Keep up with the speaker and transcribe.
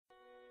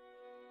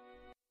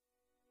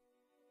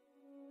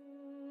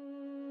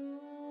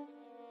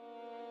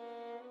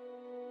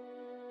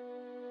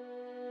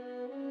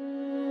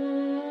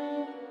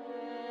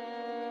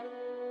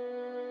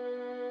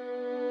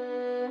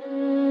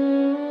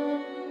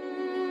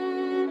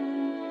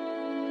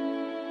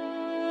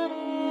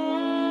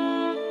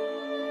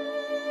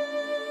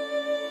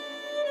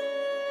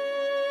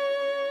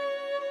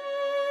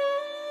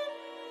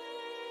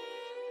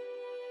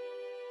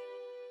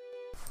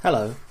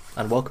Hello,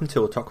 and welcome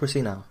to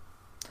Autocracy Now!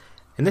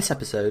 In this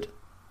episode,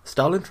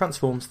 Stalin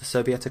transforms the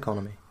Soviet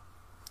economy.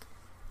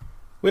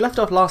 We left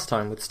off last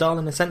time with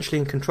Stalin essentially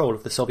in control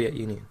of the Soviet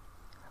Union.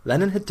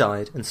 Lenin had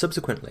died, and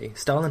subsequently,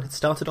 Stalin had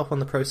started off on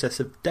the process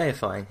of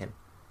deifying him,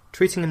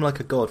 treating him like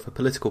a god for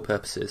political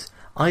purposes,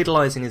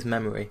 idolising his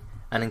memory,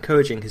 and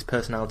encouraging his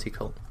personality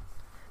cult.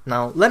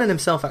 Now, Lenin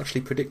himself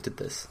actually predicted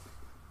this.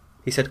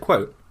 He said,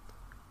 quote,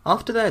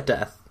 "After their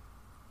death,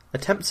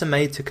 attempts are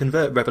made to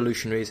convert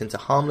revolutionaries into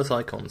harmless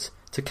icons,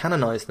 to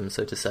canonise them,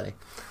 so to say,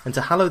 and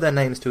to hallow their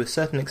names to a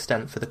certain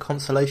extent for the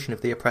consolation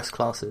of the oppressed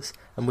classes,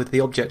 and with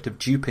the object of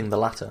duping the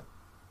latter."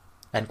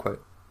 End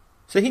quote.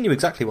 So he knew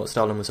exactly what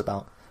Stalin was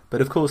about, but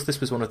of course this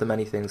was one of the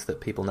many things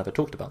that people never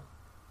talked about.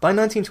 By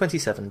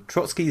 1927,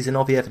 Trotsky,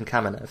 Zinoviev and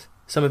Kamenev,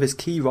 some of his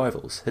key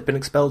rivals, had been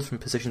expelled from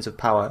positions of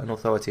power and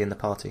authority in the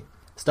party.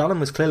 Stalin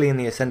was clearly in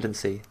the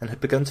ascendancy, and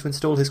had begun to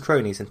install his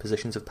cronies in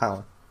positions of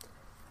power.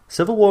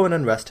 Civil war and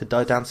unrest had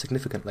died down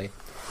significantly.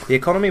 The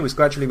economy was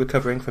gradually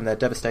recovering from their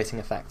devastating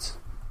effects.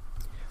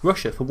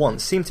 Russia, for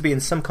once, seemed to be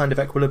in some kind of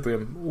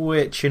equilibrium,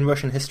 which, in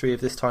Russian history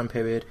of this time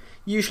period,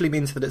 usually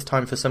means that it's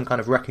time for some kind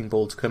of wrecking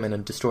ball to come in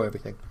and destroy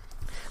everything.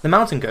 The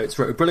Mountain Goats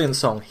wrote a brilliant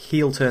song,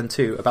 Heel Turn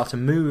 2, about a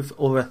move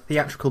or a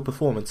theatrical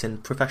performance in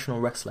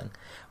professional wrestling,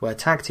 where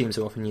tag teams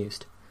are often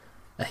used.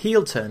 A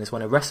heel turn is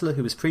when a wrestler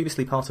who was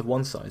previously part of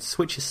one side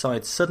switches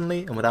sides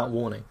suddenly and without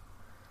warning.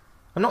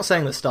 I'm not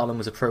saying that Stalin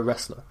was a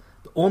pro-wrestler,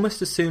 but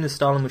almost as soon as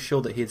Stalin was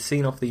sure that he had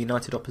seen off the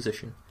united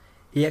opposition,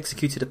 he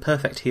executed a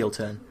perfect heel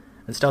turn,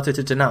 and started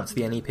to denounce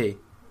the NEP.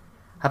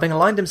 Having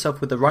aligned himself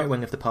with the right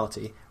wing of the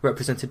party,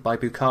 represented by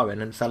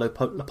Bukharin and fellow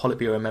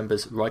Politburo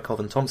members Rykov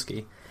and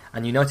Tomsky,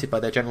 and united by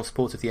their general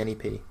support of the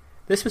NEP,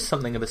 this was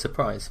something of a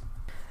surprise.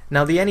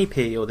 Now the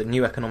NEP, or the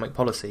New Economic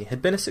Policy,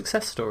 had been a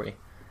success story.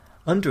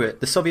 Under it,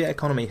 the Soviet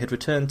economy had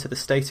returned to the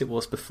state it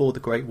was before the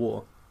Great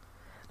War.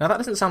 Now that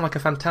doesn't sound like a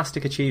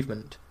fantastic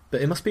achievement,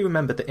 but it must be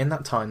remembered that in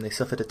that time they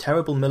suffered a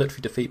terrible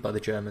military defeat by the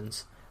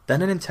Germans,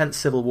 then an intense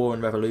civil war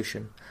and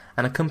revolution,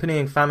 and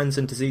accompanying famines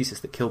and diseases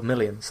that killed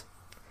millions.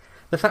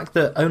 The fact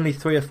that only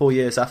 3 or 4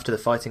 years after the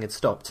fighting had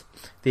stopped,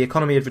 the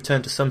economy had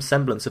returned to some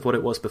semblance of what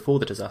it was before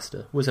the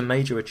disaster was a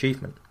major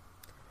achievement.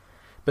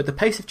 But the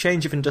pace of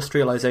change of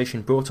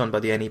industrialisation brought on by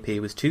the NEP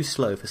was too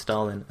slow for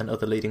Stalin and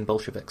other leading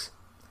Bolsheviks.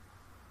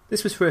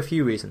 This was for a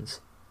few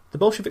reasons. The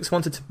Bolsheviks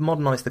wanted to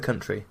modernise the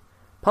country,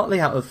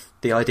 partly out of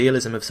the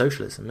idealism of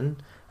socialism,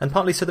 and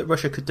partly so that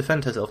Russia could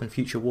defend herself in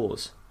future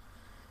wars.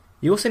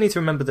 You also need to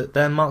remember that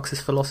their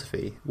Marxist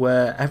philosophy,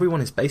 where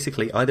everyone is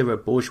basically either a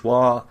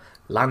bourgeois,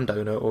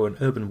 landowner or an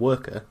urban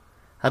worker,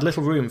 had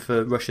little room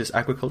for Russia's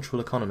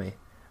agricultural economy,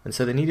 and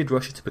so they needed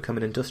Russia to become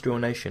an industrial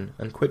nation,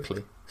 and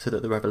quickly, so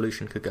that the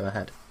revolution could go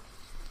ahead.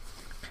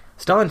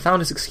 Stalin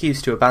found his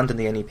excuse to abandon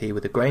the NEP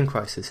with the grain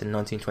crisis in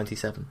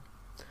 1927.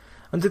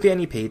 Under the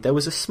NEP, there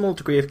was a small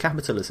degree of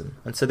capitalism,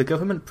 and so the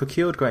government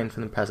procured grain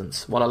from the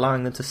peasants while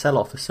allowing them to sell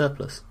off a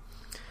surplus.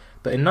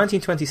 But in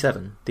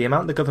 1927, the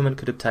amount the government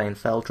could obtain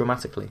fell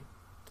dramatically.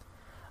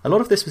 A lot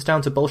of this was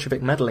down to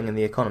Bolshevik meddling in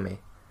the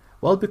economy.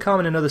 While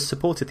Bukharin and others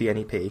supported the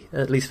NEP,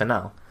 at least for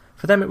now,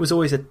 for them it was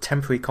always a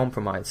temporary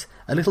compromise,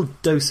 a little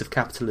dose of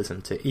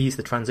capitalism to ease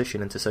the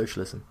transition into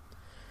socialism.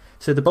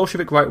 So the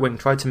Bolshevik right wing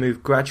tried to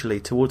move gradually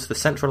towards the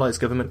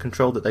centralised government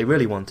control that they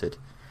really wanted,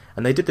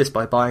 and they did this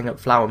by buying up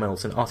flour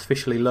mills and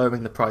artificially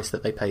lowering the price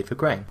that they paid for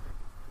grain.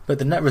 But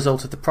the net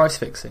result of the price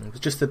fixing was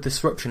just the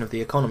disruption of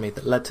the economy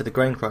that led to the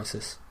grain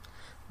crisis,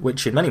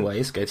 which in many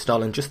ways gave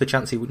Stalin just the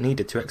chance he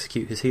needed to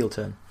execute his heel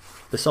turn.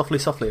 The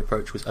softly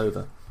approach was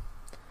over.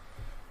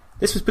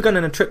 This was begun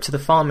in a trip to the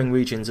farming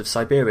regions of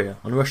Siberia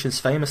on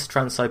Russia's famous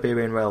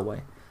Trans-Siberian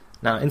Railway.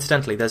 Now,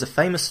 incidentally, there's a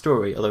famous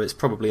story, although it's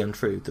probably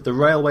untrue, that the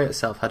railway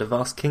itself had a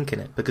vast kink in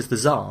it because the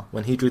Tsar,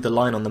 when he drew the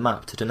line on the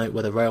map to denote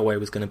where the railway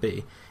was going to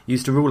be,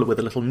 used a ruler with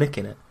a little nick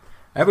in it.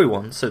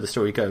 Everyone, so the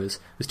story goes,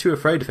 was too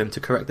afraid of him to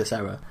correct this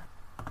error,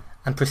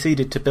 and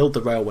proceeded to build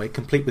the railway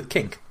complete with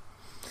kink.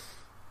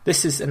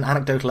 This is an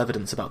anecdotal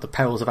evidence about the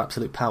perils of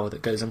absolute power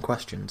that goes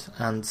unquestioned,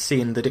 and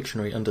see in the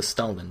dictionary under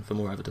Stalin for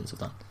more evidence of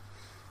that.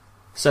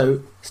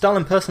 So,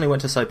 Stalin personally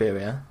went to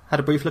Siberia, had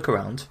a brief look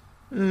around,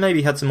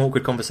 maybe had some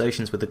awkward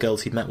conversations with the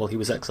girls he'd met while he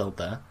was exiled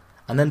there,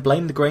 and then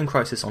blamed the grain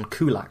crisis on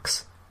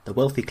kulaks, the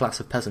wealthy class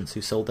of peasants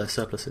who sold their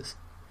surpluses.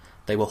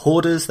 They were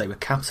hoarders, they were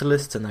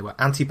capitalists, and they were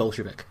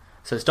anti-Bolshevik,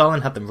 so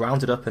Stalin had them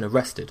rounded up and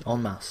arrested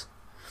en masse.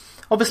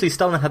 Obviously,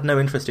 Stalin had no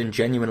interest in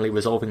genuinely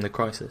resolving the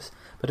crisis,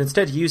 but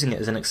instead using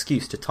it as an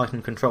excuse to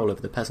tighten control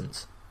over the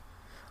peasants.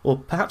 Or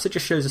perhaps it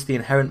just shows us the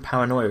inherent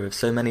paranoia of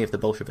so many of the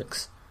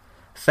Bolsheviks.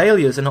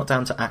 Failures are not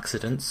down to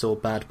accidents or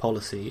bad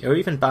policy, or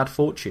even bad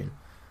fortune.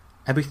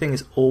 Everything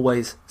is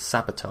always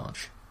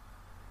sabotage.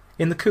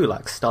 In the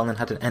kulaks, Stalin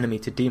had an enemy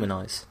to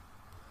demonize.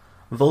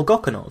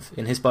 Volgokhanov,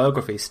 in his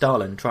biography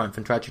Stalin, Triumph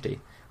and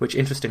Tragedy, which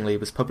interestingly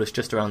was published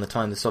just around the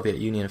time the Soviet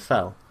Union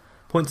fell,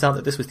 points out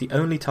that this was the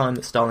only time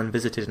that Stalin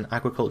visited an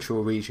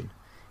agricultural region.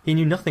 He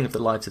knew nothing of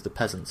the lives of the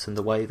peasants and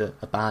the way that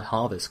a bad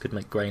harvest could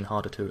make grain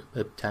harder to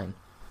obtain.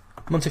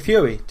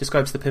 Montefiore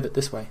describes the pivot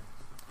this way,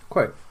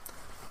 quote,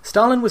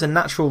 Stalin was a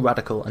natural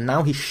radical, and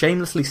now he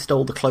shamelessly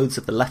stole the clothes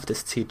of the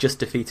leftists he had just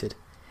defeated.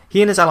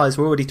 He and his allies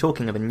were already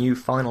talking of a new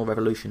final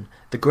revolution,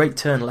 the great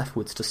turn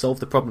leftwards to solve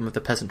the problem of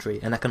the peasantry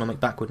and economic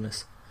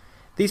backwardness.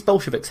 These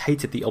Bolsheviks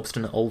hated the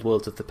obstinate old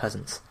world of the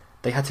peasants.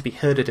 They had to be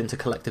herded into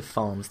collective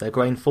farms, their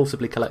grain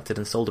forcibly collected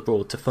and sold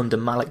abroad to fund a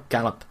Malik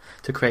gallop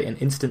to create an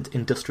instant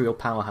industrial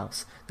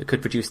powerhouse that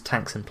could produce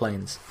tanks and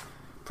planes.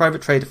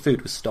 Private trade of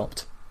food was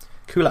stopped.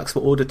 Kulaks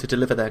were ordered to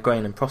deliver their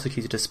grain and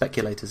prosecuted as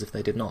speculators if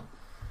they did not.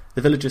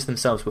 The villagers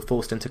themselves were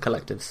forced into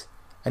collectives.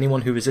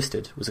 Anyone who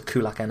resisted was a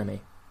Kulak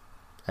enemy."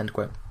 End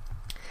quote.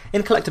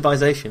 In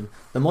collectivization,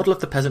 the model of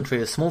the peasantry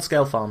as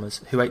small-scale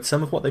farmers who ate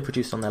some of what they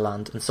produced on their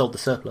land and sold the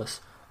surplus,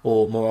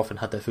 or more often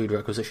had their food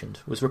requisitioned,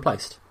 was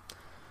replaced.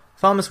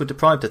 Farmers were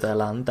deprived of their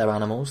land, their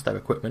animals, their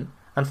equipment,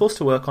 and forced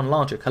to work on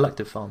larger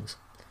collective farms.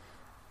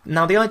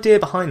 Now, the idea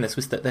behind this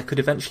was that there could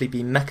eventually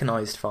be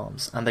mechanised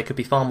farms, and they could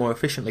be farmed more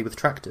efficiently with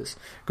tractors,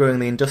 growing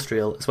the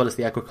industrial as well as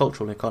the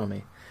agricultural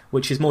economy,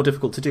 which is more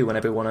difficult to do when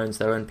everyone owns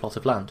their own plot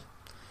of land.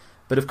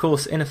 But of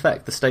course, in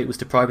effect, the state was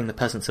depriving the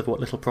peasants of what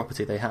little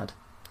property they had.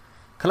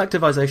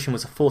 Collectivization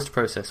was a forced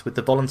process, with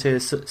the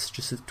volunteers such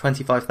as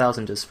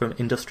 25,000ers from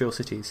industrial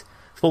cities,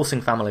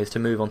 forcing families to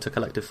move onto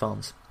collective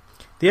farms.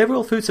 The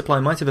overall food supply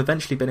might have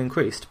eventually been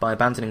increased by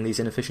abandoning these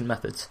inefficient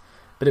methods,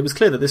 but it was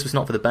clear that this was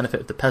not for the benefit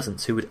of the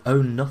peasants, who would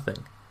own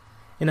nothing.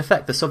 In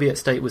effect, the Soviet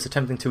state was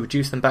attempting to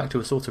reduce them back to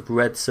a sort of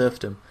red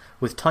serfdom,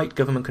 with tight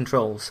government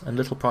controls and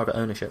little private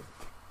ownership.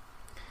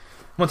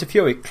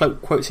 Montefiore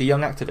quotes a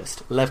young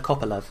activist, Lev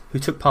Kopelev, who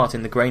took part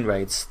in the grain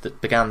raids that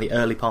began the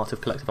early part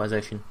of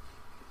collectivization.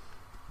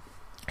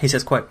 He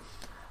says, quote,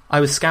 "I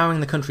was scouring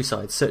the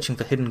countryside, searching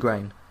for hidden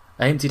grain.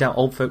 I emptied out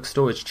old folks'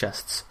 storage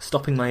chests,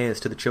 stopping my ears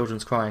to the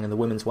children's crying and the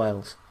women's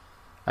wails.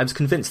 I was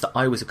convinced that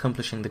I was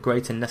accomplishing the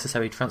great and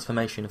necessary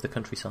transformation of the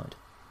countryside."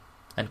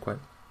 End quote.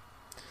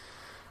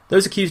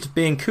 Those accused of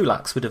being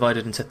kulaks were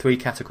divided into three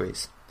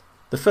categories.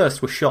 The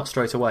first were shot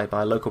straight away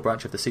by a local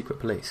branch of the secret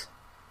police.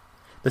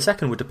 The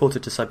second were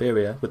deported to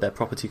Siberia with their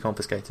property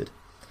confiscated.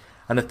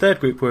 And the third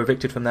group were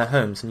evicted from their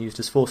homes and used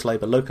as forced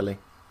labour locally.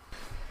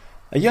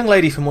 A young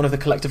lady from one of the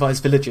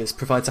collectivised villages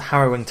provides a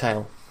harrowing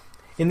tale.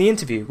 In the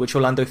interview, which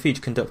Orlando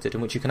Fige conducted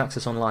and which you can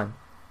access online,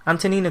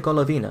 Antonina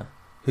Golovina,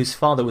 whose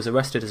father was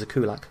arrested as a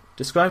kulak,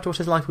 described what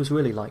his life was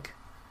really like.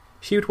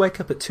 She would wake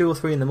up at 2 or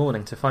 3 in the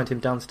morning to find him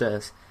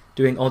downstairs,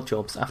 doing odd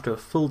jobs after a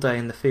full day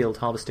in the field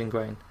harvesting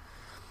grain.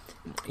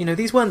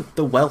 These weren't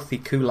the wealthy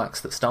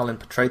kulaks that Stalin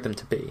portrayed them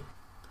to be.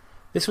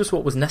 This was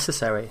what was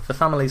necessary for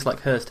families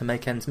like hers to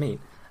make ends meet,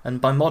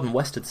 and by modern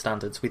Western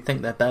standards we'd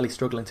think they're barely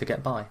struggling to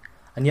get by,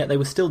 and yet they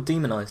were still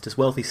demonised as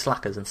wealthy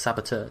slackers and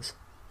saboteurs.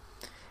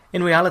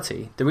 In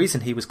reality, the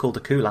reason he was called a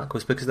kulak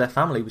was because their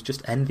family was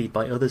just envied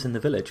by others in the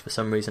village for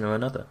some reason or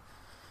another.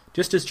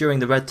 Just as during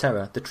the Red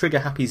Terror, the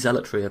trigger-happy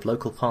zealotry of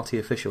local party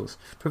officials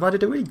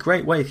provided a really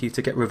great way for you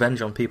to get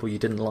revenge on people you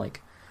didn't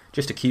like.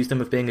 Just accuse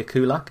them of being a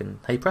kulak and,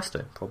 hey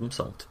presto, problem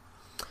solved.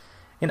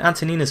 In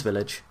Antonina's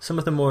village, some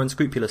of the more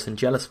unscrupulous and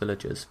jealous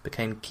villagers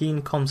became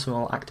keen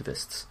Komsomol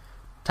activists,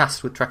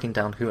 tasked with tracking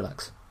down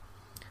kulaks.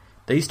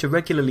 They used to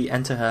regularly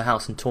enter her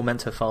house and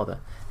torment her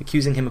father,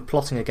 accusing him of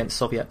plotting against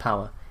Soviet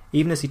power,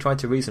 even as he tried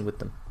to reason with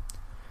them.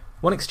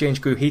 One exchange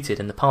grew heated,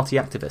 and the party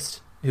activist,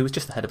 who was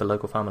just the head of a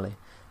local family,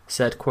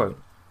 said, quote,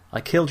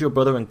 "I killed your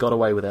brother and got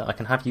away with it. I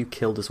can have you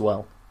killed as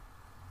well."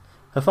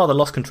 Her father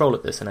lost control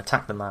of this and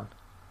attacked the man.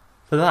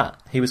 For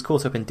that, he was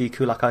caught up in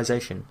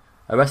dekulakization,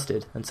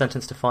 arrested and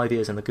sentenced to 5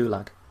 years in the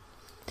Gulag.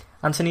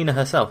 Antonina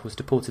herself was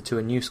deported to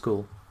a new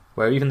school,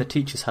 where even the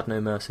teachers had no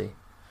mercy.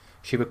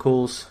 She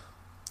recalls,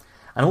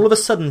 "And all of a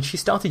sudden she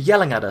started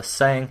yelling at us,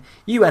 saying,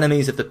 'You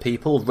enemies of the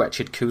people,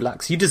 wretched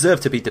kulaks, you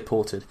deserve to be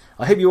deported.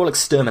 I hope you're all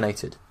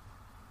exterminated.'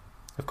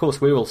 Of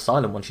course, we were all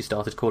silent when she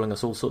started calling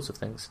us all sorts of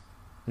things,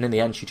 and in the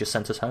end she just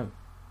sent us home."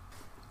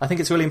 I think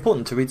it's really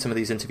important to read some of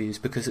these interviews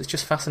because it's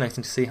just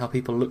fascinating to see how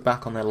people look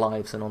back on their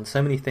lives and on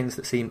so many things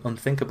that seem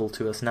unthinkable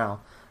to us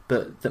now,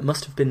 but that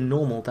must have been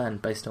normal then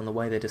based on the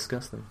way they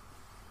discuss them.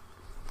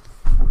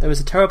 There is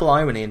a terrible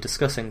irony in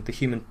discussing the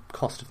human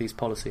cost of these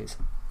policies.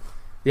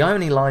 The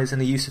irony lies in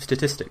the use of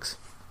statistics.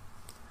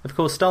 Of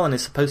course, Stalin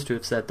is supposed to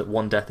have said that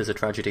 1 death is a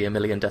tragedy, 1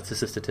 million deaths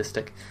is a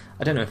statistic.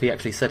 I don't know if he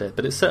actually said it,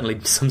 but it certainly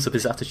sums up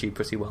his attitude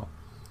pretty well.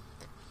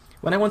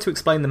 When I want to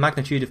explain the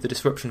magnitude of the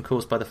disruption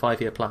caused by the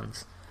 5-year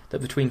plans,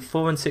 that between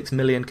 4 and 6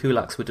 million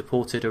kulaks were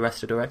deported,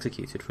 arrested or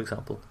executed, for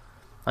example,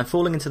 I'm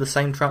falling into the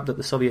same trap that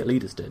the Soviet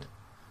leaders did.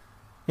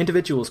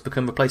 Individuals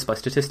become replaced by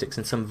statistics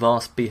in some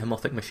vast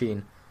behemothic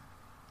machine.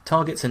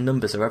 Targets and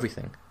numbers are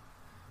everything.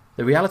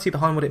 The reality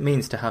behind what it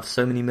means to have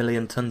so many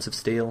million tons of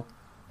steel,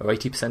 or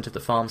 80% of the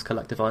farms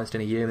collectivized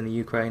in a year in the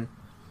Ukraine,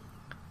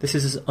 this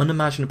is as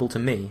unimaginable to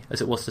me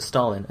as it was to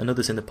Stalin and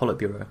others in the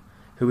Politburo,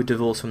 who were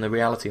divorced from the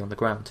reality on the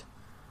ground.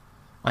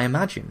 I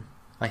imagine,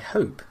 I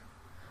hope,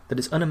 that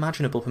it's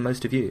unimaginable for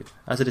most of you,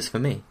 as it is for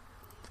me,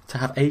 to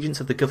have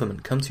agents of the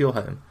government come to your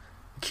home,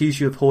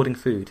 accuse you of hoarding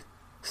food,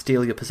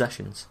 steal your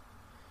possessions,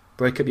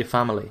 break up your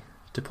family,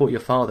 deport your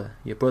father,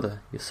 your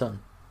brother, your son.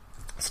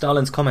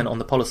 Stalin's comment on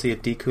the policy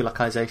of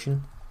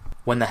dekulakization,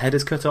 When the head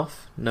is cut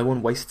off, no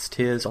one wastes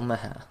tears on their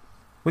hair.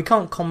 We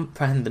can't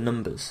comprehend the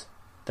numbers.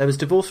 There was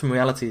divorce from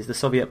reality as the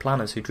Soviet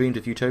planners who dreamed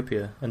of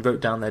utopia and wrote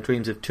down their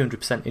dreams of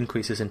 200%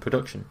 increases in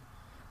production.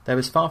 There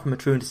was far from a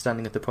true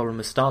understanding of the problem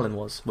as Stalin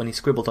was when he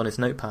scribbled on his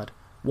notepad,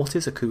 "What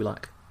is a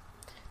kulak?"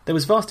 There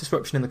was vast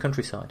disruption in the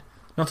countryside,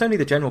 not only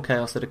the general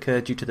chaos that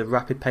occurred due to the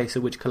rapid pace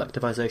at which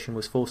collectivization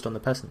was forced on the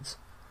peasants,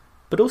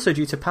 but also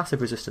due to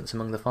passive resistance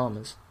among the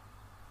farmers.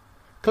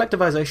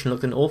 Collectivization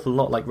looked an awful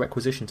lot like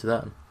requisition to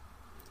them.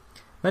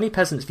 Many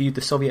peasants viewed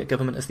the Soviet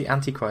government as the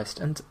Antichrist,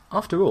 and,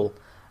 after all,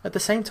 at the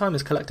same time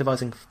as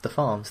collectivizing the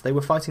farms, they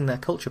were fighting their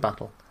culture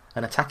battle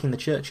and attacking the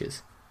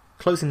churches,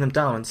 closing them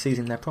down and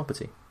seizing their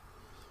property.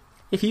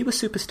 If you were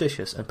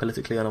superstitious and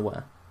politically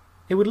unaware,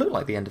 it would look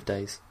like the end of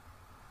days.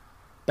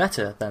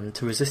 Better, then,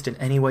 to resist in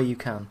any way you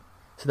can.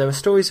 So there are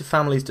stories of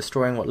families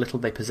destroying what little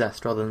they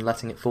possessed rather than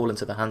letting it fall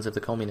into the hands of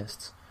the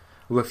communists,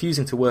 or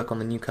refusing to work on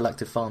the new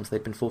collective farms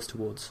they'd been forced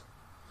towards.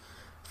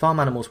 Farm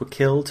animals were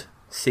killed,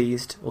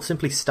 seized, or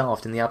simply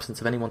starved in the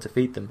absence of anyone to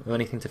feed them or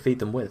anything to feed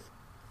them with.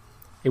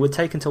 It would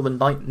take until the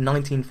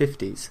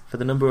 1950s for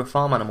the number of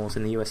farm animals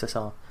in the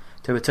USSR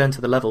to return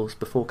to the levels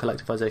before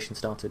collectivization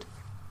started.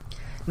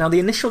 Now, the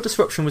initial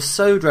disruption was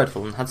so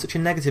dreadful and had such a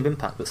negative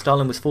impact that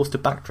Stalin was forced to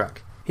backtrack.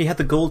 He had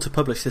the gall to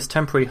publish this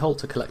temporary halt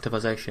to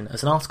collectivization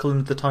as an article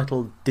under the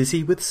title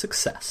 "Dizzy with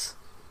Success."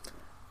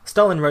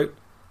 Stalin wrote,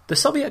 "The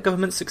Soviet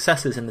government's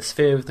successes in the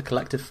sphere of the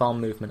collective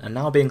farm movement are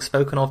now being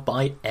spoken of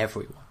by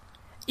everyone.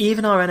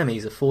 Even our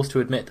enemies are forced to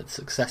admit that the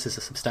successes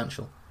are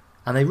substantial,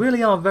 and they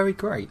really are very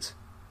great.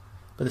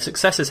 But the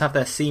successes have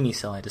their seamy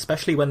side,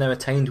 especially when they're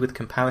attained with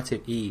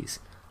comparative ease,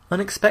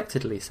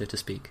 unexpectedly, so to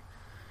speak.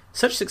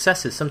 Such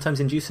successes sometimes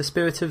induce a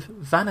spirit of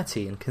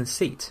vanity and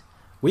conceit.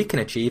 We can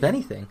achieve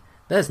anything.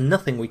 There's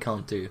nothing we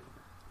can't do.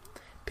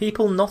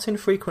 People not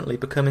infrequently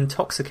become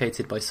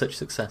intoxicated by such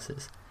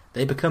successes.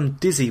 They become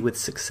dizzy with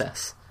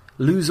success,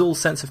 lose all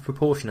sense of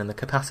proportion and the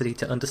capacity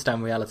to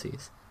understand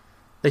realities.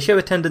 They show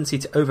a tendency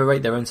to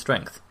overrate their own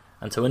strength,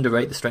 and to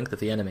underrate the strength of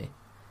the enemy.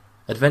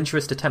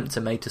 Adventurous attempts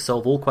are made to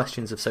solve all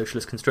questions of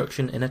socialist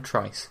construction in a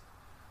trice.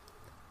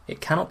 It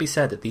cannot be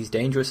said that these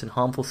dangerous and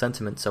harmful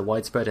sentiments are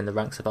widespread in the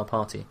ranks of our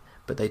party,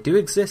 but they do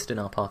exist in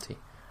our party,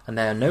 and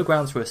there are no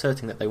grounds for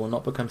asserting that they will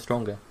not become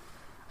stronger.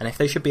 And if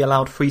they should be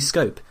allowed free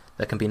scope,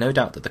 there can be no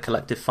doubt that the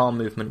collective farm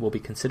movement will be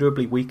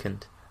considerably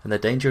weakened, and the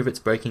danger of its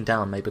breaking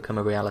down may become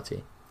a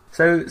reality."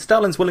 So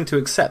Stalin's willing to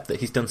accept that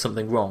he's done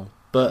something wrong,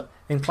 but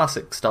in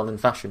classic Stalin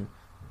fashion,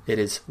 it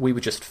is, we were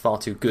just far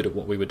too good at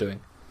what we were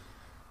doing.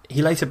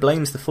 He later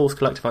blames the forced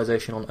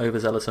collectivization on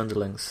overzealous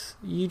underlings.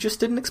 You just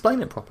didn't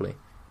explain it properly.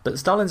 But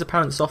Stalin's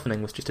apparent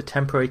softening was just a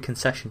temporary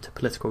concession to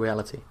political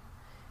reality.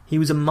 He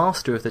was a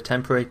master of the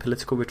temporary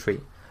political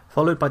retreat,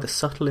 followed by the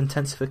subtle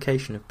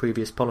intensification of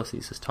previous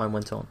policies as time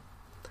went on.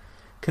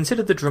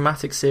 Consider the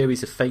dramatic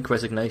series of fake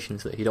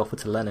resignations that he'd offered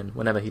to Lenin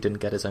whenever he didn't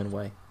get his own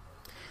way.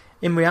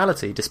 In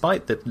reality,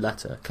 despite the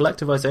letter,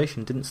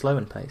 collectivization didn't slow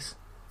in pace.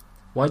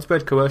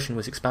 Widespread coercion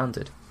was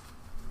expanded.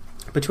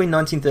 Between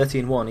 1930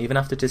 and 1, even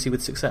after Dizzy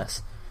with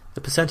Success,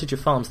 the percentage of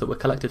farms that were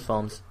collective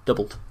farms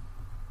doubled.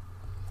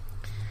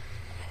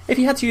 If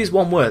you had to use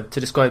one word to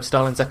describe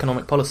Stalin's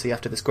economic policy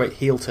after this great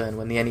heel turn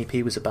when the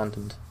NEP was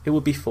abandoned, it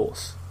would be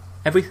force.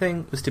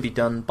 Everything was to be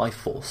done by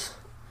force.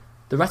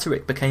 The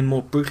rhetoric became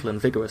more brutal and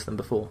vigorous than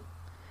before.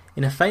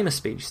 In a famous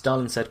speech,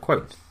 Stalin said,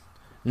 quote,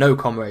 "No,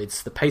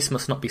 comrades, the pace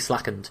must not be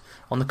slackened.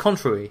 On the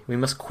contrary, we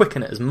must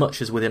quicken it as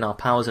much as within our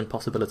powers and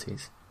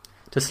possibilities.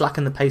 To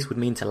slacken the pace would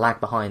mean to lag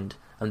behind,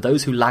 and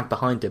those who lag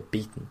behind are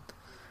beaten.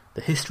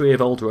 The history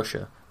of old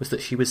Russia was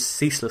that she was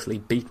ceaselessly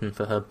beaten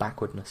for her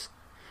backwardness.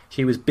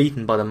 She was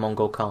beaten by the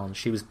Mongol Khans,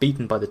 she was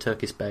beaten by the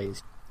Turkish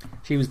Beys,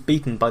 she was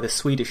beaten by the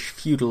Swedish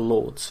feudal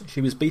lords, she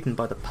was beaten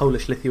by the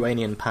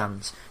Polish-Lithuanian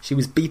pans, she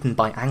was beaten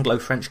by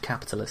Anglo-French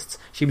capitalists,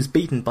 she was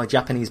beaten by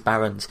Japanese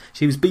barons,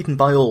 she was beaten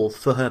by all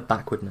for her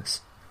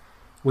backwardness.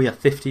 We are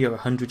 50 or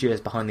 100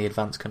 years behind the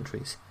advanced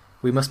countries.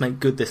 We must make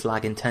good this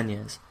lag in 10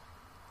 years.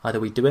 Either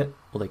we do it,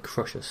 or they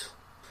crush us."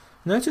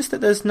 Notice that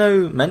there's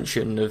no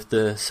mention of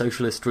the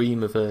socialist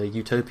dream of a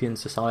utopian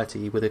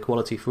society with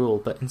equality for all,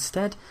 but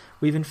instead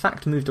we've in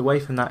fact moved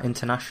away from that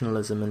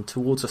internationalism and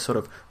towards a sort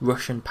of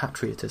Russian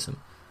patriotism.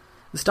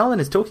 Stalin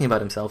is talking about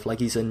himself like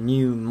he's a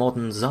new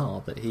modern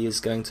Tsar, that he is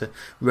going to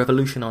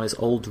revolutionise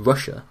old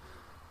Russia.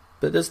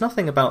 But there's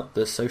nothing about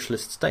the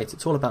socialist state,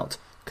 it's all about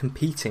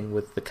competing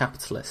with the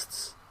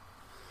capitalists.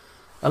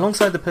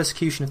 Alongside the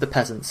persecution of the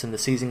peasants and the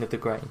seizing of the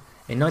grain,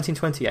 in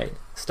 1928,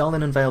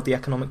 Stalin unveiled the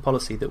economic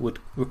policy that would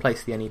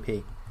replace the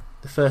NEP,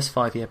 the first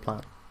five-year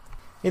plan.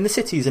 In the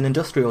cities and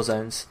industrial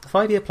zones, the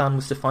five-year plan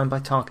was defined by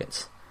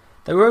targets.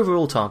 There were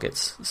overall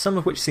targets, some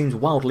of which seemed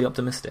wildly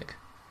optimistic.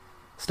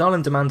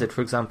 Stalin demanded,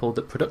 for example,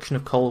 that production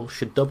of coal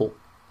should double,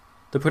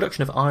 the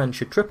production of iron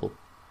should triple,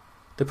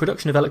 the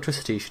production of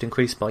electricity should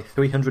increase by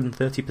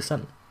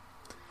 330%.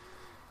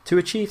 To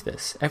achieve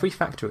this, every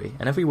factory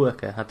and every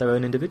worker had their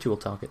own individual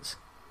targets.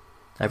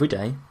 Every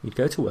day, you'd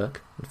go to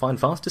work and find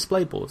vast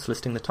display boards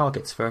listing the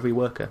targets for every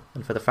worker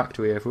and for the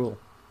factory overall.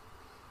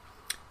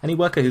 Any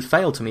worker who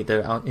failed to meet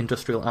their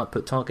industrial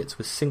output targets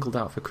was singled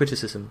out for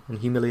criticism and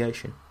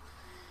humiliation.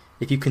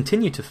 If you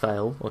continued to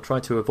fail or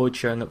tried to avoid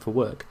showing up for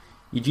work,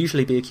 you'd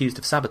usually be accused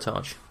of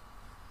sabotage.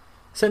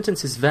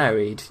 Sentences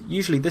varied.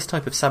 Usually this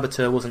type of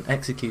saboteur wasn't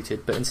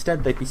executed, but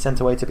instead they'd be sent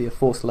away to be a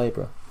forced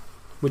labourer,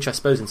 which I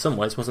suppose in some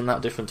ways wasn't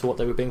that different to what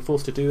they were being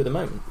forced to do at the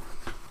moment.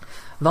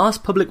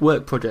 Vast public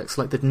work projects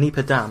like the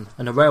Dnieper Dam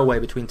and a railway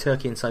between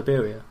Turkey and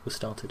Siberia were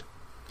started.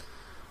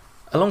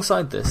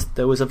 Alongside this,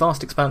 there was a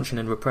vast expansion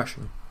in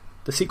repression.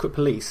 The secret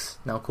police,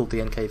 now called the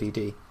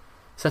NKVD,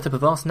 set up a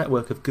vast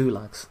network of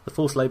gulags, the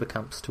forced labour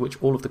camps to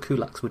which all of the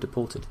kulaks were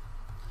deported.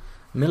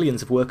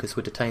 Millions of workers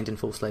were detained in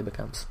forced labour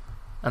camps,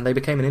 and they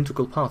became an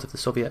integral part of the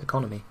Soviet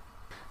economy.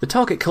 The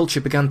target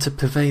culture began to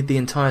pervade the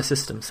entire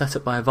system, set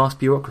up by a vast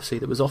bureaucracy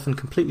that was often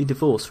completely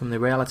divorced from the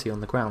reality on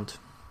the ground.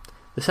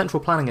 The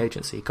Central Planning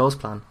Agency,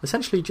 Gosplan,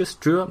 essentially just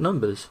drew up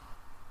numbers.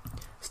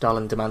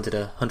 Stalin demanded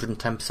a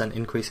 110%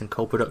 increase in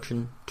coal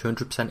production,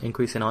 200%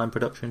 increase in iron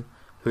production,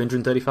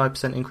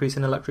 335% increase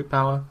in electric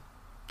power.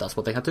 That's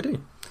what they had to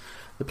do.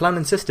 The plan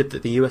insisted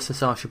that the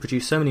USSR should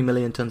produce so many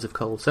million tons of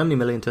coal, so many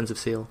million tons of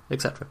steel,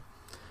 etc.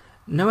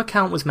 No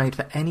account was made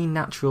for any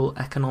natural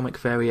economic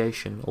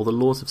variation or the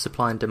laws of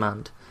supply and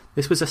demand.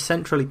 This was a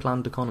centrally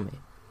planned economy.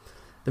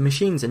 The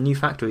machines and new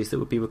factories that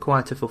would be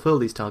required to fulfill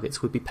these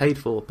targets would be paid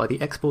for by the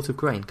export of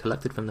grain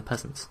collected from the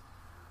peasants.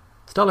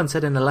 Stalin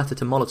said in a letter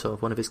to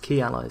Molotov, one of his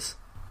key allies,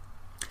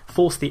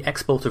 "Force the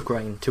export of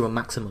grain to a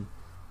maximum.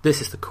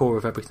 This is the core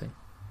of everything."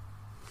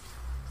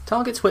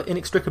 Targets were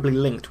inextricably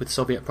linked with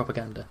Soviet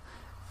propaganda.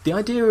 The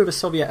idea of a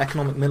Soviet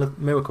economic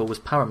miracle was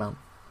paramount.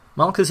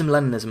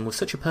 Marxism-Leninism was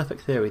such a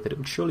perfect theory that it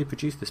would surely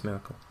produce this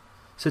miracle.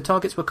 So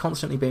targets were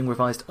constantly being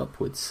revised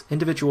upwards.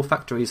 Individual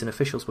factories and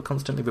officials were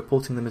constantly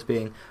reporting them as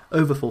being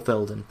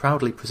overfulfilled and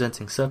proudly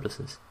presenting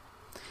surpluses.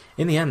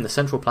 In the end, the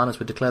central planners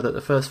would declare that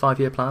the first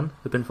 5-year plan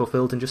had been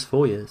fulfilled in just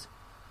 4 years.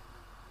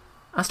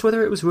 As to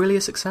whether it was really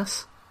a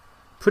success?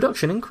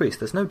 Production increased,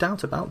 there's no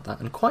doubt about that,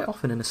 and quite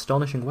often in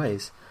astonishing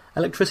ways.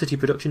 Electricity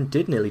production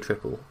did nearly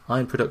triple,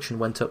 iron production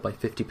went up by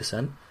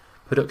 50%,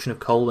 production of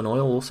coal and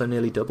oil also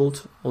nearly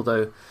doubled,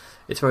 although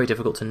it's very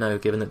difficult to know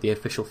given that the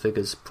official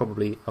figures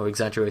probably are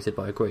exaggerated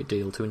by a great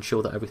deal to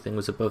ensure that everything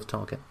was above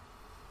target.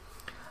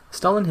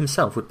 Stalin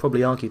himself would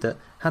probably argue that,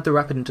 had the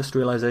rapid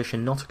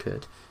industrialization not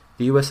occurred,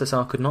 the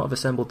USSR could not have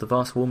assembled the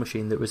vast war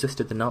machine that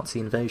resisted the Nazi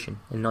invasion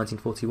in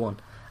 1941,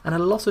 and a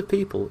lot of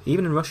people,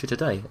 even in Russia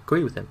today,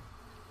 agree with him.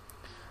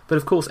 But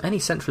of course any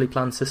centrally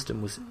planned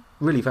system was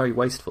really very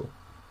wasteful.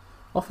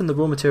 Often the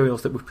raw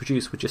materials that were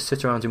produced would just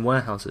sit around in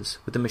warehouses,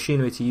 with the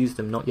machinery to use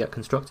them not yet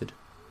constructed.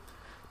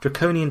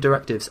 Draconian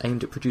directives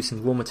aimed at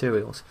producing raw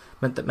materials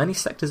meant that many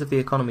sectors of the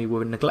economy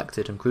were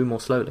neglected and grew more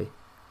slowly,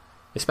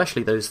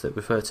 especially those that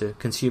refer to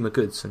consumer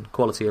goods and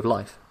quality of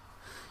life.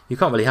 You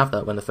can't really have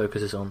that when the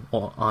focus is on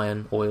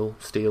iron, oil,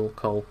 steel,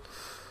 coal.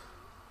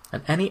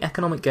 And any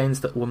economic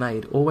gains that were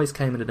made always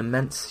came at an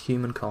immense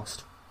human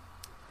cost.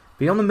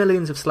 Beyond the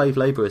millions of slave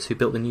labourers who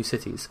built the new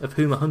cities, of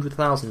whom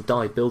 100,000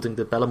 died building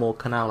the Belomor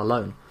Canal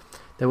alone,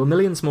 there were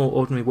millions more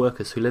ordinary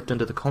workers who lived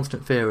under the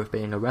constant fear of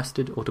being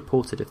arrested or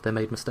deported if they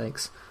made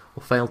mistakes,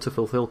 or failed to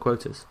fulfil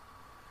quotas.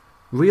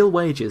 Real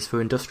wages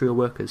for industrial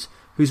workers,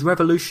 whose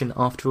revolution,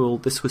 after all,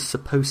 this was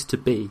supposed to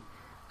be,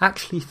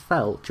 actually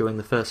fell during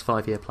the first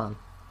 5-year plan.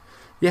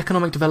 The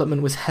economic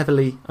development was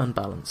heavily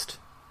unbalanced.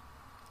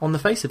 On the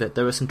face of it,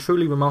 there are some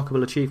truly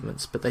remarkable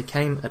achievements, but they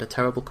came at a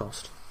terrible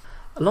cost.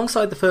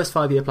 Alongside the first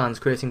 5-year plans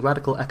creating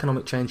radical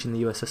economic change in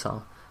the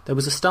USSR, there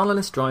was a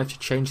Stalinist drive to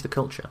change the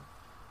culture.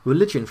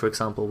 Religion, for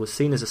example, was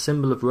seen as a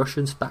symbol of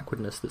Russia's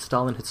backwardness that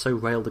Stalin had so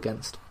railed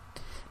against.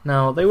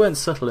 Now, they weren't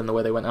subtle in the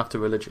way they went after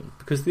religion,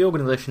 because the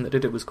organisation that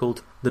did it was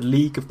called the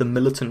League of the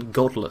Militant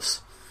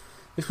Godless.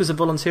 This was a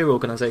volunteer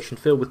organisation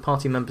filled with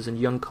party members and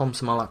young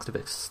Komsomol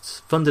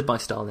activists, funded by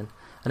Stalin,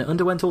 and it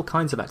underwent all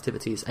kinds of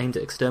activities aimed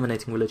at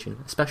exterminating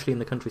religion, especially in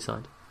the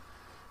countryside.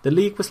 The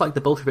League was like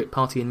the Bolshevik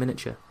Party in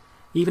miniature.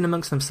 Even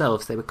amongst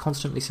themselves, they were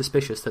constantly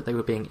suspicious that they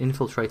were being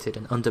infiltrated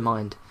and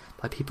undermined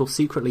by people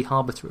secretly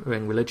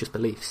harbouring religious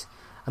beliefs,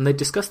 and they'd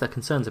discuss their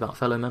concerns about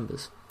fellow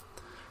members.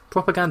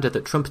 Propaganda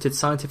that trumpeted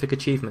scientific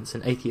achievements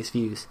and atheist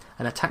views,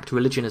 and attacked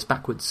religion as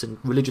backwards and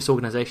religious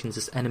organisations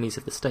as enemies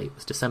of the state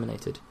was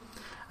disseminated,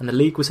 and the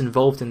League was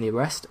involved in the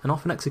arrest and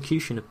often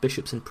execution of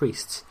bishops and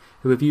priests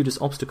who were viewed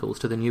as obstacles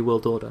to the New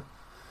World Order.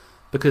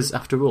 Because,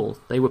 after all,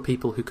 they were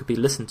people who could be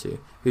listened to,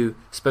 who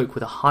spoke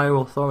with a higher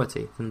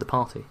authority than the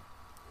party.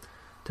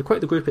 To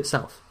quote the group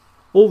itself,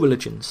 "All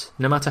religions,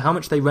 no matter how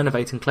much they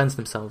renovate and cleanse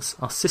themselves,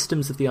 are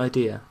systems of the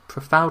idea,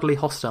 profoundly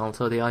hostile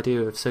to the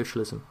idea of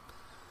socialism.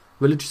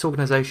 Religious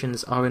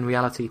organisations are in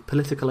reality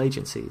political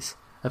agencies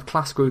of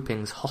class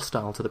groupings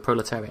hostile to the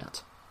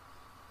proletariat."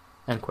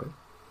 End quote.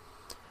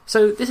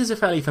 So this is a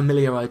fairly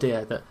familiar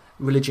idea that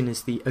religion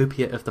is the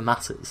opiate of the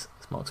masses,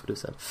 as Marx would have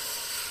said.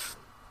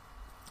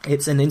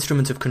 It's an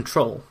instrument of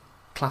control,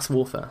 class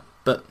warfare,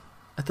 but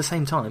at the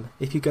same time,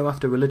 if you go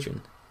after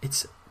religion,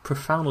 it's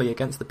profoundly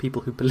against the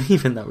people who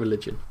believe in that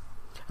religion.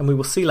 And we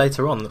will see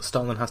later on that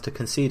Stalin has to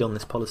concede on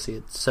this policy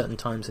at certain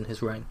times in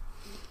his reign.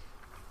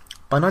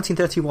 By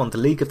 1931, the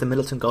League of the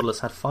Militant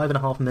Godless had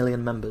 5.5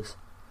 million members.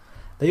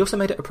 They also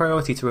made it a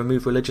priority to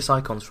remove religious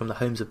icons from the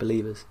homes of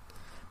believers.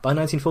 By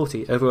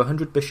 1940, over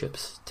 100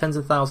 bishops, tens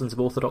of thousands of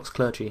Orthodox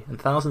clergy, and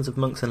thousands of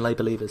monks and lay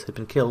believers had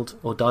been killed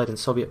or died in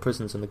Soviet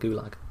prisons and the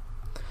Gulag.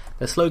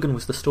 Their slogan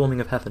was the storming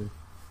of heaven.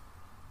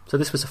 So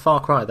this was a far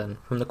cry, then,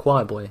 from the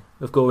choir boy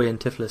of Gori and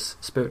Tiflis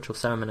spiritual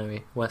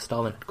seminary where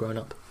Stalin had grown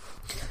up.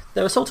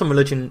 Their assault on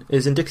religion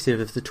is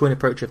indicative of the twin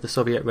approach of the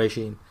Soviet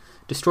regime,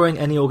 destroying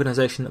any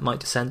organisation that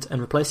might dissent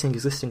and replacing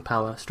existing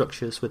power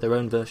structures with their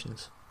own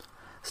versions.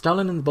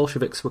 Stalin and the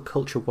Bolsheviks were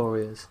culture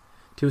warriors.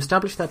 To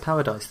establish their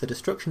paradise, the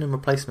destruction and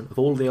replacement of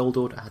all the old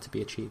order had to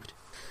be achieved.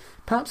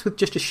 Perhaps with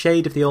just a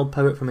shade of the old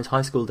poet from his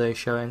high school days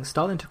showing,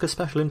 Stalin took a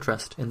special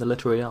interest in the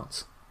literary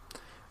arts.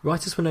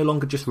 Writers were no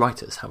longer just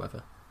writers,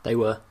 however. They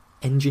were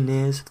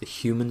engineers of the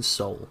human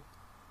soul.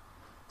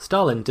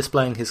 Stalin,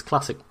 displaying his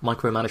classic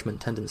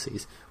micromanagement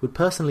tendencies, would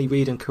personally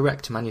read and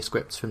correct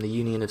manuscripts from the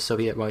Union of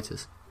Soviet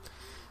Writers.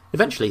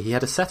 Eventually, he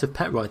had a set of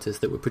pet writers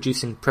that were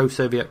producing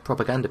pro-Soviet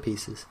propaganda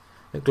pieces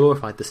that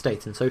glorified the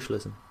state and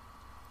socialism.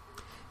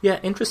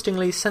 Yet,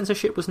 interestingly,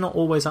 censorship was not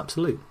always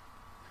absolute.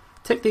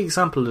 Take the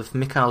example of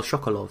Mikhail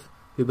Sokolov,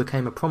 who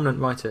became a prominent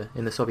writer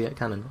in the Soviet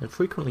canon and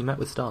frequently met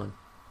with Stalin.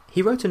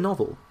 He wrote a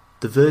novel,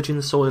 The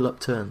Virgin Soil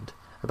Upturned,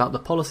 about the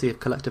policy of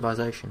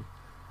collectivization,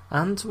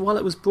 and while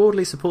it was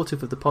broadly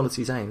supportive of the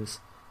policy's aims,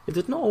 it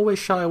did not always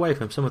shy away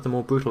from some of the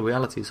more brutal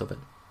realities of it.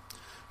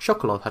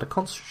 Sokolov had a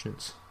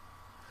conscience.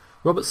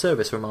 Robert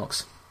Service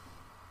remarks,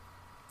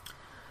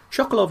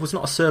 Sokolov was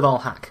not a servile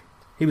hack.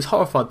 He was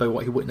horrified by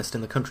what he witnessed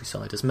in the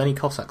countryside, as many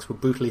Cossacks were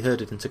brutally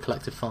herded into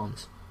collective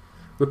farms.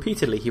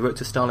 Repeatedly he wrote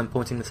to Stalin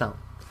pointing this out.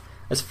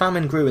 As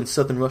famine grew in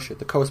southern Russia,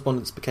 the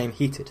correspondence became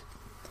heated.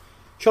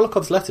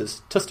 Sholokov's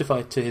letters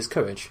testified to his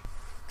courage.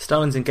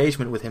 Stalin's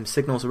engagement with him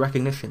signals a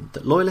recognition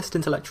that loyalist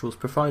intellectuals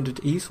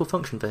provided a useful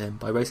function for him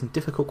by raising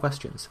difficult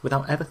questions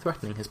without ever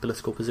threatening his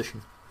political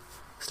position.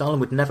 Stalin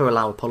would never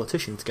allow a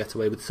politician to get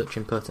away with such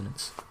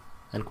impertinence.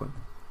 End quote.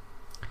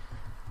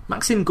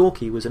 Maxim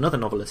Gorky was another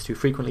novelist who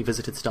frequently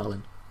visited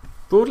Stalin.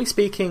 Broadly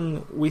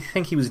speaking, we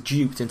think he was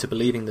duped into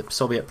believing the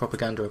Soviet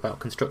propaganda about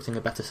constructing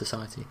a better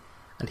society,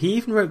 and he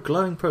even wrote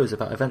glowing prose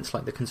about events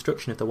like the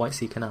construction of the White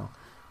Sea Canal,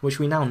 which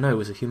we now know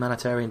was a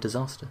humanitarian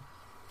disaster.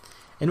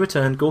 In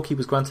return, Gorky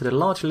was granted a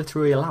large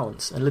literary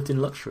allowance and lived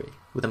in luxury,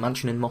 with a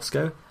mansion in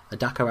Moscow, a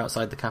dacha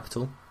outside the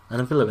capital, and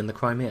a villa in the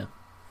Crimea.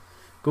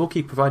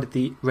 Gorky provided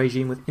the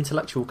regime with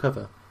intellectual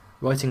cover,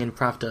 writing in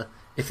Pravda,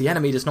 "If the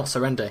enemy does not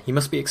surrender, he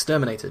must be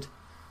exterminated."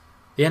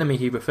 The enemy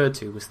he referred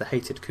to was the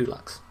hated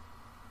kulaks.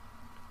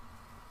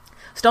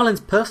 Stalin's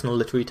personal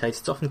literary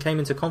tastes often came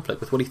into conflict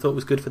with what he thought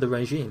was good for the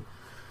regime.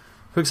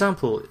 For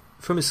example,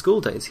 from his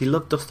school days he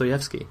loved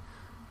Dostoevsky,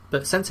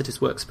 but censored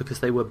his works because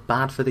they were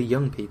bad for the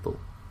young people.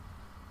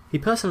 He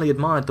personally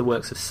admired the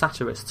works of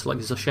satirists like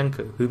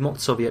Zoshenko, who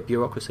mocked Soviet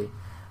bureaucracy,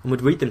 and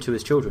would read them to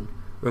his children,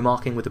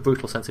 remarking with a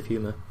brutal sense of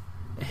humour,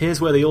 "Here's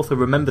where the author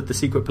remembered the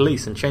secret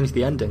police and changed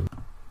the ending."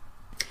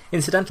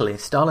 Incidentally,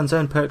 Stalin's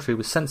own poetry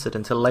was censored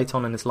until late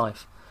on in his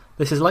life.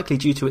 This is likely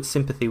due to its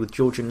sympathy with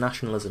Georgian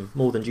nationalism,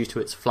 more than due to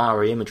its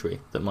flowery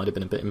imagery that might have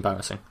been a bit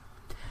embarrassing.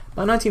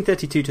 By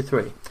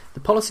 1932-3,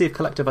 the policy of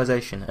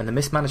collectivization and the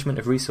mismanagement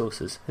of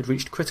resources had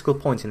reached a critical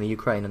point in the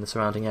Ukraine and the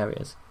surrounding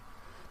areas.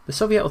 The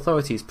Soviet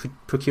authorities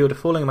procured a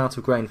falling amount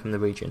of grain from the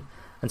region,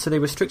 and so they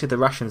restricted the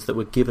rations that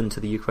were given to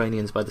the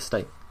Ukrainians by the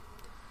state.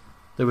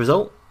 The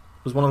result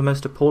was one of the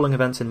most appalling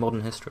events in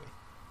modern history,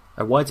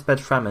 a widespread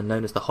famine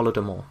known as the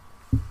Holodomor.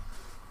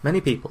 Many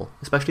people,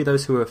 especially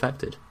those who were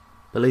affected,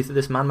 believed that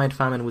this man-made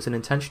famine was an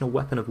intentional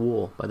weapon of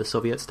war by the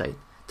Soviet state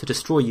to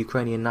destroy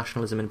Ukrainian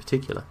nationalism in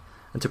particular,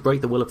 and to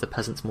break the will of the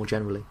peasants more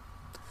generally.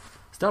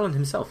 Stalin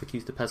himself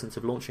accused the peasants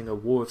of launching a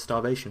war of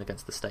starvation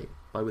against the state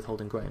by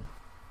withholding grain.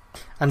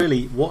 And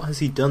really, what has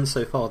he done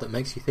so far that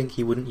makes you think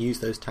he wouldn't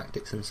use those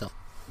tactics himself?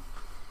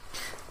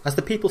 As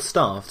the people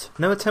starved,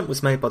 no attempt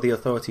was made by the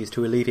authorities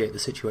to alleviate the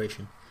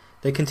situation.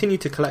 They continued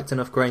to collect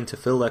enough grain to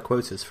fill their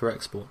quotas for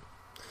export.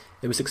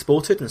 It was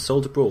exported and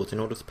sold abroad in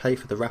order to pay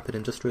for the rapid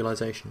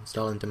industrialization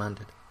Stalin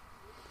demanded.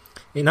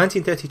 In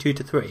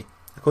 1932-3,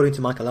 according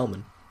to Michael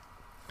Ellman,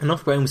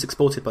 enough grain was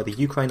exported by the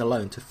Ukraine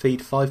alone to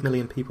feed 5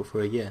 million people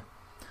for a year.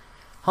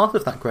 Half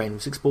of that grain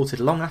was exported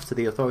long after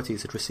the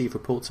authorities had received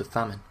reports of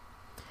famine.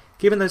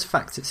 Given those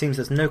facts, it seems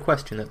there's no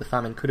question that the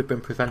famine could have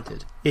been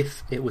prevented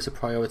if it was a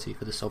priority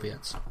for the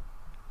Soviets.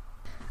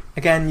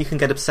 Again, you can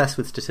get obsessed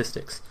with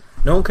statistics.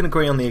 No one can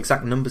agree on the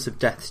exact numbers of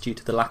deaths due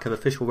to the lack of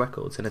official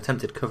records and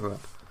attempted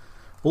cover-up.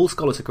 All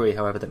scholars agree,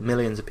 however, that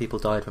millions of people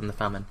died from the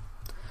famine.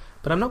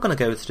 But I'm not going to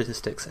go with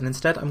statistics, and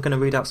instead I'm going to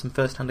read out some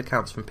first-hand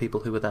accounts from people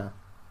who were there.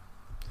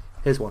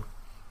 Here's one.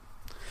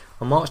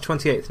 On March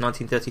 28,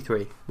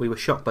 1933, we were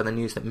shocked by the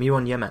news that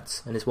Miron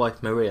Yemets and his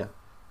wife Maria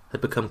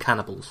had become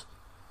cannibals.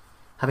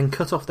 Having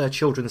cut off their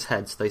children's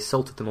heads, they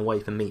salted them away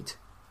for meat.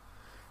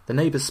 The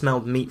neighbours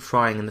smelled meat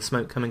frying and the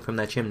smoke coming from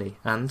their chimney,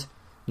 and,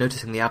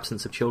 noticing the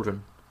absence of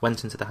children,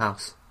 went into the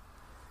house.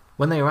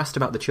 When they were asked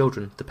about the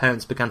children, the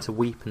parents began to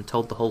weep and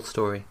told the whole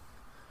story.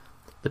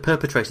 The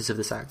perpetrators of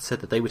this act said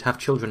that they would have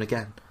children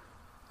again,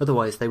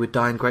 Otherwise they would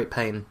die in great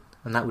pain,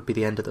 and that would be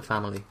the end of the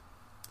family.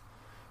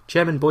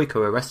 Chairman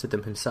Boyko arrested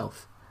them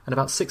himself, and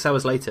about 6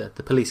 hours later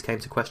the police came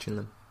to question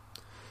them.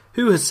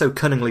 "Who has so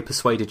cunningly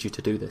persuaded you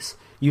to do this?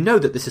 You know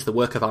that this is the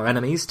work of our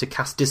enemies, to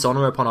cast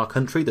dishonour upon our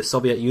country, the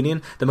Soviet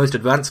Union, the most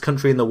advanced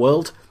country in the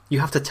world. You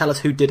have to tell us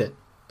who did it."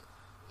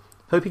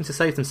 Hoping to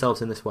save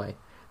themselves in this way,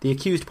 the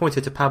accused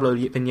pointed to Pavlo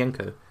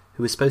Litvinenko,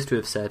 who was supposed to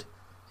have said,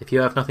 "If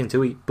you have nothing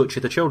to eat, butcher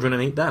the children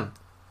and eat them."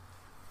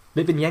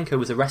 Litvinenko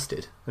was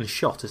arrested and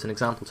shot as an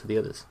example to the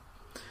others.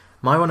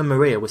 Myron and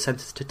Maria were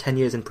sentenced to 10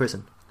 years in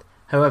prison.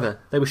 However,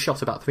 they were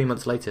shot about 3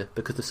 months later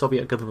because the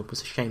Soviet government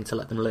was ashamed to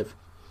let them live.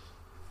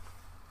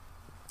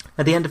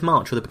 At the end of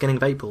March or the beginning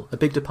of April, a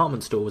big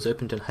department store was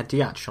opened in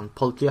Hadyach on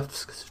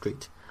Podlyavsk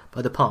Street,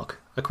 by the park,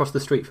 across the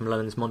street from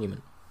Lenin's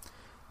monument.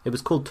 It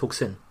was called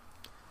Turksin.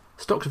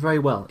 Stocked very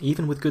well,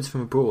 even with goods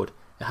from abroad,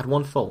 it had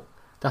one fault,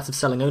 that of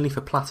selling only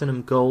for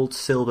platinum, gold,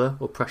 silver,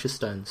 or precious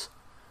stones.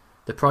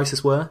 The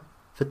prices were,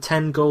 for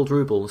 10 gold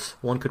rubles,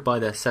 one could buy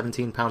there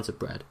 17 pounds of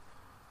bread,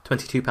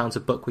 22 pounds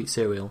of buckwheat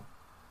cereal,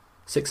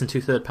 6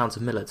 2/3 pounds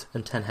of millet,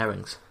 and 10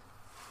 herrings.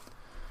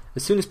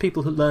 As soon as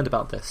people had learned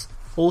about this,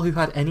 all who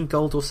had any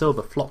gold or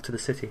silver flocked to the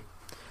city.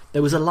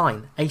 There was a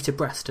line, 8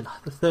 abreast and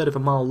 1/3 of a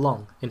mile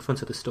long, in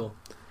front of the store.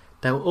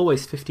 There were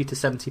always 50 to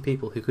 70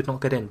 people who could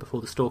not get in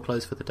before the store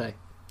closed for the day.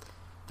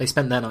 They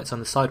spent their nights on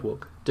the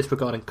sidewalk,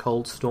 disregarding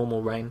cold, storm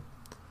or rain.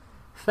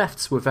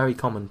 Thefts were very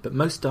common, but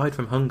most died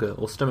from hunger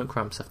or stomach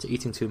cramps after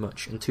eating too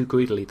much and too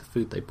greedily the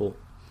food they bought.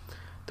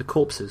 The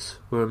corpses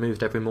were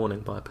removed every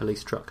morning by a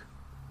police truck.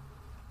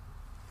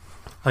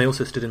 I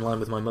also stood in line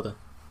with my mother.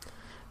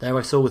 There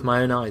I saw with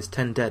my own eyes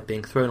 10 dead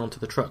being thrown onto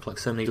the truck like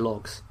so many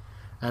logs,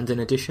 and in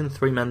addition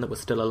 3 men that were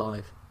still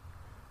alive.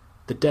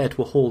 The dead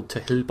were hauled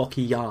to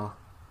Hilboki Yar,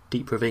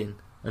 deep ravine,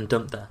 and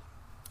dumped there.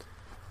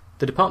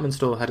 The department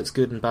store had its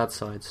good and bad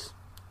sides.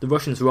 The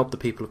Russians robbed the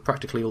people of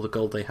practically all the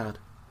gold they had.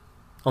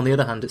 On the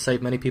other hand, it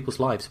saved many people's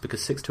lives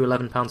because 6 to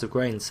 11 pounds of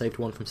grain saved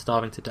one from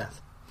starving to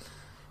death.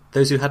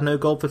 Those who had no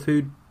gold for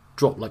food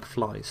dropped like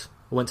flies,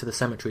 or went to the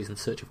cemeteries in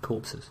search of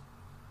corpses.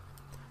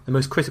 The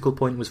most critical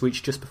point was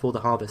reached just before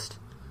the harvest.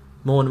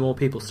 More and more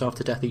people starved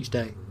to death each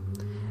day.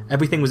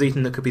 Everything was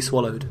eaten that could be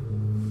swallowed.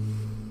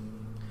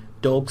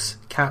 Dogs,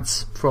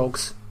 cats,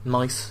 frogs,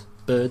 mice,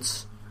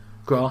 birds,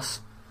 grass,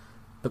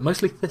 but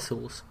mostly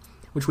thistles,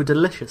 which were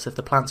delicious if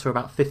the plants were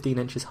about 15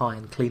 inches high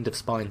and cleaned of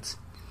spines.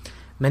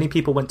 Many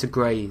people went to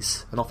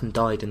graze, and often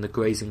died in the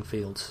grazing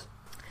fields.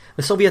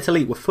 The Soviet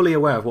elite were fully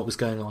aware of what was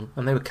going on,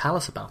 and they were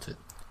callous about it.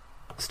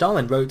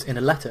 Stalin wrote in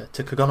a letter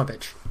to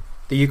Kaganovich,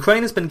 "The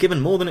Ukraine has been given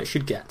more than it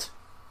should get."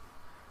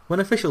 When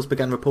officials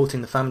began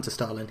reporting the famine to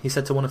Stalin, he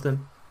said to one of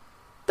them,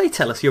 "They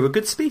tell us you're a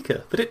good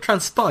speaker, but it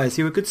transpires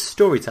you're a good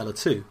storyteller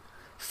too,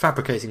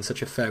 fabricating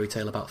such a fairy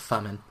tale about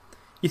famine.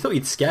 You thought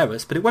you'd scare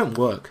us, but it won't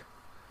work.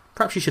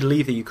 Perhaps you should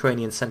leave the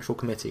Ukrainian Central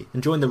Committee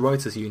and join the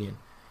Writers' Union.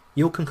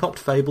 You'll concoct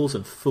fables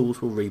and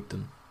fools will read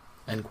them."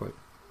 End quote.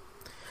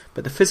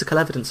 But the physical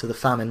evidence of the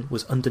famine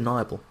was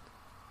undeniable.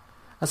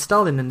 As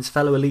Stalin and his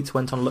fellow elites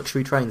went on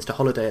luxury trains to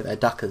holiday at their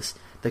dachas,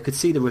 they could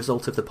see the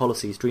result of the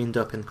policies dreamed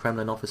up in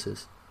Kremlin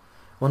offices.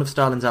 One of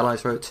Stalin's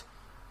allies wrote,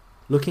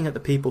 "Looking at the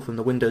people from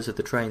the windows of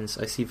the trains,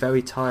 I see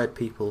very tired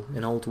people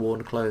in old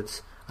worn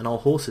clothes, and our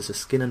horses are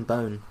skin and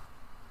bone."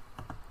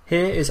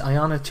 Here is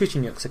Ayana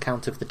Tuchenyuk's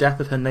account of the death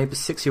of her neighbour's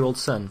 6-year-old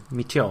son,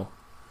 Mityo.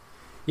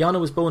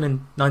 Yana was born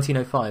in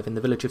 1905 in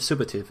the village of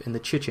Subotiv in the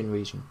Chechen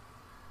region.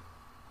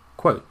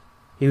 Quote,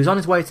 "He was on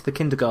his way to the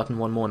kindergarten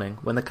one morning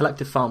when the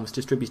collective farm was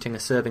distributing a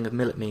serving of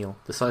millet meal,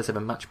 the size of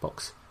a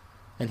matchbox,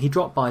 and he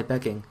dropped by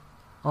begging,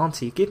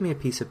 'Auntie, give me a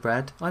piece of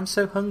bread, I'm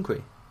so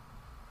hungry.'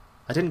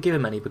 I didn't give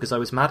him any because I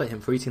was mad at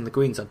him for eating the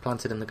greens I'd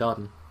planted in the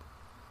garden.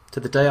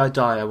 To the day I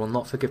die I will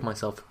not forgive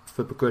myself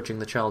for begrudging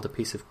the child a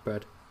piece of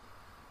bread."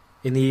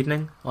 In the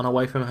evening, on our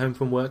way home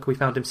from work, we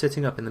found him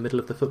sitting up in the middle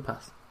of the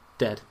footpath,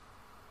 dead.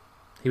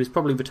 He was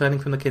probably returning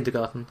from the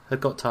kindergarten,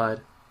 had got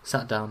tired,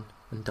 sat down,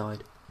 and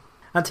died.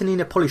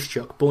 Antonina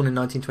Polishchuk, born in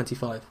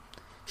 1925.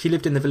 She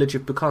lived in the village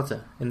of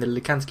Bukata, in the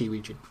Likansky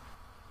region.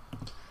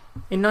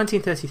 In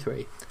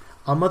 1933,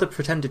 our mother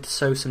pretended to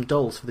sew some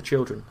dolls for the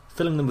children,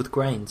 filling them with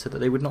grain so that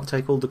they would not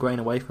take all the grain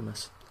away from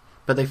us.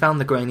 But they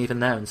found the grain even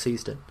there and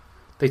seized it.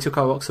 They took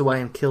our ox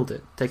away and killed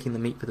it, taking the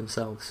meat for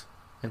themselves.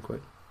 End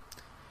quote.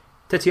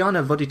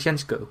 Tetiana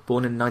Vodichenko,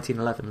 born in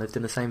 1911, lived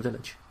in the same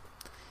village.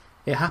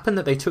 It happened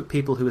that they took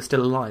people who were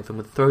still alive and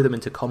would throw them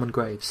into common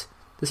graves.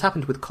 This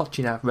happened with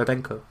Kochina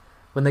Rebenko.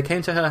 When they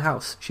came to her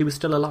house, she was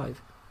still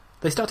alive.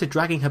 They started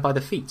dragging her by the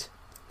feet.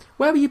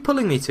 "Where are you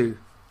pulling me to?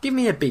 Give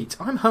me a beat.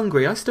 I'm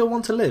hungry. I still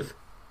want to live."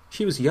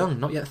 She was young,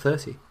 not yet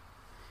 30.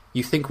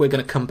 "You think we're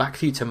going to come back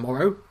for you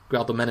tomorrow?"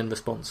 growled the men in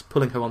response,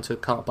 pulling her onto a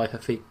cart by her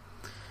feet.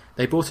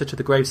 They brought her to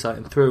the gravesite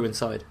and threw her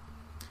inside.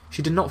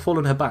 She did not fall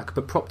on her back,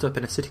 but propped up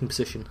in a sitting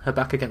position, her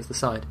back against the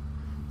side.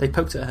 They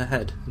poked at her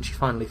head, and she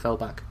finally fell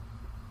back.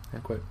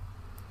 End quote.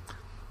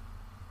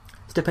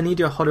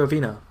 Stepanidia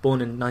Horovina,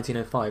 born in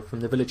 1905,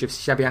 from the village of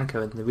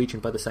Shabianka in the region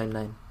by the same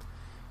name.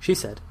 She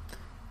said,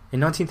 "In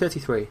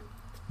 1933,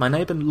 my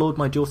neighbour lured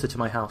my daughter to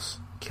my house,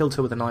 killed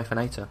her with a knife and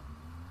ate her.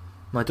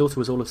 My daughter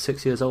was all of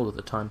 6 years old at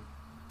the time.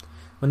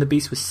 When the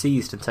beast was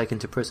seized and taken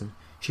to prison,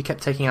 she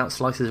kept taking out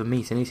slices of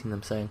meat and eating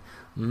them, saying,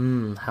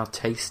 how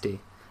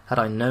tasty. Had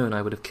I known,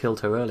 I would have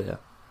killed her earlier."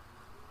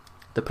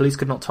 The police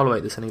could not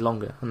tolerate this any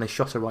longer, and they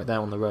shot her right there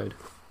on the road.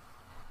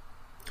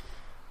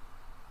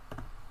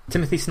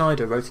 Timothy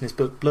Snyder wrote in his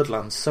book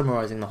Bloodlands,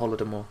 summarising the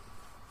Holodomor,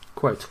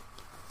 quote,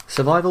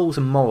 "Survival was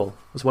a moral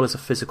as well as a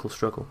physical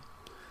struggle.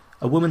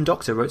 A woman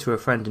doctor wrote to her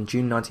friend in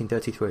June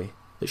 1933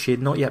 that she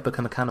had not yet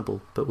become a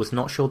cannibal, but was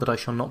not sure that I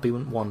shall not be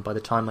one by the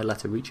time my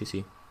letter reaches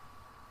you.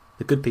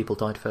 The good people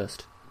died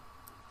first.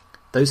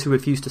 Those who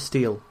refused to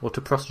steal or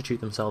to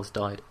prostitute themselves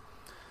died.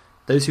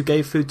 Those who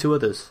gave food to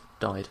others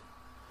died.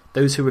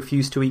 Those who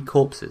refused to eat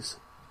corpses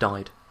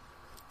died.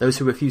 Those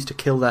who refused to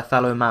kill their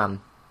fellow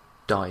man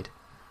died.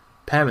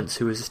 Parents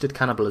who resisted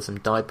cannibalism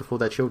died before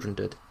their children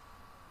did."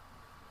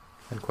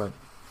 End quote.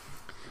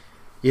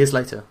 Years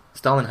later,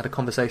 Stalin had a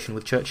conversation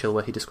with Churchill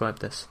where he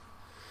described this.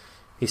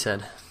 He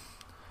said,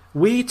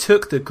 "We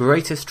took the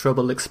greatest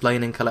trouble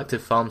explaining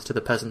collective farms to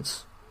the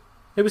peasants.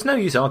 It was no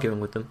use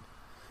arguing with them.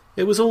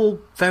 It was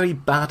all very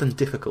bad and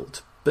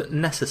difficult, but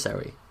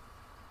necessary.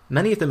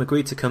 Many of them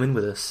agreed to come in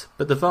with us,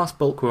 but the vast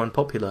bulk were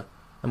unpopular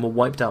and were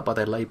wiped out by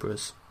their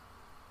labourers."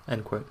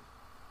 End quote.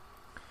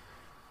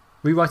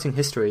 Rewriting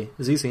history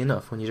is easy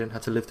enough when you don't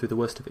have to live through the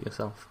worst of it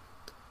yourself.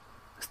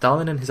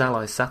 Stalin and his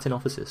allies sat in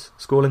offices,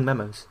 scrawling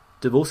memos,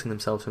 divorcing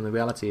themselves from the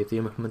reality of the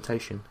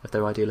implementation of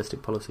their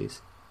idealistic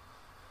policies.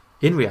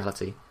 In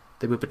reality,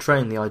 they were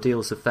betraying the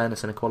ideals of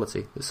fairness and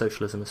equality that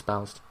socialism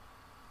espoused.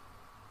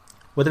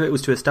 Whether it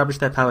was to establish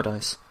their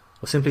paradise,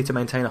 or simply to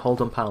maintain a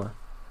hold on power,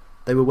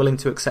 they were willing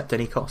to accept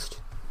any cost.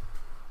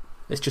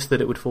 It's just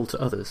that it would fall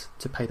to others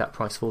to pay that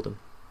price for them.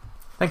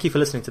 Thank you for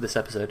listening to this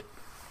episode.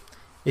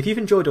 If you've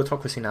enjoyed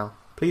Autocracy Now,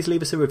 please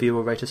leave us a review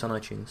or rate us on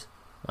iTunes.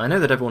 I know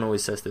that everyone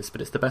always says this,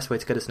 but it's the best way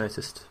to get us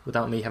noticed,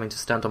 without me having to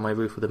stand on my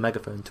roof with a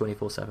megaphone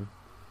 24/7.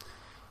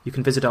 You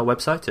can visit our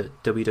website at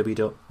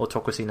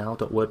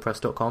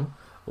www.autocracynow.wordpress.com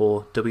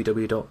or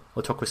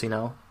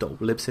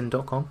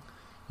www.autocracynow.libsyn.com.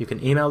 You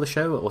can email the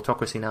show at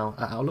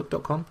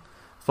autocracynow@outlook.com,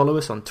 follow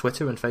us on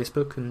Twitter and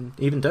Facebook, and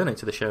even donate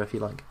to the show if you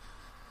like.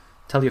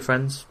 Tell your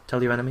friends,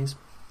 tell your enemies.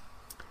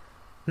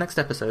 Next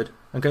episode,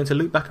 I'm going to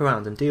loop back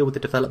around and deal with the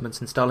developments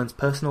in Stalin's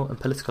personal and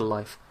political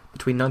life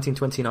between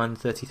 1929 and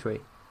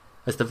 33,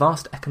 as the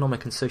vast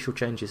economic and social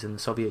changes in the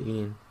Soviet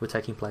Union were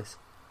taking place.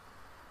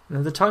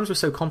 Now, the times were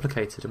so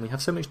complicated and we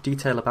have so much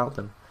detail about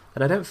them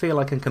that I don't feel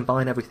I can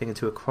combine everything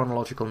into a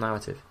chronological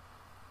narrative.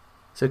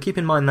 So keep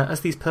in mind that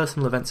as these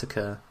personal events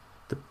occur,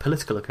 the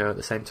political occur at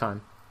the same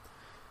time.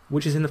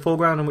 Which is in the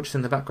foreground and which is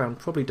in the background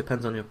probably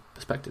depends on your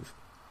perspective.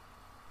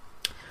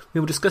 We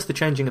will discuss the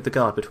changing of the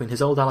guard between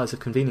his old allies of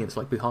convenience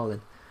like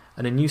Bukharin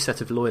and a new set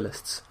of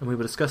loyalists, and we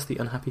will discuss the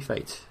unhappy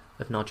fate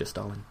of Nadja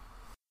Stalin.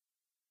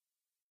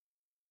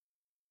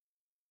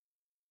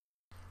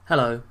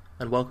 Hello,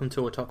 and welcome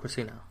to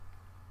Autocracy Now.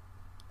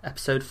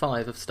 Episode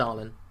 5 of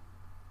Stalin,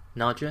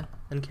 Nadja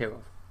and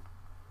Kirov.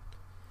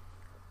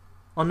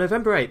 On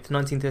November 8th,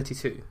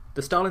 1932,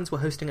 the Stalins were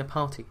hosting a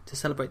party to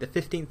celebrate the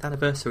 15th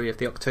anniversary of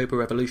the October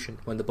Revolution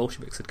when the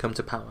Bolsheviks had come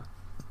to power.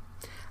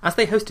 As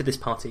they hosted this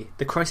party,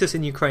 the crisis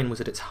in Ukraine was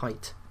at its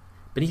height.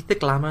 Beneath the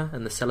glamour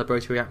and the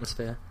celebratory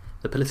atmosphere,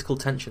 the political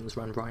tensions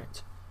ran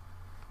riot.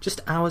 Just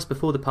hours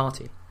before the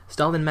party,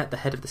 Stalin met the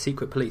head of the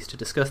secret police to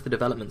discuss the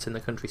developments in the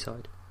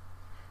countryside.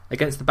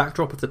 Against the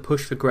backdrop of the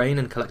push for grain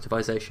and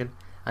collectivization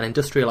and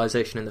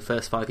industrialization in the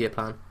first 5-year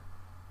plan,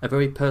 a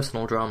very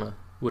personal drama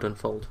would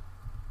unfold.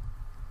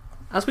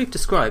 As we've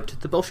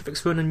described, the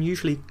Bolsheviks were an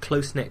unusually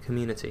close-knit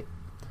community.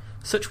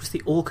 Such was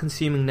the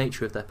all-consuming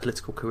nature of their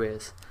political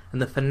careers,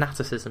 and the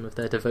fanaticism of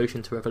their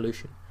devotion to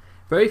revolution.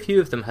 Very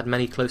few of them had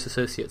many close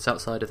associates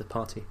outside of the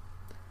party.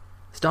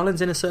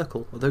 Stalin's inner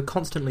circle, although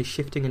constantly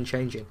shifting and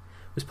changing,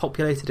 was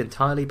populated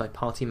entirely by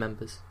party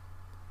members.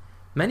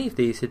 Many of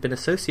these had been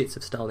associates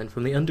of Stalin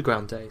from the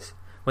underground days,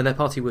 when their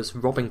party was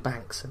robbing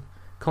banks and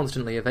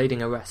constantly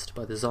evading arrest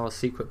by the Tsar's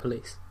secret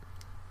police.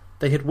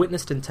 They had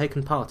witnessed and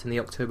taken part in the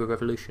October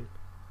Revolution,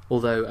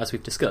 although, as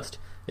we've discussed,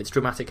 its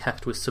dramatic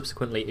heft was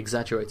subsequently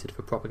exaggerated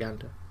for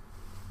propaganda.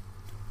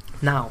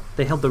 Now,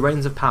 they held the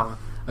reins of power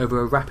over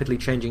a rapidly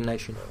changing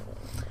nation.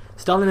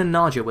 Stalin and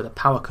Nadja were the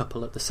power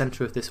couple at the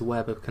centre of this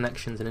web of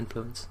connections and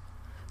influence.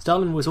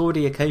 Stalin was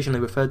already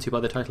occasionally referred to by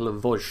the title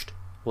of Vozhd,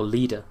 or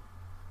leader,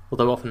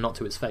 although often not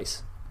to his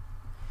face.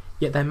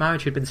 Yet their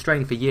marriage had been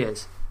strained for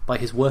years, by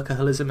his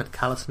workaholism and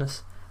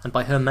callousness, and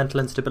by her mental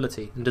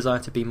instability and desire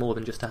to be more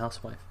than just a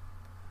housewife.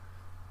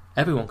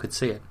 Everyone could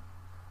see it.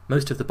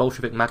 Most of the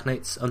Bolshevik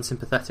magnates,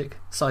 unsympathetic,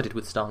 sided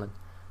with Stalin,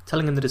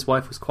 telling him that his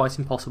wife was quite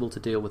impossible to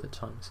deal with at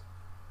times.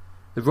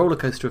 The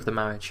rollercoaster of the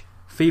marriage,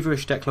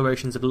 feverish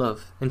declarations of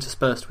love,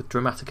 interspersed with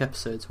dramatic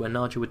episodes where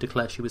Nadja would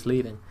declare she was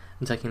leaving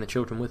and taking the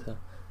children with her,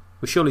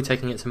 was surely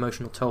taking its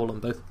emotional toll on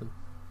both of them.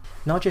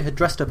 Nadja had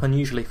dressed up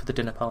unusually for the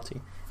dinner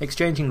party,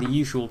 exchanging the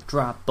usual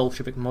drab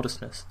Bolshevik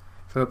modestness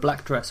for a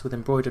black dress with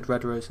embroidered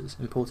red roses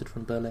imported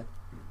from Berlin.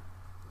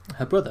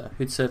 Her brother,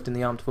 who'd served in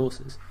the armed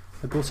forces,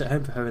 had brought it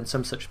home for her in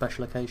some such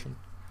special occasion.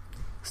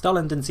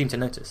 Stalin didn't seem to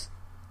notice,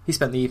 He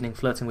spent the evening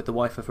flirting with the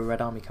wife of a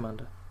Red Army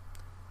commander.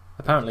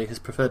 Apparently his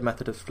preferred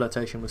method of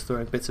flirtation was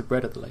throwing bits of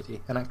bread at the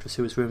lady, an actress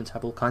who was rumoured to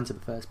have all kinds of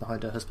affairs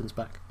behind her husband's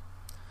back.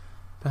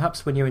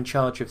 Perhaps when you're in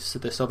charge of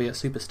the Soviet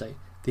superstate,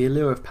 the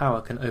allure of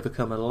power can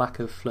overcome a lack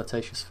of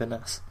flirtatious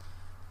finesse.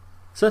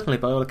 Certainly,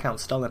 by all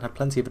accounts, Stalin had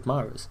plenty of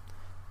admirers.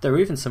 There are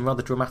even some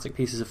rather dramatic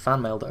pieces of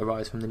fan mail that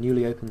arise from the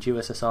newly opened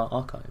USSR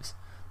archives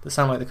that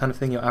sound like the kind of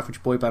thing your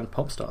average boy band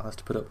pop star has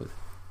to put up with.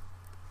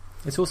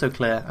 It's also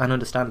clear and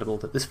understandable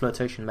that this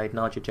flirtation made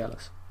Nadja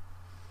jealous.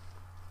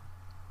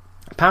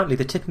 Apparently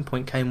the tipping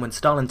point came when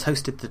Stalin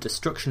toasted the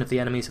destruction of the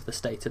enemies of the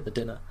state at the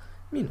dinner,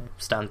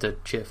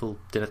 standard, cheerful,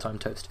 dinner-time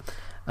toast,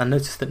 and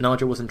noticed that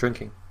Nadja wasn't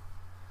drinking.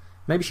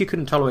 Maybe she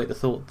couldn't tolerate the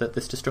thought that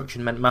this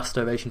destruction meant mass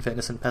starvation for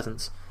innocent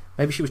peasants.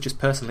 Maybe she was just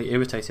personally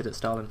irritated at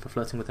Stalin for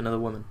flirting with another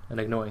woman and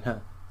ignoring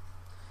her.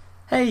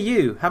 "Hey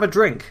you, have a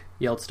drink!"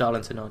 yelled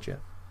Stalin to Nadja.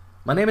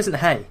 "My name isn't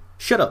Hey!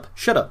 Shut up!"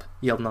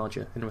 yelled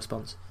Nadja in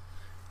response.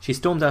 She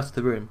stormed out of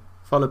the room,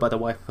 followed by the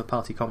wife of a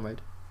party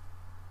comrade.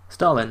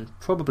 Stalin,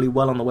 probably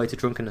well on the way to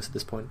drunkenness at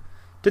this point,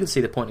 didn't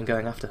see the point in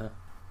going after her.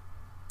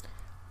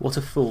 "What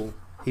a fool,"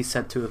 he's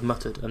said to have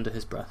muttered under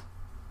his breath.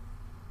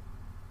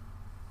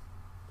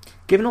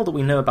 Given all that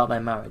we know about their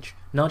marriage,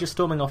 Nadja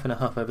storming off in a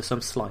huff over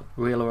some slight,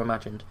 real or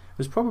imagined,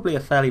 was probably a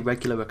fairly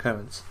regular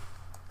occurrence.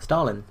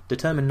 Stalin,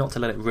 determined not to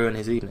let it ruin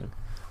his evening,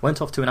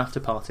 went off to an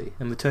after-party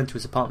and returned to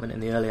his apartment in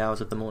the early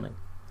hours of the morning.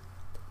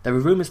 There were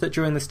rumours that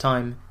during this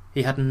time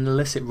he had an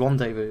illicit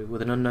rendezvous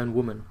with an unknown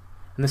woman,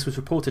 and this was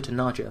reported to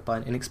Nadja by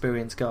an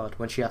inexperienced guard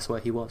when she asked where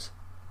he was.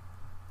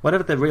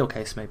 Whatever the real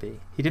case may be,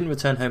 he didn't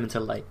return home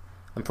until late,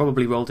 and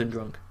probably rolled in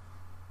drunk.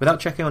 Without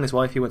checking on his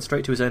wife, he went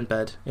straight to his own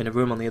bed, in a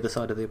room on the other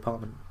side of the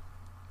apartment.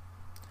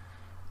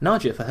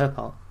 Nadja, for her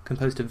part,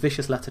 composed a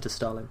vicious letter to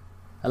Stalin,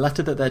 a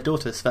letter that their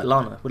daughter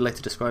Svetlana would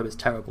later describe as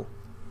terrible.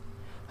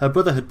 Her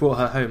brother had brought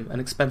her home an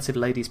expensive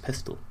lady's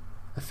pistol,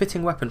 a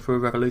fitting weapon for a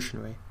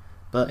revolutionary,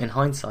 but in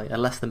hindsight a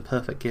less than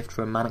perfect gift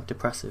for a manic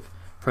depressive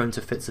prone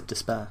to fits of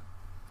despair.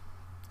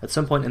 At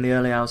some point in the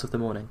early hours of the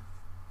morning,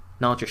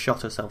 Nadja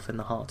shot herself in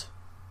the heart.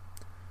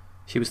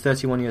 She was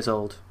 31 years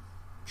old.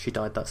 She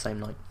died that same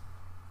night.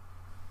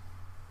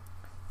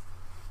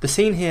 The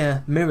scene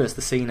here mirrors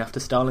the scene after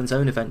Stalin's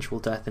own eventual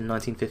death in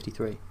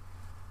 1953.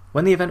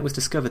 When the event was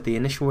discovered, the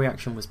initial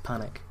reaction was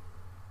panic.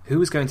 Who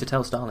was going to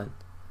tell Stalin?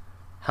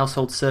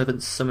 Household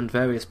servants summoned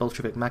various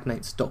Bolshevik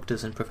magnates,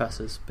 doctors and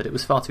professors, but it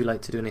was far too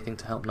late to do anything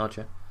to help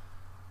Nadja.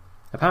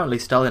 Apparently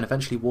Stalin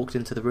eventually walked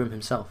into the room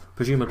himself,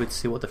 presumably to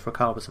see what the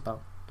fracas was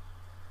about.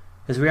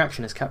 His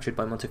reaction is captured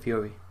by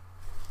Montefiore.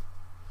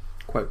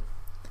 Quote,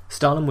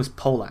 "Stalin was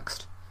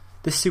poleaxed.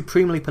 This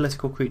supremely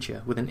political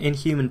creature, with an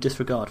inhuman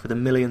disregard for the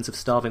millions of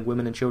starving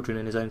women and children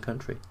in his own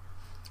country,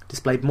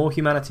 displayed more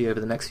humanity over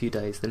the next few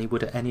days than he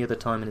would at any other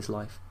time in his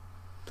life.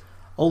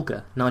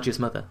 Olga, Nadja's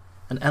mother,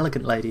 an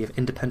elegant lady of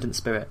independent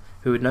spirit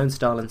who had known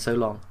Stalin so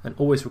long and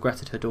always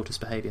regretted her daughter's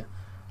behaviour,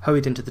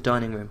 hurried into the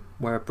dining room,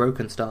 where a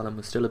broken Stalin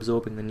was still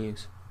absorbing the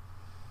news.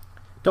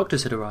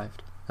 Doctors had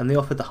arrived, and they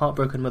offered the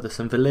heartbroken mother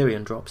some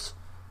valerian drops,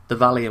 the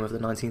Valium of the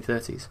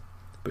 1930s,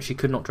 but she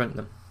could not drink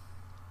them.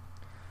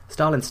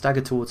 Stalin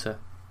staggered towards her.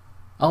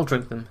 "I'll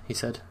drink them," he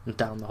said, and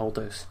downed the whole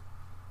dose.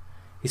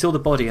 He saw the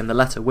body and the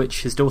letter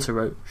which, his daughter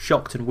wrote,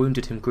 shocked and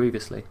wounded him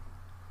grievously.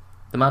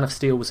 The man of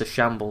steel was a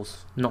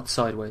shambles, knocked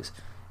sideways,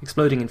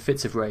 exploding in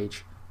fits of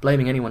rage,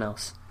 blaming anyone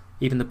else,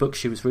 even the books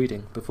she was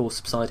reading, before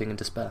subsiding in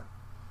despair.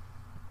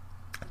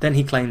 Then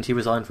he claimed he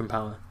resigned from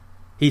power.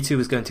 He too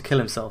was going to kill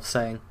himself,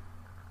 saying,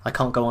 "I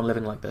can't go on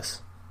living like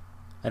this."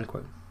 End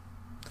quote.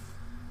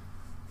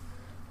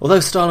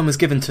 Although Stalin was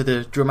given to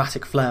the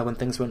dramatic flair when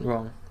things went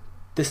wrong,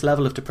 this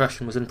level of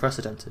depression was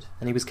unprecedented,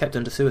 and he was kept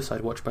under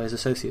suicide watch by his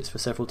associates for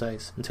several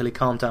days, until he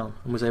calmed down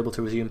and was able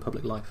to resume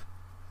public life.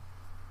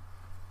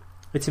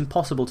 It's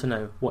impossible to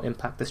know what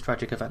impact this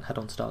tragic event had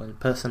on Stalin,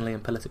 personally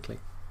and politically.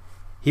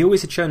 He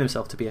always had shown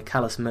himself to be a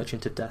callous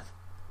merchant of death.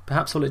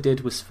 Perhaps all it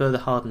did was further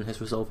harden his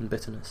resolve and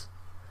bitterness.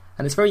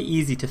 And it's very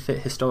easy to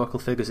fit historical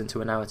figures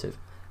into a narrative.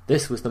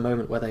 This was the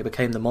moment where they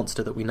became the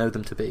monster that we know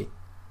them to be.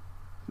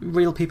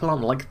 Real people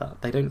aren't like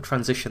that. They don't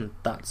transition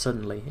that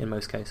suddenly, in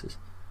most cases.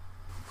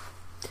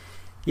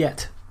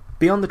 Yet,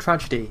 beyond the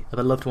tragedy of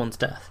a loved one's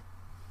death,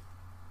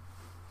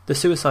 the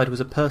suicide was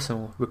a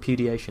personal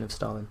repudiation of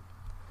Stalin.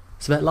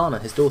 Svetlana,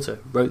 his daughter,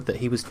 wrote that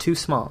he was too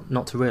smart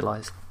not to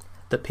realise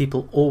that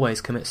people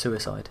always commit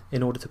suicide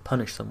in order to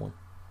punish someone.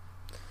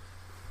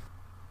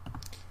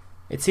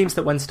 It seems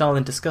that when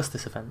Stalin discussed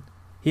this event,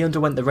 he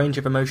underwent the range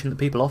of emotion that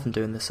people often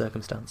do in this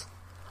circumstance.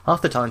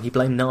 Half the time he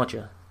blamed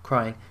Nadja,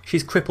 crying,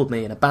 "She's crippled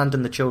me and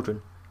abandoned the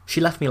children. She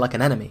left me like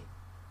an enemy."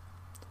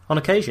 On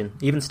occasion,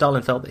 even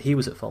Stalin felt that he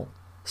was at fault,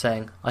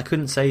 saying, "I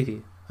couldn't save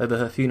you," over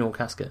her funeral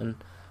casket,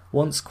 and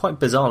once, quite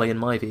bizarrely in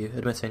my view,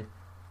 admitting,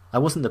 "I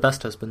wasn't the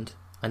best husband.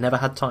 I never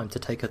had time to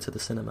take her to the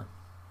cinema."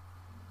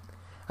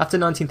 After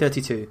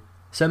 1932,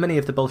 so many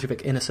of the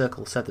Bolshevik inner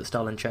circle said that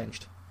Stalin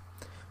changed.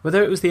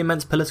 Whether it was the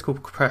immense political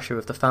pressure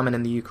of the famine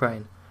in the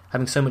Ukraine,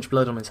 having so much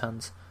blood on his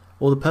hands,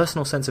 or the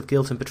personal sense of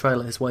guilt and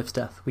betrayal at his wife's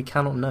death, we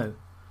cannot know.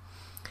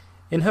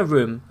 In her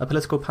room, a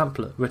political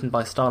pamphlet written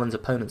by Stalin's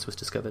opponents was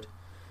discovered,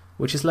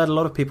 which has led a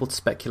lot of people to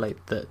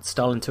speculate that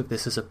Stalin took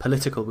this as a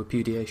political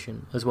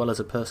repudiation as well as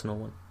a personal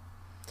one.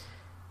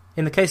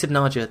 In the case of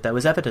Nadia, there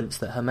was evidence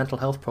that her mental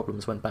health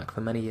problems went back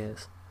for many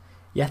years.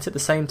 Yet at the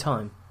same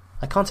time,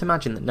 I can't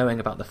imagine that knowing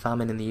about the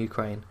famine in the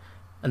Ukraine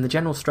and the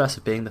general stress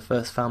of being the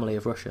first family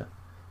of Russia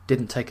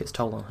didn't take its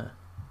toll on her.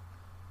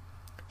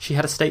 She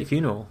had a state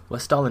funeral where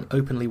Stalin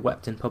openly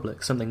wept in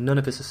public, something none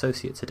of his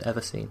associates had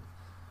ever seen,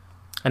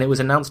 and it was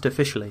announced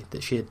officially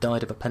that she had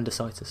died of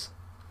appendicitis.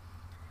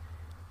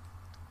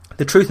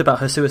 The truth about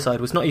her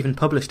suicide was not even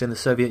published in the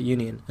Soviet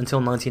Union until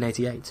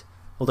 1988,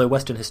 although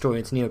Western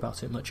historians knew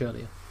about it much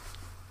earlier.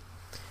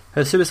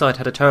 Her suicide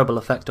had a terrible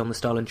effect on the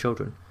Stalin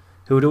children,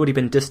 who had already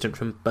been distant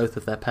from both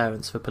of their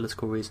parents for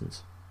political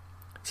reasons.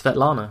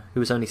 Svetlana,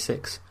 who was only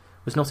 6,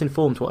 was not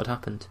informed what had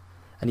happened,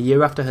 and a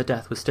year after her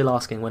death was still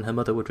asking when her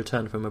mother would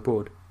return from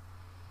abroad.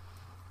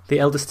 The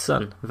eldest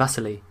son,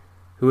 Vasily,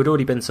 who had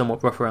already been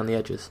somewhat rough around the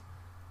edges,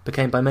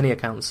 became by many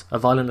accounts a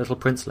violent little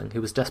princeling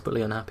who was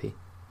desperately unhappy,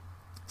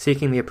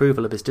 seeking the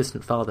approval of his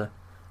distant father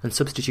and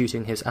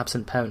substituting his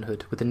absent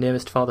parenthood with the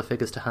nearest father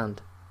figures to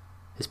hand,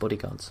 his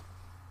bodyguards.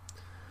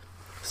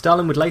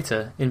 Stalin would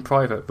later, in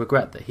private,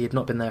 regret that he had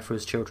not been there for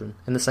his children,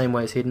 in the same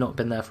way as he had not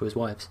been there for his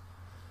wives.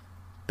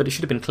 But it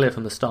should have been clear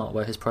from the start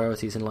where his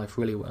priorities in life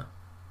really were.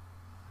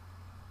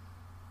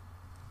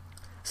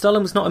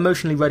 Stalin was not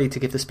emotionally ready to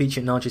give the speech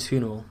at Nadia's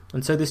funeral,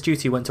 and so this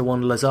duty went to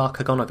one Lazar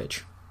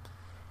Kaganovich.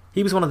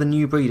 He was one of the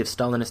new breed of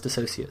Stalinist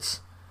associates,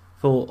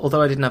 for,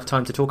 although I didn't have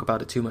time to talk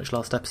about it too much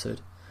last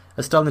episode,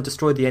 as Stalin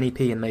destroyed the NEP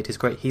and made his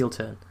great heel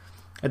turn,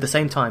 at the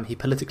same time he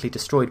politically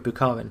destroyed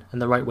Bukharin and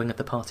the right wing of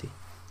the party,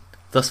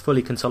 thus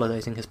fully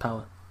consolidating his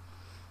power.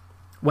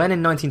 When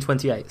in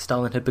 1928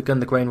 Stalin had begun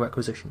the grain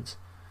requisitions,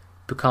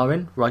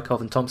 Bukharin,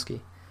 Rykov and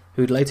Tomsky,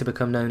 who would later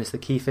become known as the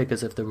key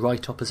figures of the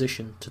right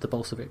opposition to the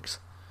Bolsheviks,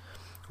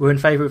 were in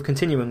favour of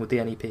continuing with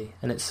the NEP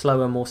and its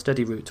slower, more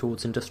steady route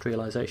towards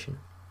industrialisation.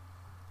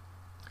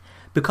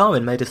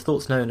 Bukharin made his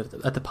thoughts known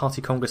at the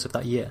party congress of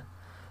that year,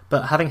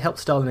 but having helped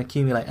Stalin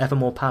accumulate ever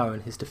more power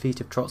in his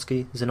defeat of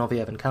Trotsky,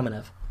 Zinoviev and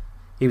Kamenev,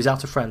 he was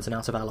out of friends and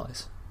out of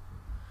allies.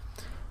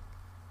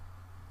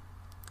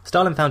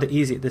 Stalin found it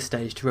easy at this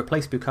stage to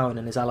replace Bukharin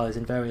and his allies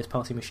in various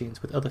party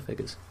machines with other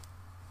figures.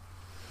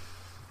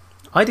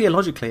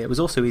 Ideologically, it was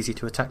also easy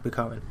to attack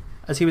Bukharin,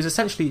 as he was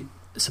essentially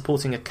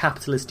supporting a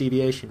capitalist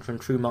deviation from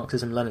true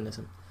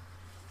Marxism-Leninism.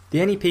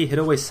 The NEP had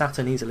always sat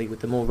uneasily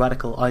with the more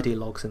radical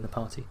ideologues in the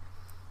party,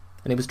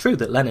 and it was true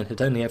that Lenin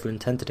had only ever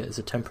intended it as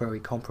a temporary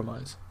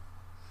compromise.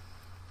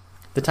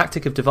 The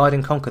tactic of divide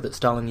and conquer that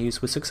Stalin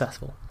used was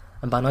successful,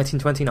 and by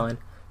 1929,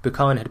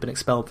 Bukharin had been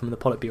expelled from the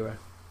Politburo.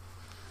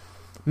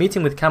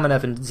 Meeting with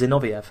Kamenev and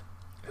Zinoviev,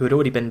 who had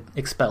already been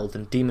expelled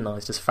and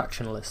demonized as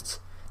factionalists,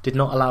 did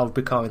not allow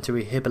Bukharin to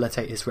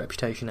rehabilitate his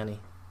reputation any.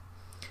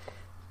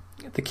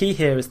 The key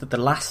here is that the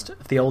last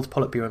of the old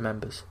Politburo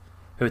members,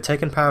 who had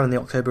taken power in the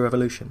October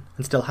Revolution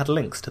and still had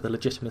links to the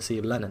legitimacy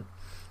of Lenin,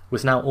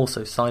 was now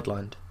also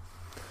sidelined.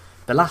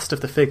 The last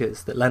of the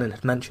figures that Lenin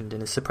had mentioned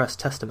in his suppressed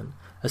testament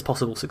as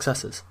possible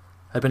successors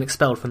had been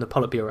expelled from the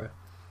Politburo,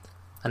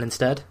 and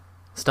instead,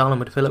 Stalin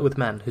would fill it with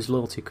men whose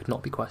loyalty could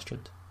not be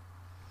questioned.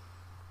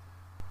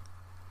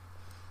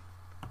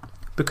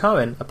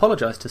 Bukharin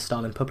apologised to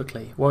Stalin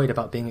publicly, worried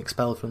about being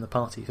expelled from the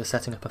party for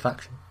setting up a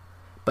faction,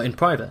 but in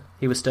private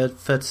he referred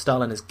to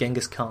Stalin as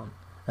Genghis Khan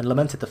and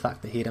lamented the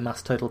fact that he had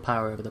amassed total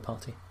power over the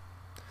party.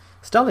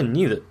 Stalin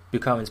knew that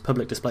Bukharin's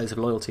public displays of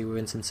loyalty were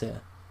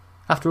insincere.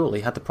 After all,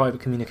 he had the private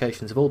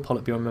communications of all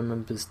Politburo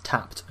members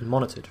tapped and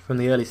monitored from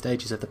the early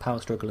stages of the power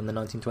struggle in the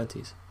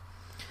 1920s.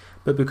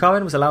 But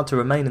Bukharin was allowed to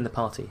remain in the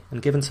party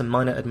and given some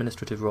minor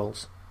administrative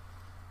roles.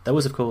 There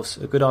was, of course,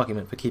 a good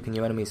argument for keeping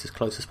your enemies as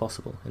close as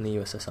possible in the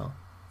USSR.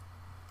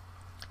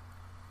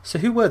 So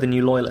who were the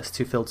new loyalists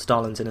who filled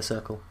Stalin's inner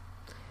circle?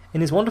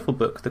 In his wonderful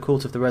book, The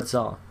Court of the Red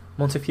Tsar,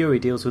 Montefiore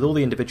deals with all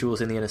the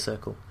individuals in the inner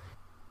circle,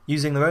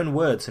 using their own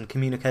words and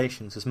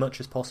communications as much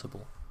as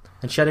possible,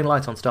 and shedding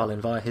light on Stalin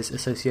via his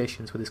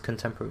associations with his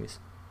contemporaries.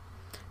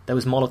 There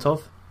was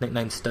Molotov,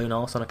 nicknamed Stone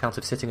Arse on account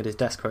of sitting at his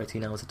desk for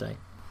 18 hours a day.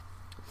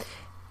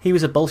 He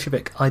was a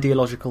Bolshevik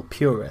ideological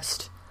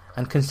purist,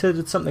 and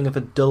considered something of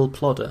a dull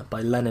plodder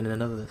by Lenin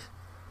and others.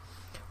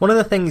 One of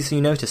the things you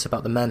notice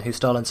about the men who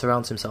Stalin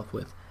surrounds himself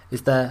with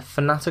is their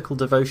fanatical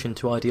devotion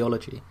to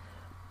ideology,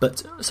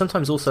 but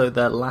sometimes also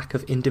their lack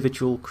of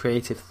individual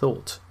creative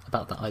thought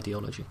about that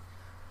ideology.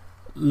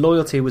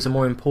 Loyalty was a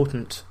more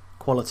important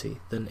quality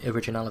than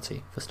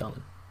originality for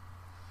Stalin.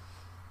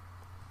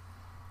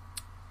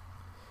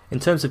 In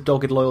terms of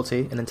dogged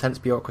loyalty and intense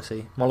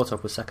bureaucracy,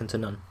 Molotov was second to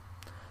none.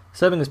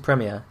 Serving as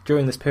premier,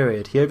 during this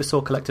period he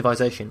oversaw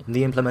collectivization and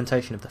the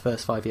implementation of the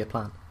first 5-year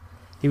plan.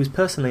 He was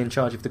personally in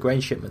charge of the grain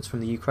shipments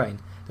from the Ukraine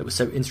that was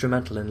so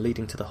instrumental in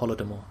leading to the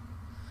Holodomor.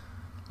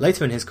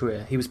 Later in his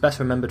career, he was best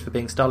remembered for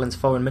being Stalin's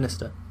foreign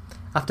minister.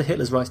 After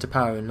Hitler's rise to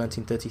power in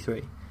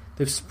 1933,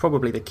 this was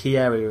probably the key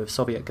area of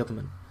Soviet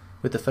government,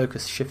 with the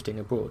focus shifting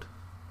abroad.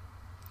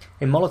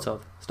 In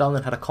Molotov,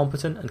 Stalin had a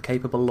competent and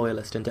capable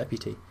loyalist and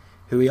deputy,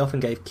 who he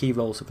often gave key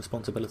roles of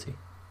responsibility.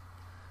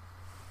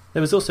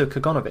 There was also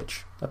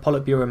Kaganovich, a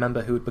Politburo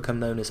member who would become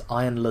known as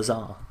Iron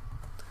Lazar.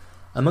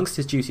 Amongst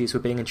his duties were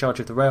being in charge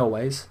of the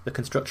railways, the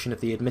construction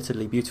of the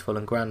admittedly beautiful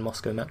and grand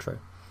Moscow metro,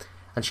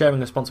 and sharing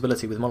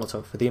responsibility with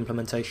Molotov for the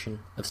implementation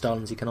of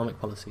Stalin's economic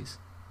policies.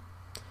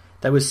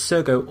 There was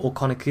Sergo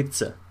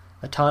Orkonakidze,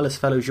 a tireless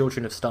fellow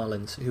Georgian of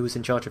Stalin's who was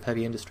in charge of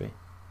heavy industry.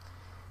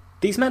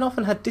 These men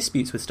often had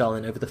disputes with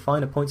Stalin over the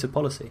finer points of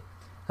policy,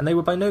 and they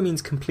were by no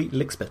means complete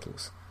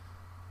lickspittles.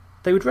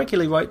 They would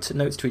regularly write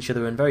notes to each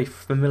other in very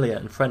familiar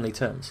and friendly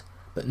terms,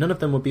 but none of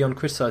them would beyond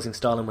criticising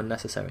Stalin when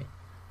necessary.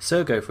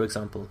 Sergo, for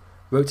example,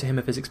 wrote to him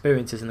of his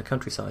experiences in the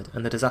countryside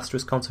and the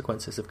disastrous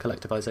consequences of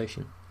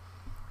collectivization.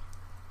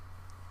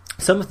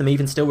 Some of them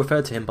even still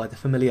referred to him by the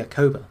familiar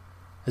Koba,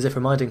 as if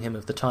reminding him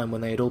of the time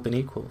when they had all been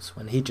equals,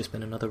 when he'd just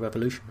been another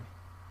revolutionary.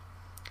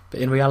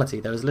 But in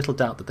reality, there was little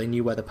doubt that they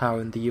knew where the power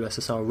in the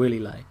USSR really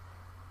lay,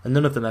 and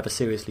none of them ever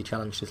seriously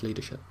challenged his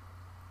leadership.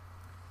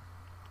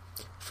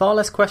 Far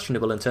less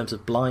questionable in terms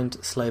of blind,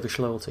 slavish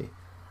loyalty,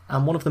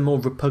 and one of the more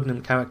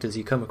repugnant characters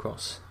you come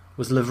across,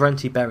 was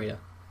Lavrenti Beria.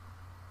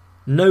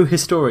 No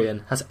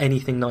historian has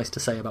anything nice to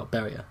say about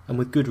Beria, and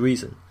with good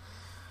reason.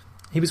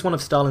 He was one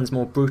of Stalin's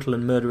more brutal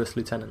and murderous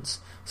lieutenants,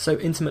 so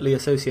intimately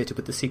associated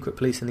with the secret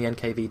police and the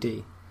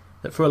NKVD,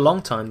 that for a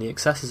long time the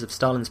excesses of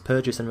Stalin's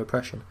purges and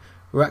repression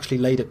were actually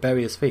laid at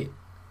Beria's feet.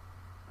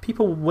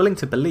 People were willing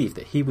to believe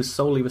that he was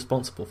solely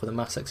responsible for the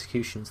mass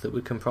executions that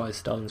would comprise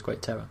Stalin's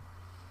Great Terror.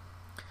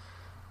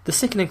 The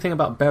sickening thing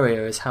about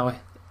Beria is how,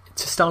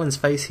 to Stalin's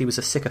face, he was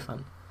a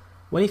sycophant.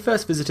 When he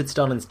first visited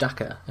Stalin's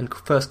dacha and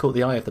first caught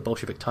the eye of the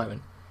Bolshevik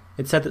tyrant,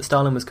 it said that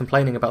Stalin was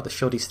complaining about the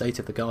shoddy state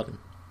of the garden.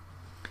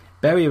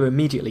 Beria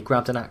immediately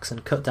grabbed an axe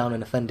and cut down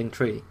an offending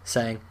tree,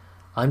 saying,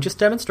 "I'm just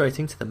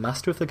demonstrating to the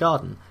master of the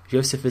garden,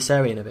 Joseph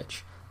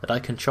Vissarionovich, that I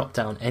can chop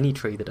down any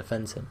tree that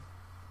offends him."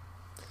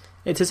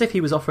 It's as if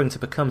he was offering to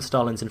become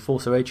Stalin's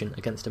enforcer agent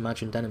against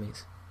imagined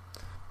enemies.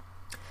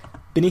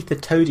 Beneath the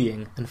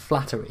toadying and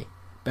flattery,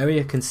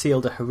 Beria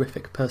concealed a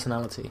horrific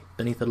personality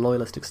beneath a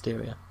loyalist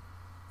exterior.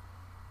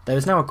 There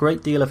is now a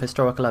great deal of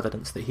historical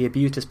evidence that he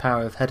abused his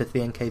power of head of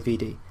the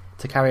NKVD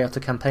to carry out a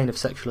campaign of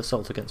sexual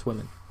assault against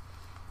women.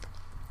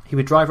 He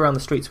would drive around the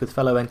streets with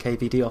fellow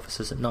NKVD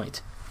officers at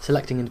night,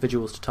 selecting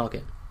individuals to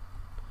target.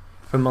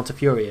 From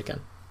Montefiore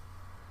again.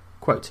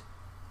 Quote,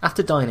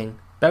 "After dining,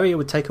 Beria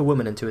would take a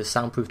woman into his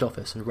soundproofed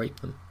office and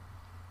rape them.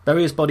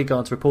 Beria's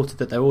bodyguards reported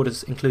that their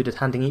orders included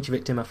handing each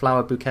victim a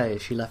flower bouquet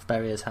as she left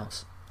Beria's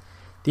house.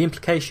 The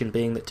implication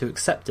being that to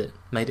accept it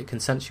made it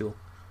consensual.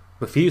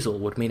 Refusal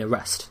would mean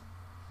arrest."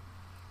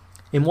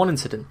 In one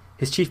incident,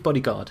 his chief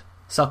bodyguard,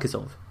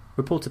 Sarkisov,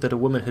 reported that a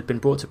woman had been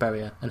brought to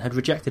Beria and had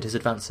rejected his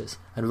advances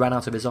and ran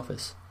out of his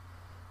office.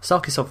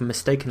 Sarkisov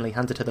mistakenly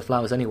handed her the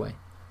flowers anyway,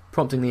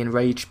 prompting the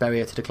enraged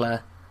Beria to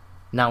declare,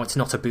 "Now it's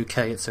not a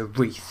bouquet, it's a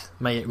wreath.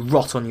 May it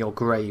rot on your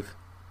grave."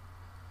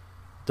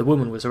 The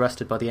woman was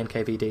arrested by the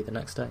NKVD the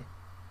next day.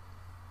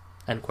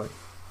 End quote.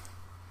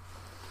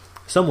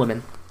 Some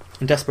women,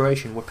 in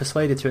desperation, were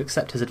persuaded to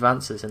accept his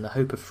advances in the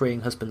hope of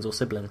freeing husbands or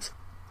siblings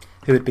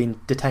who had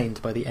been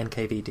detained by the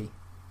NKVD.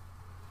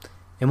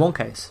 In one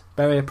case,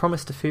 Beria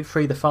promised to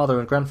free the father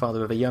and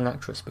grandfather of a young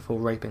actress before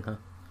raping her.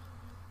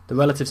 The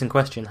relatives in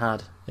question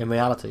had, in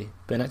reality,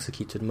 been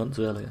executed months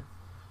earlier.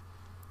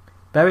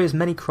 Beria's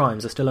many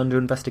crimes are still under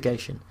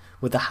investigation,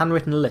 with the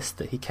handwritten list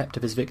that he kept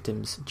of his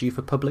victims due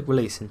for public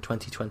release in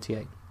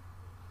 2028.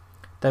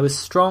 There was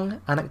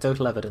strong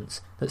anecdotal evidence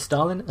that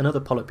Stalin and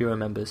other Politburo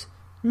members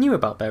knew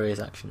about Beria's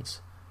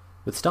actions,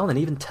 with Stalin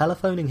even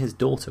telephoning his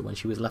daughter when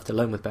she was left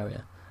alone with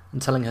Beria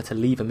and telling her to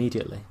leave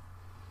immediately.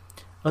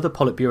 Other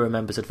Politburo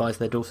members advised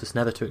their daughters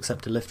never to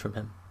accept a lift from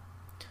him.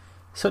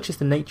 Such is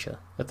the nature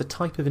of the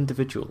type of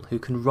individual who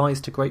can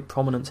rise to great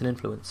prominence and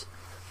influence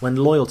when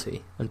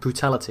loyalty and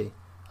brutality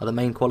are the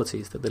main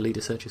qualities that the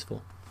leader searches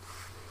for.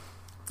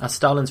 As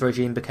Stalin's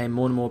regime became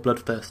more and more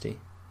bloodthirsty,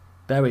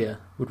 Beria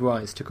would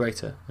rise to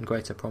greater and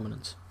greater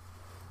prominence.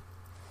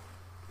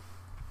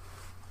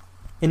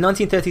 In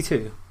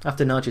 1932,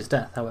 after Nadzi's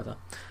death, however,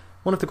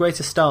 one of the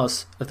greatest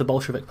stars of the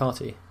Bolshevik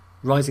Party,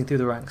 rising through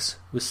the ranks,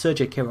 was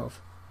Sergei Kirov,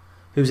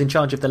 who was in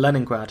charge of the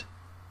Leningrad,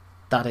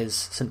 that is,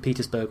 St.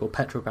 Petersburg or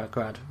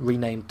Petrograd,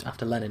 renamed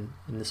after Lenin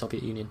in the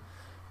Soviet Union,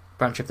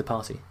 branch of the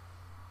party.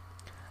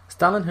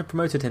 Stalin had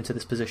promoted him to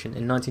this position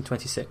in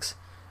 1926,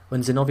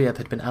 when Zinoviev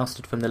had been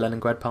ousted from the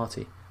Leningrad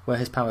Party, where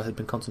his power had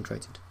been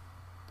concentrated.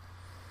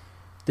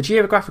 The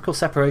geographical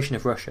separation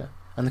of Russia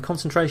and the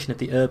concentration of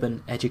the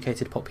urban,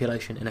 educated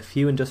population in a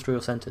few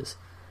industrial centres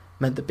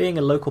meant that being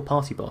a local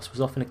party boss was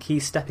often a key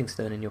stepping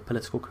stone in your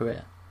political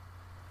career.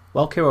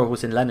 While Kirov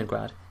was in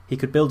Leningrad, he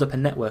could build up a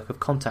network of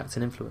contacts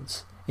and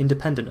influence,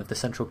 independent of the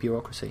central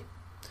bureaucracy.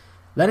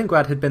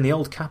 Leningrad had been the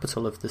old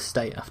capital of the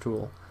state, after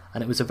all,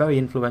 and it was a very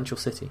influential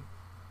city.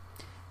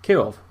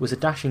 Kirov was a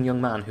dashing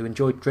young man who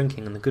enjoyed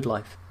drinking and the good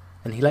life,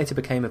 and he later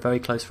became a very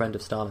close friend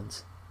of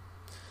Stalin's.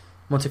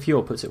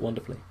 Montefiore puts it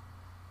wonderfully.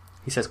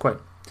 He says,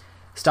 quote,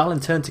 "Stalin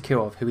turned to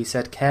Kirov, who he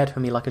said cared for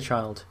me like a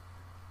child.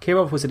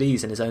 Kirov was at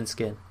ease in his own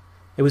skin.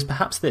 It was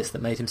perhaps this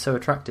that made him so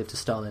attractive to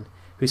Stalin.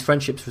 whose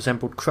friendships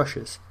resembled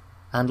crushes,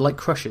 and like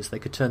crushes they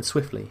could turn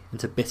swiftly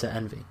into bitter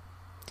envy.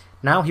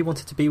 Now he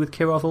wanted to be with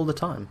Kirov all the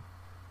time.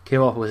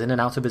 Kirov was in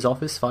and out of his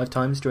office 5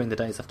 times during the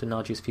days after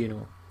Nadya's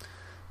funeral.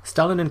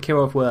 Stalin and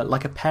Kirov were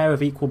like a pair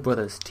of equal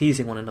brothers,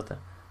 teasing one another,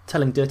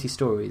 telling dirty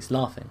stories,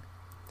 laughing.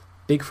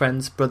 Big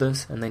friends,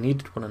 brothers, and they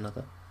needed one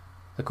another,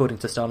 according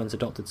to Stalin's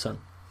adopted son.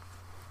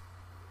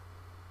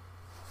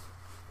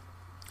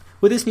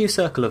 With his new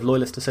circle of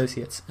loyalist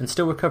associates, and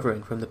still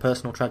recovering from the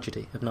personal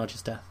tragedy of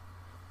Nadya's death,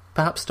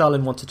 perhaps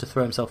Stalin wanted to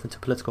throw himself into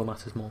political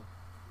matters more.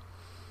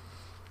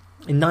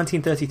 In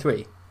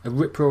 1933, a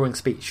rip-roaring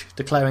speech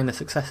declaring the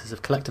successes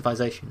of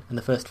collectivization and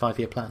the first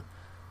 5-year plan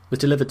was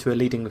delivered to a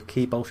leading of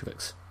key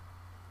Bolsheviks.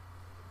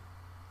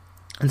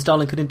 And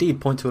Stalin could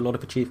indeed point to a lot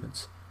of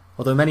achievements,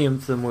 although many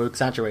of them were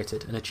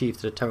exaggerated and achieved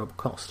at a terrible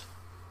cost.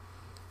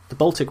 The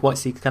Baltic White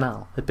Sea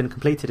Canal had been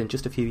completed in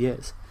just a few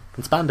years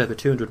and spanned over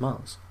 200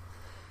 miles,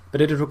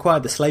 but it had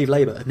required the slave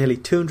labour of nearly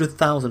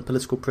 200,000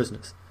 political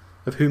prisoners,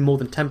 of whom more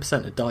than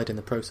 10% had died in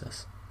the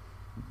process.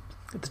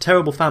 The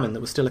terrible famine that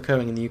was still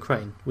occurring in the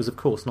Ukraine was of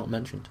course not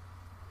mentioned.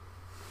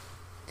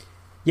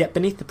 Yet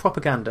beneath the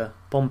propaganda,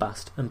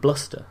 bombast and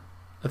bluster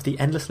of the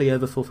endlessly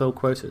overfulfilled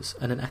quotas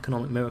and an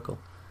economic miracle,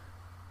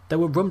 there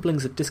were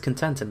rumblings of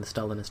discontent in the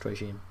Stalinist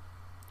regime.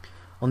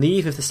 On the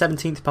eve of the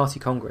 17th Party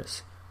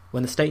Congress,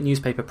 when the state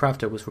newspaper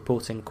Pravda was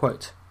reporting,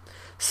 quote,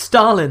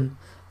 "Stalin,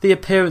 the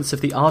appearance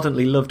of the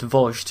ardently loved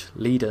Vozhd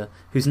leader,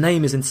 whose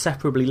name is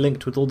inseparably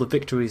linked with all the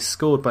victories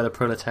scored by the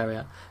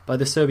proletariat, by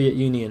the Soviet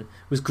Union,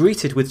 was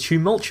greeted with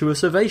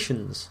tumultuous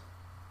ovations."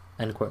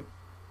 End quote.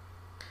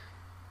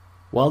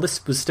 While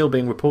this was still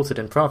being reported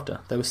in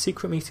Pravda, there were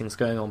secret meetings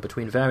going on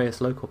between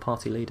various local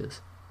party leaders.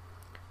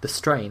 The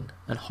strain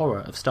and horror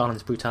of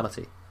Stalin's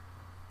brutality,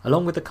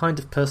 along with the kind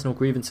of personal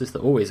grievances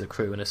that always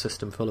accrue in a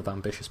system full of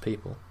ambitious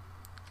people,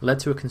 led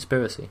to a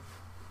conspiracy.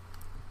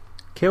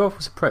 Kirov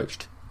was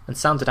approached and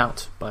sounded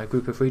out by a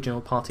group of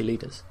regional party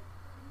leaders,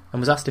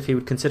 and was asked if he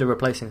would consider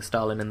replacing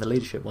Stalin in the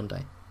leadership one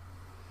day.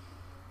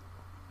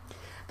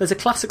 There's a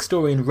classic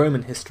story in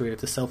Roman history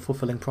of the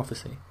self-fulfilling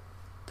prophecy.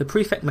 The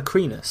prefect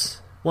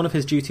Macrinus, one of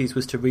his duties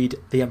was to read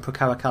the Emperor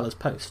Caracalla's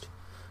post,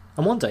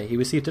 and one day he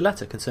received a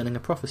letter concerning a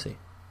prophecy.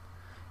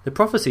 The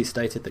prophecy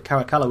stated that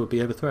Caracalla would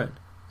be overthrown,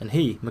 and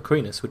he,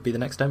 Macrinus, would be the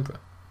next emperor.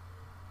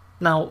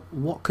 Now,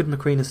 what could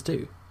Macrinus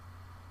do?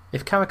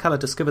 If Caracalla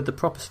discovered the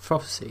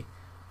prophecy,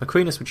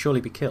 Macrinus would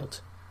surely be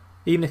killed,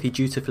 even if he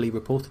dutifully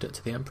reported it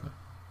to the emperor.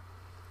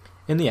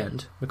 In the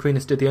end,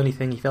 Macrinus did the only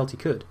thing he felt he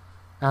could,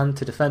 and,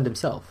 to defend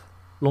himself,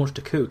 launched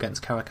a coup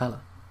against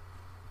Caracalla.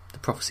 The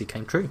prophecy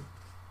came true.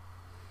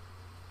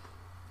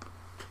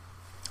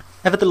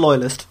 Ever the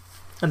loyalist,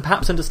 and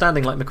perhaps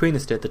understanding like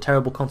Macrinus did the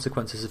terrible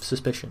consequences of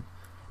suspicion,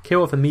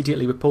 Kirov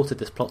immediately reported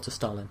this plot to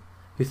Stalin,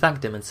 who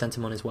thanked him and sent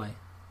him on his way.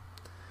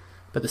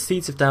 But the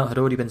seeds of doubt had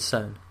already been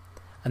sown,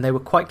 and they were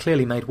quite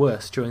clearly made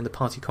worse during the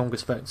party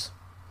congress votes.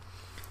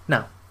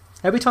 Now,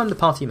 every time the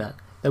party met,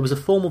 there was a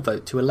formal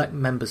vote to elect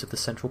members of the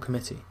Central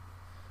Committee.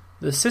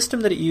 The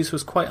system that it used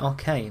was quite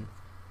arcane,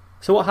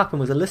 so what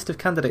happened was a list of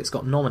candidates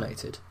got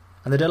nominated,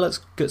 and the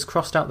delegates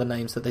crossed out the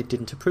names that they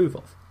didn't approve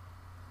of.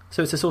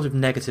 So it's a sort of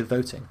negative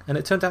voting, and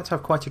it turned out to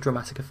have quite a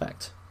dramatic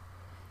effect.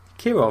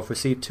 Kirov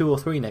received 2 or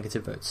 3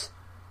 negative votes,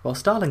 while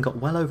Stalin got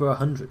well over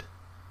 100.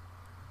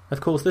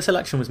 Of course, this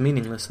election was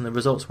meaningless and the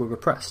results were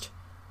repressed.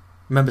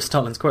 Remember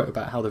Stalin's quote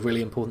about how the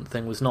really important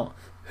thing was not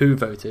who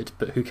voted,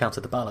 but who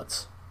counted the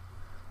ballots.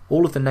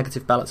 All of the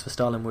negative ballots for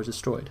Stalin were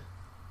destroyed.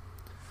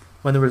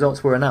 When the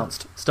results were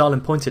announced,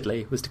 Stalin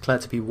pointedly was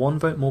declared to be 1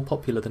 vote more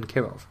popular than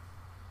Kirov.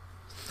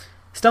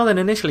 Stalin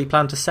initially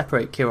planned to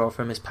separate Kirov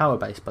from his power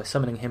base by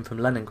summoning him from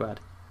Leningrad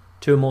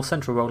to a more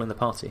central role in the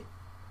party,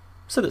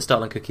 so that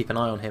Stalin could keep an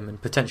eye on him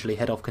and potentially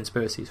head off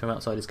conspiracies from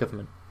outside his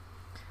government.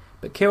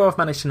 But Kirov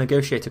managed to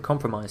negotiate a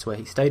compromise where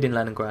he stayed in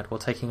Leningrad while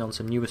taking on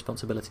some new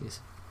responsibilities.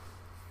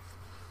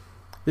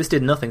 This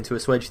did nothing to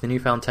assuage the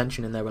newfound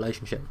tension in their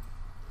relationship.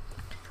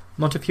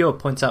 Montefiore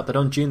points out that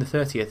on June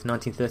 30th,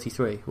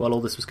 1933, while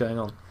all this was going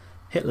on,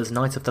 Hitler's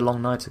Night of the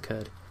Long Knives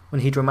occurred,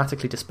 when he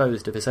dramatically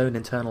disposed of his own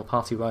internal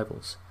party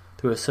rivals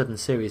through a sudden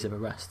series of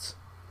arrests.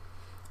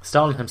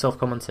 Stalin himself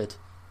commented,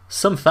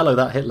 "Some fellow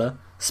that Hitler.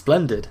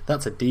 Splendid,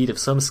 that's a deed of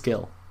some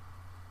skill."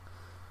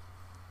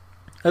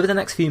 Over the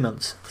next few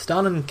months,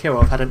 Stalin and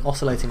Kirov had an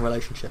oscillating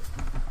relationship.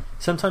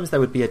 Sometimes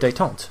there would be a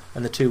détente,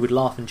 and the two would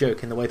laugh and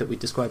joke in the way that we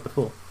described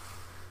before.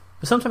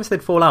 But sometimes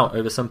they'd fall out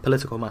over some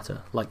political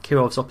matter, like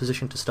Kirov's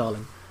opposition to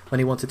Stalin when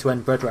he wanted to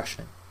end bread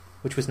rationing,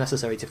 which was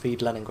necessary to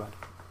feed Leningrad.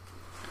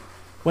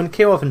 When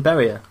Kirov and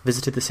Beria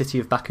visited the city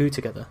of Baku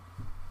together,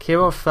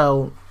 Kirov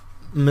fell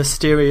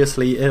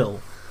mysteriously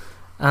ill,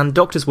 and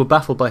doctors were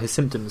baffled by his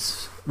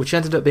symptoms, which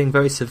ended up being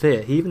very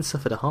severe. He even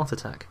suffered a heart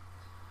attack.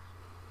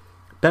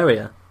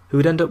 Beria, who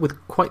would end up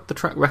with quite the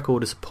track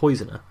record as a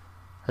poisoner,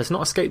 has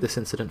not escaped this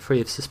incident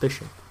free of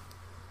suspicion.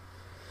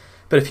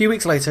 But a few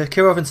weeks later,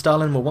 Kirov and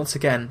Stalin were once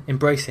again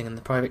embracing in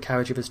the private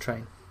carriage of his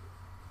train.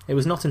 It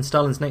was not in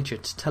Stalin's nature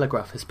to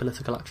telegraph his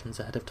political actions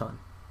ahead of time.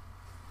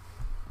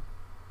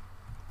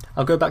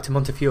 I'll go back to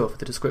Montefiore for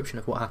the description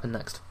of what happened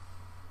next.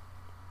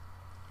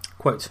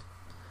 Quote,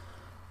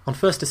 "On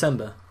 1st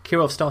December,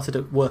 Kirov started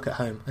at work at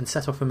home and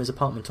set off from his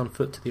apartment on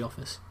foot to the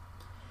office.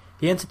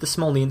 He entered the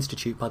Smolny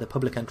Institute by the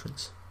public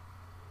entrance.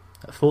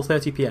 At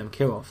 4:30 p.m,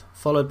 Kirov,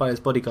 followed by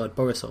his bodyguard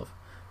Borisov,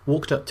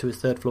 walked up to his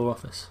third-floor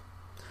office.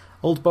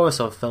 Old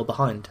Borisov fell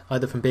behind,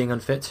 either from being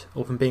unfit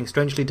or from being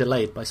strangely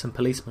delayed by some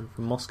policemen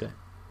from Moscow.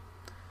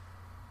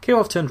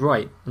 Kirov turned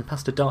right and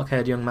passed a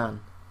dark-haired young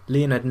man,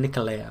 Leonid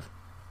Nikolaev,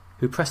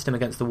 who pressed him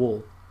against the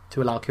wall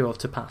to allow Kirov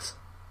to pass,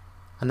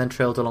 and then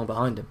trailed along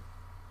behind him.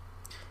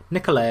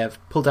 Nikolaev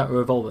pulled out a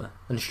revolver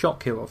and shot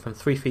Kirov from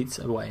 3 feet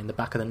away in the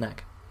back of the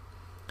neck.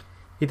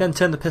 He then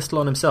turned the pistol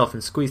on himself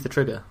and squeezed the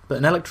trigger, but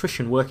an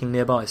electrician working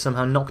nearby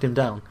somehow knocked him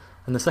down,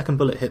 and the second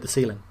bullet hit the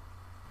ceiling.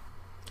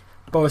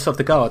 Borisov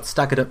the guard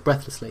staggered up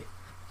breathlessly,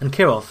 and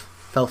Kirov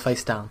fell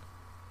face down,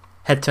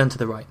 head turned to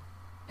the right,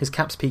 his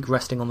cap's peak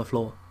resting on the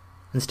floor,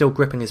 and still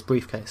gripping his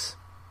briefcase.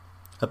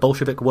 A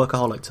Bolshevik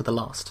workaholic to the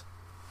last."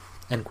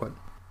 End quote.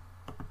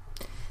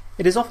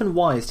 It is often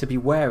wise to be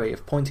wary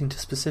of pointing to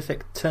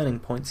specific turning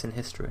points in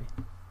history.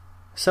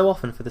 So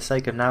often, for the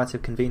sake of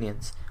narrative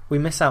convenience, we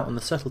miss out on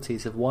the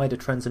subtleties of wider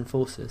trends and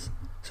forces,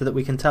 so that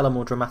we can tell a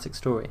more dramatic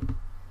story.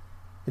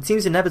 It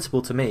seems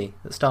inevitable to me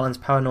that Stalin's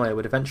paranoia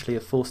would eventually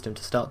have forced him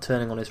to start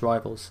turning on his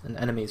rivals and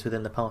enemies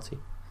within the party.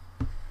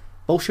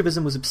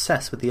 Bolshevism was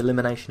obsessed with the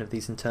elimination of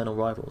these internal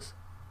rivals.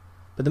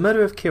 But the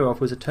murder of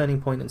Kirov was a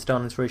turning point in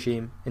Stalin's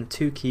regime in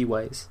 2 key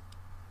ways.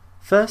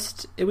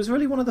 First, it was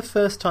really one of the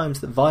first times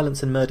that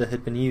violence and murder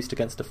had been used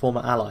against a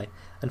former ally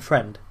and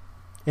friend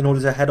in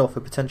order to head off a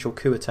potential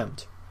coup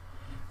attempt.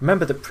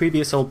 Remember that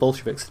previous old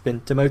Bolsheviks had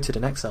been demoted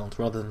and exiled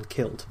rather than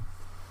killed.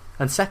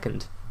 And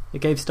second,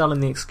 it gave Stalin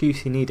the excuse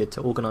he needed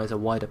to organise a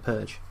wider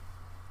purge.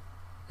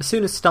 As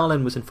soon as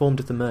Stalin was informed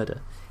of the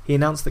murder, he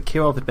announced that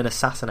Kirov had been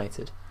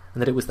assassinated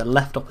and that it was the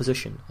left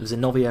opposition of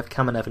Zinoviev,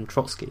 Kamenev and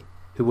Trotsky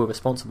who were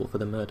responsible for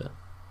the murder.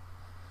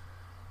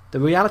 The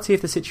reality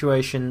of the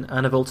situation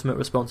and of ultimate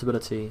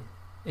responsibility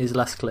is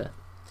less clear.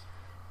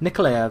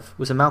 Nikolaev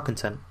was a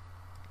malcontent,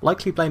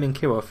 likely blaming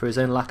Kirov for his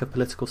own lack of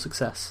political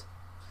success.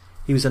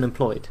 He was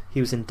unemployed,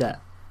 he was in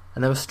debt,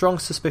 and there were strong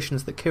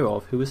suspicions that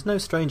Kirov, who was no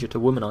stranger to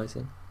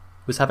womanizing,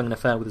 was having an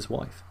affair with his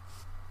wife.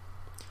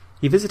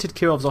 He visited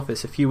Kirov's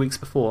office a few weeks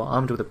before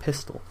armed with a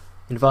pistol,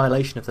 in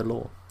violation of the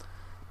law,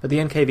 but the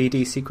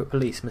NKVD secret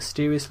police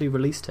mysteriously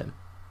released him,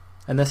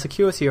 and their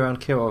security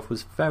around Kirov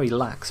was very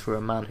lax for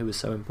a man who was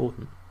so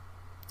important.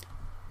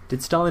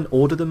 Did Stalin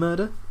order the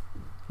murder?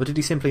 Or did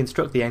he simply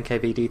instruct the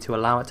NKVD to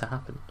allow it to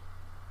happen?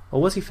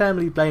 Or was he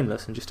fairly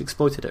blameless and just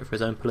exploited it for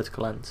his own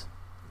political ends?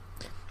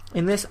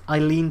 In this, I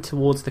lean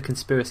towards the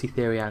conspiracy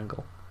theory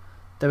angle.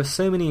 There are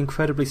so many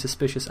incredibly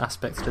suspicious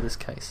aspects to this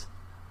case.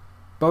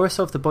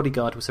 Borisov the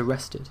bodyguard was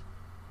arrested,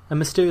 and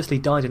mysteriously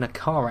died in a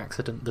car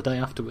accident the day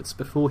afterwards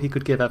before he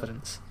could give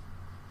evidence.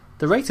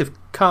 The rate of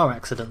car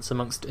accidents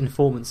amongst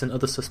informants and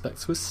other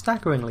suspects was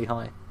staggeringly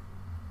high.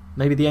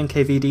 Maybe the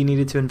NKVD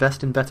needed to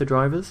invest in better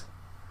drivers?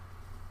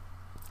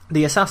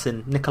 The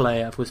assassin,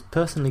 Nikolaev, was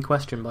personally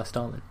questioned by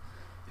Stalin,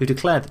 who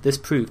declared that this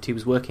proved he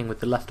was working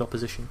with the left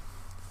opposition.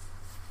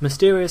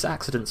 Mysterious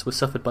accidents were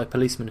suffered by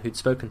policemen who'd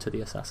spoken to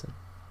the assassin.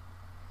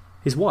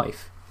 His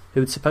wife, who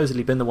had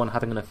supposedly been the one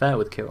having an affair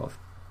with Kirov,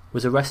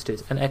 was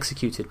arrested and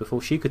executed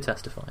before she could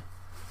testify.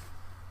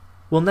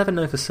 We'll never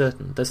know for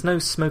certain. There's no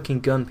smoking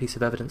gun piece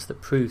of evidence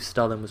that proves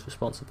Stalin was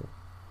responsible.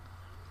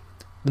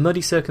 The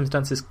muddy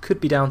circumstances could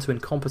be down to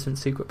incompetent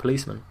secret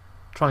policemen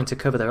trying to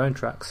cover their own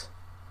tracks.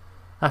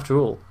 After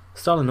all,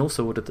 Stalin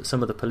also ordered that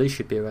some of the police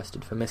should be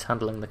arrested for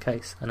mishandling the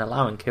case and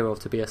allowing Kirov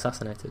to be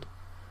assassinated,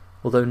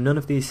 although none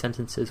of these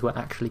sentences were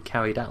actually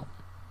carried out.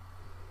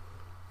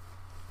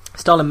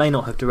 Stalin may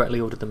not have directly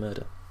ordered the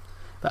murder,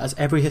 but as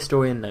every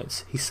historian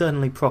notes, he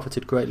certainly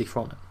profited greatly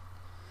from it.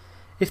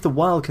 If the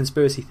wild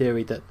conspiracy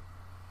theory that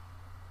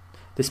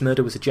this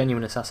murder was a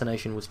genuine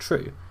assassination was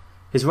true,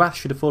 his wrath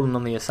should have fallen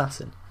on the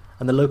assassin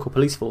and the local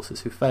police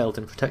forces who failed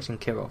in protecting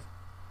Kirov.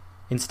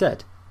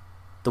 Instead,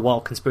 the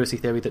wild conspiracy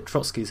theory that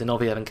Trotsky,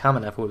 Zinoviev and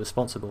Kamenev were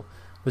responsible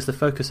was the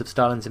focus of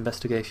Stalin's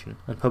investigation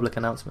and public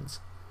announcements.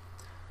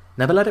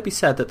 Never let it be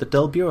said that the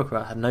dull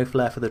bureaucrat had no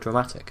flair for the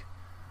dramatic,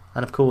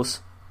 and of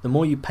course, the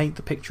more you paint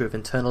the picture of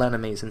internal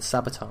enemies and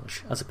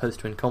sabotage as opposed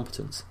to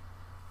incompetence,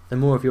 the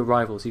more of your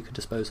rivals you can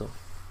dispose of.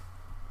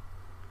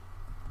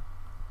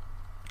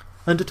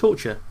 Under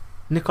torture,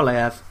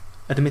 Nikolaev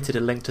admitted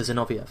a link to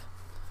Zinoviev.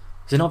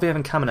 Zinoviev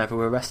and Kamenev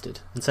were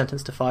arrested and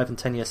sentenced to 5 and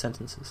 10-year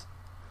sentences,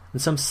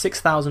 and some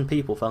 6,000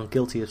 people found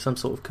guilty of some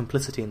sort of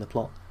complicity in the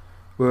plot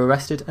were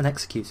arrested and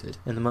executed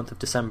in the month of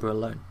December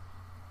alone.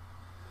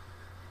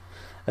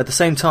 At the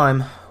same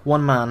time,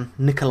 one man,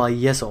 Nikolai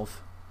Yezhov,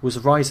 was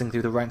rising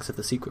through the ranks of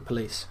the secret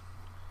police.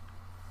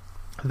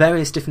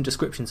 Various different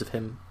descriptions of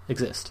him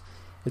exist.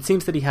 It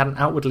seems that he had an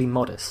outwardly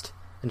modest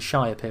and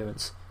shy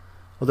appearance,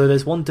 although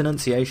there's one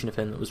denunciation of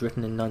him that was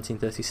written in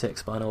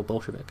 1936 by an old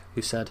Bolshevik,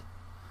 who said,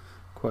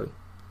 quote,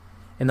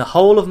 "In the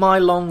whole of my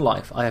long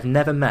life I have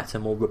never met a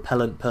more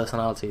repellent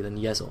personality than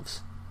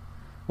Yezhov's.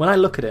 When I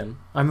look at him,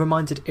 I'm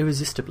reminded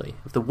irresistibly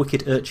of the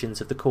wicked urchins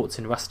of the courts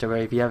in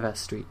Rastorayevsky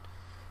Street,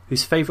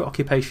 whose favourite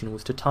occupation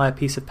was to tie a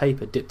piece of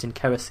paper dipped in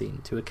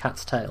kerosene to a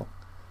cat's tail,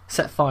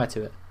 set fire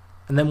to it,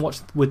 and then watch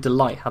with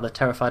delight how the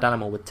terrified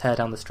animal would tear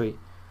down the street,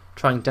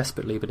 trying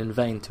desperately but in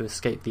vain to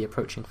escape the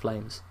approaching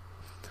flames.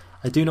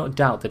 I do not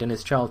doubt that in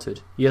his childhood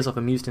Yezhov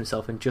amused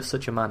himself in just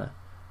such a manner,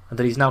 and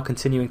that he is now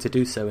continuing to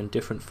do so in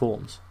different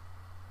forms."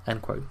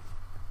 End quote.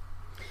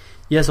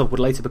 Yezhov would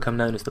later become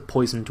known as the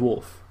Poison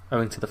Dwarf,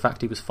 owing to the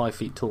fact he was 5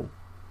 feet tall.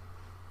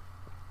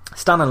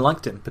 Stalin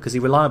liked him because he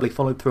reliably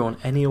followed through on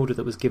any order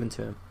that was given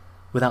to him,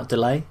 without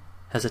delay,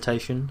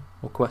 hesitation,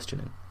 or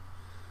questioning.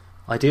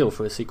 Ideal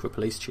for a secret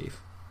police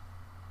chief.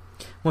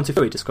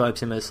 Montefiore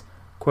describes him as,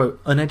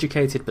 quote,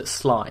 "uneducated but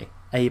sly,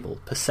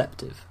 able,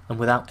 perceptive, and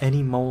without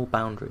any moral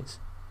boundaries."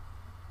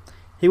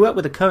 He worked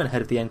with the current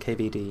head of the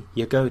NKVD,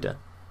 Yagoda,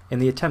 in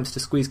the attempts to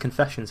squeeze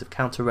confessions of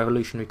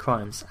counter-revolutionary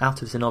crimes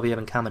out of Zinoviev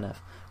and Kamenev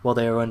while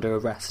they were under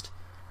arrest,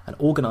 and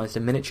organised a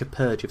miniature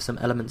purge of some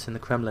elements in the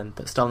Kremlin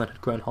that Stalin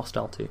had grown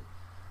hostile to.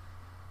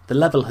 The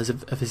level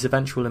of his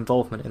eventual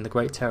involvement in the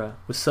Great Terror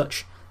was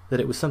such that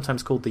it was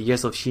sometimes called the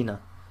Yezhovshchina,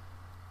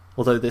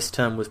 although this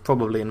term was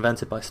probably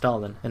invented by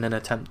Stalin in an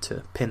attempt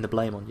to pin the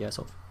blame on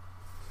Yezhov.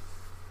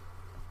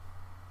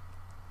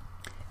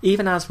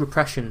 Even as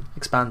repression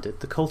expanded,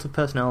 the cult of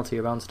personality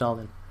around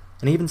Stalin,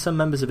 and even some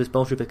members of his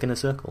Bolshevik inner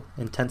circle,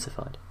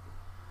 intensified.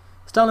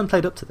 Stalin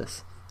played up to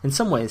this. In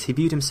some ways he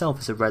viewed himself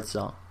as a Red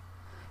Tsar.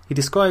 He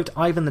described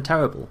Ivan the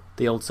Terrible,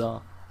 the old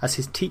Tsar, as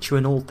his teacher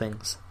in all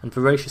things, and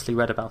voraciously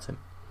read about him.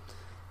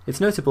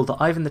 It's notable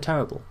that Ivan the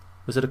Terrible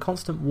was at a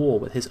constant war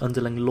with his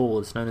underling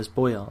lords known as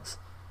boyars,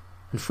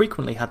 and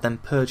frequently had them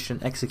purged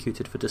and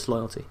executed for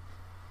disloyalty.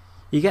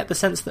 You get the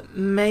sense that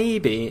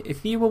maybe,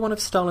 if you were one of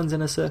Stalin's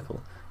inner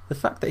circle, the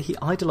fact that he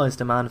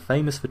idolised a man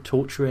famous for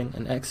torturing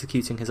and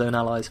executing his own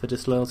allies for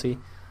disloyalty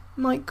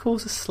might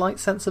cause a slight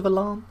sense of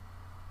alarm.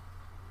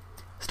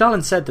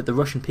 Stalin said that the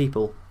Russian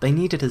people, they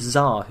needed a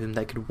Tsar whom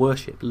they could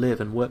worship, live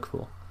and work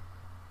for.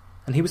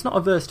 And he was not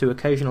averse to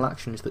occasional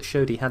actions that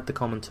showed he had the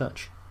common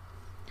touch.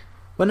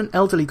 When an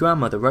elderly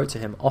grandmother wrote to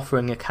him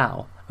offering a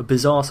cow, a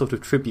bizarre sort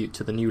of tribute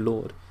to the new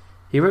lord,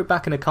 he wrote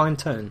back in a kind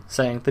tone,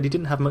 saying that he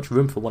didn't have much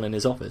room for one in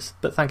his office,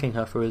 but thanking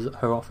her for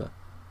her offer.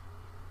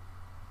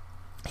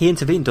 He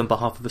intervened on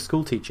behalf of a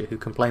schoolteacher who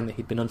complained that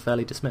he'd been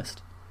unfairly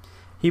dismissed.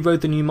 He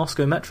rode the new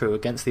Moscow metro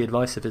against the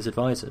advice of his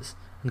advisers,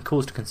 and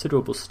caused a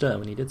considerable stir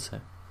when he did so.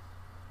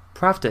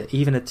 Pravda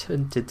even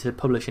attempted to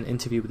publish an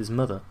interview with his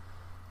mother,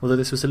 although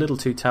this was a little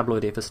too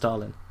tabloidy for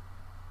Stalin.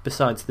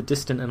 Besides, the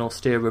distant and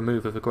austere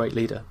remove of a great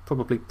leader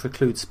probably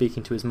precludes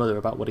speaking to his mother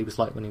about what he was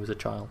like when he was a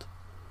child.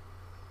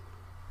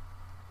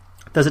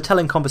 There's a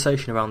telling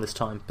conversation around this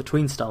time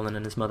between Stalin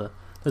and his mother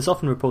that's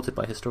often reported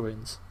by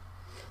historians.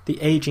 The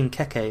aging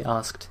Keke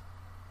asked,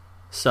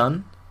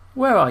 "Son,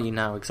 where are you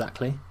now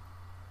exactly?"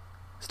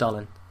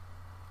 Stalin,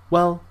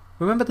 "Well,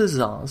 remember the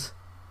Tsars?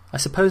 I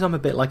suppose I'm a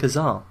bit like a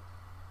Tsar."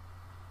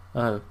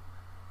 "Oh,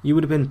 you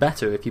would have been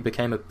better if you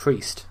became a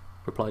priest,"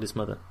 replied his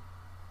mother.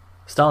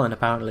 Stalin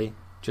apparently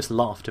just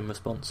laughed in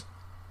response.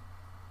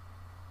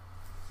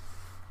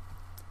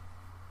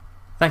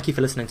 Thank you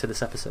for listening to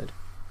this episode.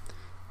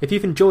 If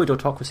you've enjoyed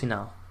Autocracy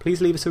Now,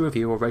 please leave us a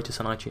review or rate us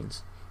on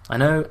iTunes. I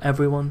know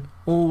everyone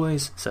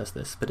always says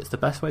this, but it's the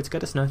best way to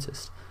get us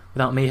noticed,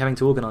 without me having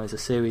to organise a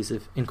series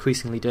of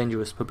increasingly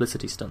dangerous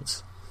publicity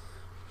stunts.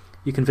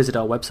 You can visit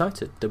our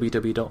website at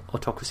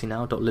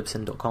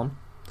www.autocracynow.libsyn.com,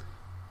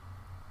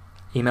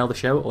 email the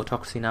show at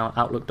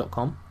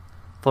autocracynow@outlook.com,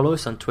 follow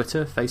us on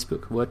Twitter,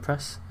 Facebook,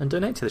 WordPress, and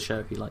donate to the show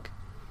if you like.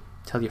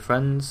 Tell your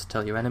friends,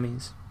 tell your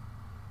enemies.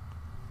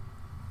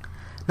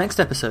 Next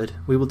episode,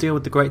 we will deal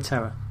with the Great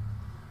Terror.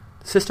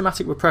 The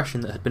systematic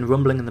repression that had been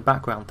rumbling in the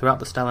background throughout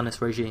the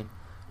Stalinist regime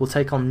will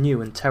take on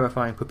new and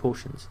terrifying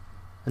proportions,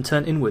 and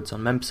turn inwards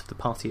on members of the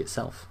party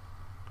itself.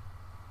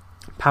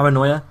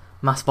 Paranoia,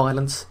 mass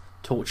violence,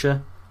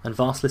 torture, and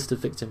vast list of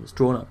victims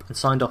drawn up and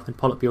signed off in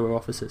Politburo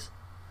offices.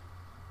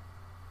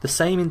 The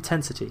same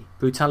intensity,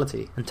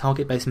 brutality, and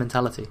target-based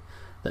mentality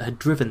that had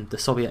driven the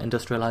Soviet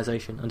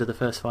industrialization under the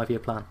first 5-year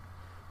plan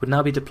would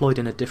now be deployed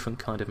in a different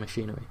kind of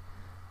machinery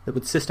that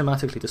would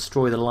systematically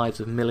destroy the lives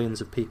of millions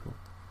of people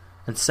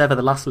and sever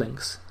the last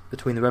links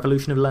between the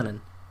revolution of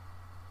Lenin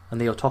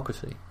and the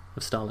autocracy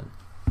of Stalin.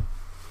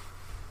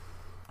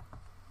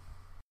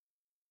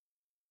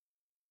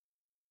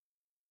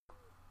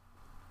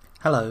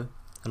 Hello,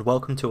 and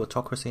welcome to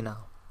Autocracy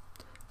Now.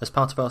 As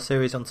part of our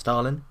series on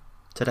Stalin,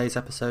 today's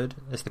episode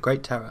is The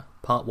Great Terror,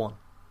 Part 1,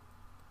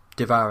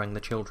 Devouring the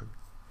Children.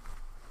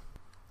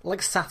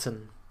 Like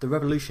Saturn, the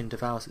revolution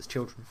devours its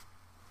children.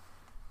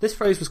 This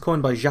phrase was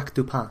coined by Jacques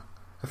Dupin,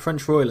 a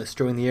French royalist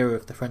during the era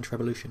of the French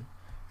Revolution.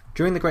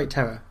 During the Great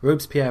Terror,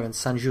 Robespierre and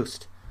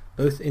Saint-Just,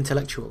 both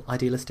intellectual,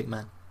 idealistic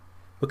men,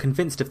 were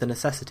convinced of the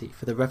necessity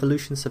for the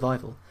revolution's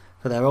survival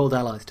for their old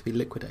allies to be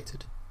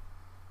liquidated.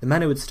 The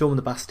men who had stormed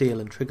the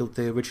Bastille and triggered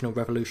the original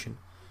revolution,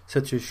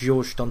 such as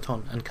Georges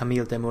Danton and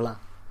Camille Desmoulins,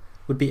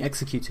 would be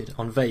executed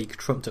on vague,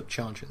 trumped-up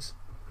charges.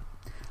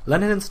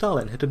 Lenin and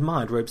Stalin had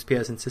admired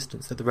Robespierre's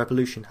insistence that the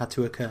revolution had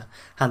to occur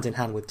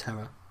hand-in-hand with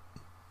terror.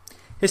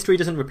 History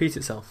doesn't repeat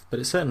itself, but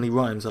it certainly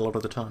rhymes a lot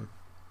of the time.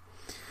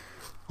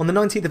 On the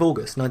 19th of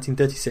August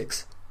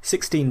 1936,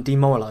 16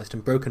 demoralised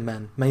and broken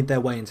men made their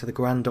way into the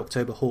Grand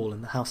October Hall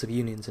in the House of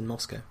Unions in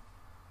Moscow.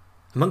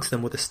 Amongst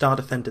them were the star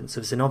defendants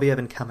of Zinoviev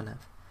and Kamenev,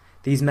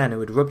 these men who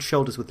had rubbed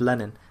shoulders with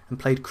Lenin and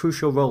played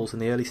crucial roles in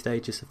the early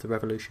stages of the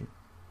revolution.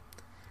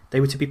 They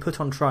were to be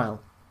put on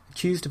trial,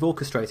 accused of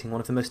orchestrating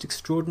one of the most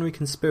extraordinary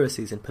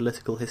conspiracies in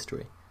political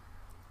history.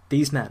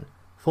 These men,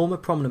 former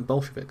prominent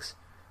Bolsheviks,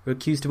 were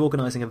accused of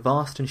organising a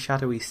vast and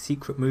shadowy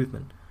secret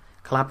movement,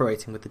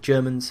 collaborating with the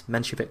Germans,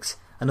 Mensheviks,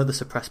 and other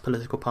suppressed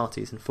political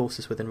parties and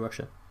forces within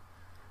Russia.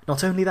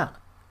 Not only that,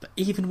 but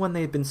even when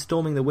they had been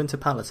storming the Winter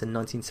Palace in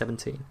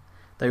 1917,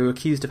 they were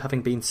accused of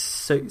having been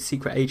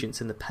secret agents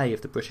in the pay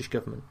of the British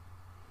government.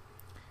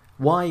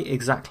 Why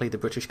exactly the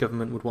British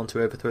government would want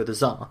to overthrow the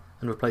Tsar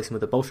and replace him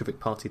with a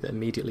Bolshevik party that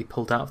immediately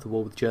pulled out of the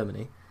war with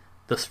Germany,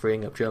 thus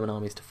freeing up German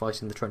armies to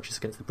fight in the trenches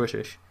against the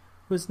British,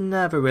 was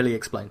never really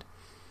explained.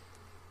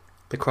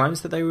 The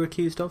crimes that they were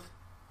accused of?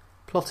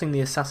 Plotting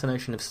the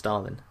assassination of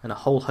Stalin and a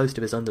whole host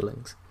of his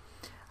underlings,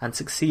 and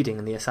succeeding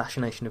in the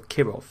assassination of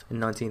Kirov in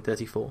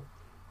 1934,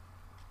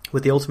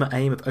 with the ultimate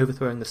aim of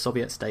overthrowing the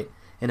Soviet state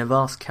in a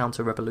vast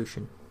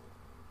counter-revolution.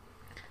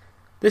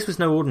 This was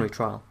no ordinary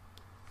trial.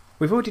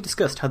 We've already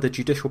discussed how the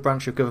judicial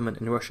branch of government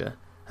in Russia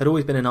had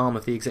always been an arm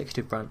of the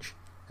executive branch,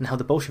 and how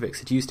the Bolsheviks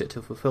had used it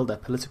to fulfill their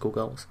political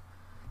goals.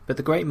 But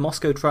the great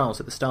Moscow trials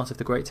at the start of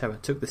the Great Terror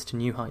took this to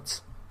new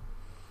heights.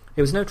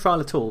 It was no trial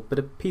at all, but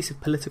a piece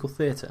of political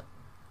theatre.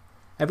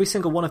 Every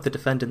single one of the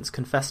defendants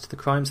confessed to the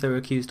crimes they were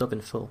accused of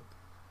in full.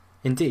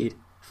 Indeed,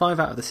 5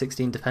 out of the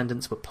 16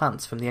 defendants were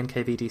plants from the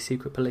NKVD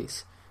secret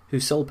police,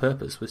 whose sole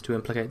purpose was to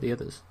implicate the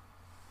others.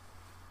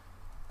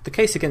 The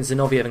case against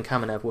Zinoviev and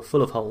Kamenev were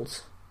full of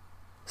holes.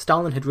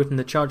 Stalin had written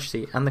the charge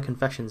sheet and the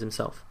confessions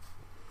himself.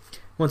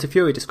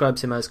 Montefiore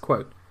describes him as,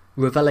 quote,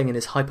 revelling in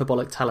his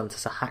hyperbolic talent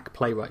as a hack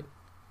playwright.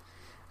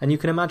 And you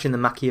can imagine the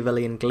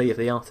Machiavellian glee of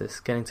the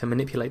artist getting to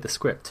manipulate the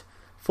script,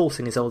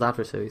 forcing his old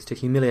adversaries to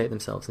humiliate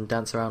themselves and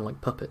dance around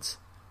like puppets.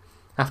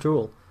 After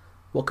all,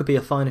 what could be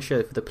a finer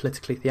show for the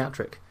politically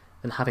theatric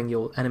than having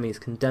your enemies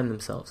condemn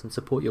themselves and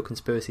support your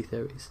conspiracy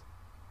theories?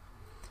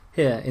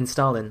 Here, in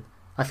Stalin,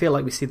 I feel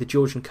like we see the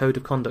Georgian code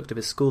of conduct of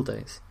his school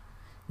days.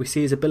 We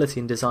see his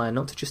ability and desire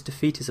not to just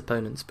defeat his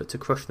opponents, but to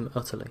crush them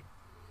utterly.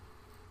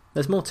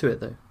 There's more to it,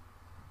 though.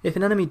 If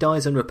an enemy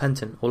dies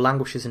unrepentant or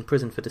languishes in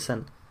prison for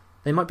dissent,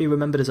 they might be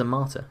remembered as a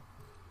martyr.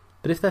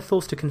 But if they're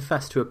forced to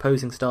confess to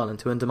opposing Stalin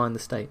to undermine the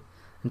state,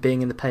 and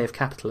being in the pay of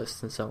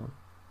capitalists and so on,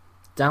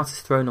 doubt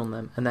is thrown on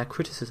them and their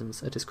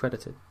criticisms are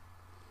discredited.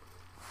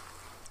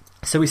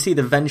 So we see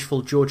the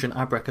vengeful Georgian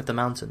Abrek of the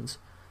mountains,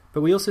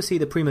 but we also see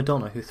the prima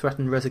donna who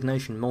threatened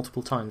resignation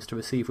multiple times to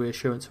receive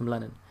reassurance from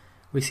Lenin.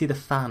 We see the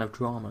fan of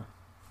drama.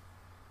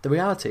 The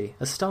reality,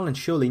 as Stalin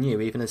surely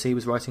knew even as he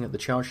was writing up the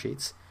charge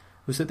sheets,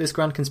 was that this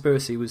grand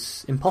conspiracy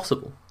was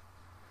impossible.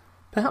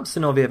 Perhaps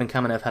Zinoviev and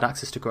Kamenev had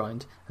access to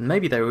grind, and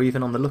maybe they were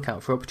even on the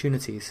lookout for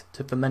opportunities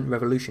to foment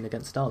revolution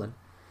against Stalin,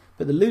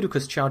 but the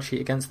ludicrous charge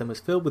sheet against them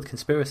was filled with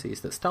conspiracies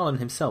that Stalin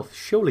himself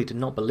surely did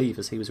not believe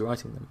as he was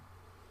writing them.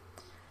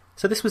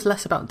 So this was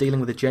less about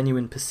dealing with a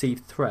genuine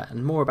perceived threat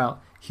and more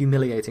about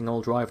humiliating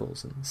old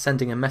rivals and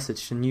sending a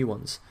message to new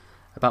ones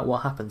about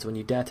what happens when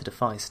you dare to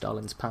defy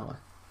Stalin's power.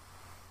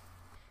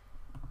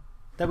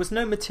 There was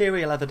no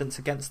material evidence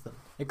against them,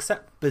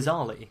 except,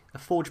 bizarrely, a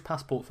forged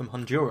passport from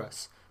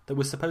Honduras that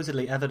was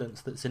supposedly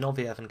evidence that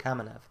Zinoviev and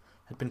Kamenev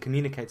had been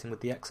communicating with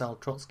the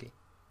exiled Trotsky.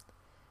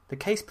 The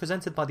case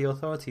presented by the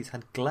authorities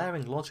had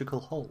glaring logical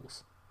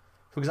holes.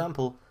 For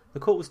example, the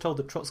court was told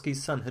that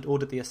Trotsky's son had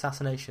ordered the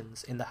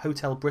assassinations in the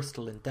Hotel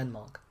Bristol in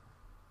Denmark,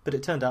 but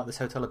it turned out this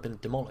hotel had been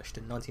demolished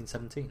in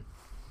 1917.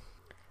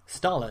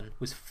 Stalin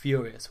was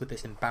furious with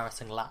this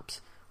embarrassing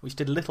lapse, which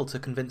did little to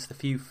convince the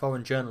few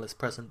foreign journalists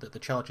present that the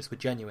charges were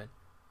genuine.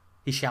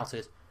 He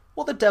shouted,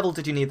 "What the devil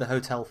did you need the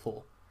hotel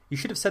for? You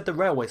should have said the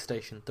railway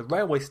station. The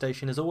railway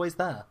station is always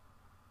there."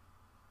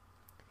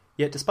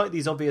 Yet despite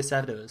these obvious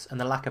errors and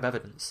the lack of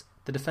evidence,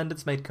 the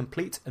defendants made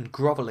complete and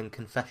grovelling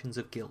confessions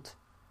of guilt.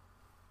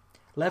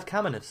 Lev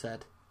Kamenev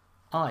said,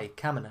 "I,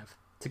 Kamenev,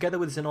 together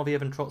with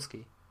Zinoviev and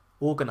Trotsky,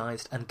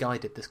 organised and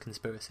guided this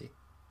conspiracy.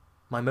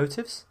 My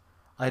motives?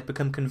 I had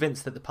become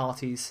convinced that the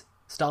party's,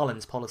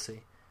 Stalin's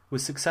policy,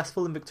 was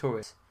successful and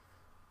victorious.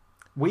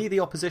 We,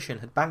 the opposition,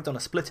 had banked on a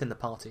split in the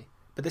party,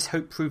 but this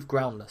hope proved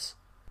groundless.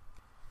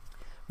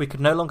 We could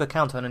no longer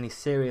count on any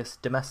serious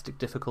domestic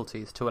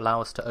difficulties to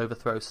allow us to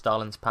overthrow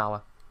Stalin's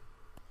power.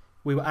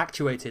 We were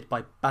actuated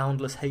by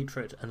boundless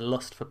hatred and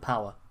lust for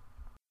power."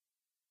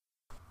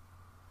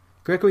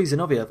 Gregory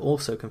Zinoviev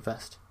also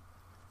confessed,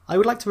 "I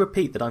would like to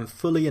repeat that I am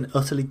fully and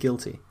utterly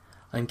guilty.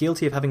 I am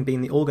guilty of having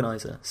been the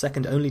organiser,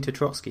 second only to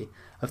Trotsky,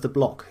 of the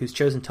bloc whose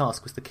chosen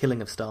task was the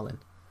killing of Stalin.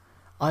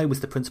 I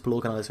was the principal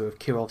organiser of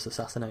Kirov's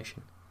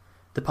assassination.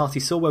 The party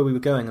saw where we were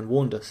going and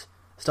warned us.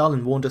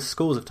 Stalin warned us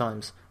scores of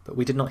times, but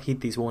we did not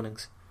heed these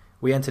warnings.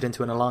 We entered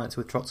into an alliance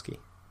with Trotsky."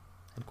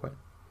 End quote.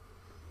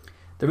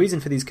 The reason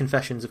for these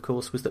confessions, of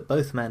course, was that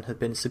both men had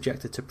been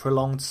subjected to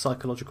prolonged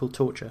psychological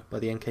torture by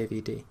the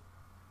NKVD.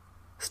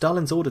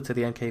 Stalin's order to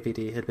the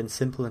NKVD had been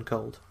simple and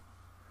cold.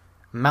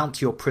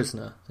 "Mount your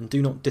prisoner, and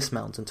do not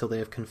dismount until they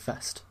have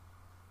confessed."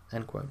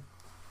 End quote.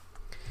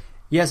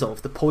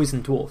 Yezhov, the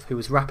poisoned dwarf who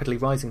was rapidly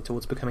rising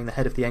towards becoming the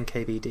head of the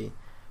NKVD,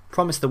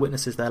 promised the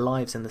witnesses their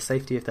lives and the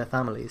safety of their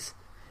families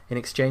in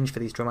exchange for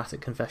these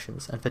dramatic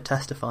confessions and for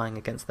testifying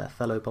against their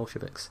fellow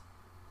Bolsheviks.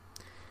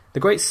 The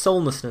great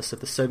soullessness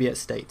of the Soviet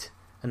state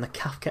and the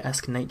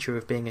Kafkaesque nature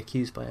of being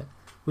accused by it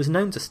was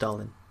known to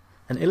Stalin,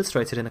 and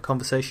illustrated in a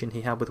conversation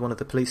he had with one of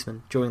the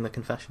policemen during the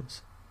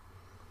confessions.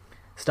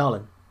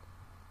 Stalin: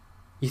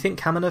 "You think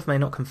Kamenev may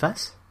not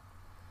confess?"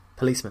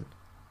 Policeman: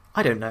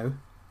 "I don't know."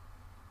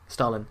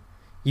 Stalin: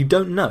 "You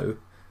don't know?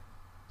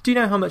 Do you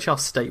know how much our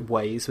state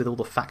weighs, with all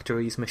the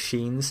factories,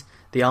 machines,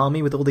 the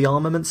army, with all the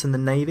armaments and the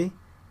navy?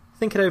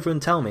 Think it over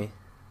and tell me."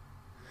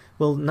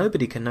 "Well,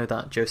 nobody can know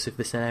that, Joseph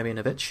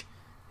Vissarionovich.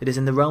 It is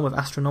in the realm of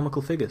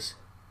astronomical figures."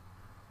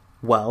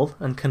 "Well,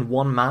 and can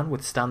one man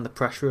withstand the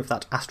pressure of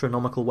that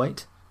astronomical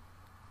weight?"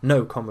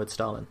 "No, Comrade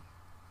Stalin."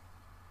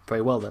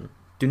 "Very well then,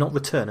 do not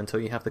return until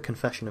you have the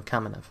confession of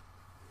Kamenev."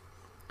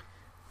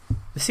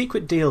 The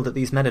secret deal that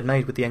these men had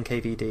made with the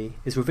NKVD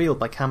is revealed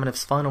by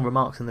Kamenev's final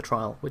remarks in the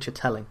trial, which are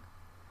telling.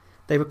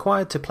 They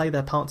required to play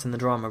their parts in the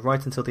drama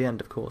right until the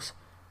end, of course,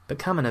 but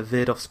Kamenev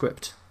veered off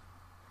script.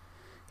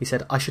 He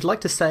said, "I should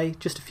like to say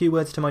just a few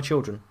words to my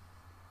children.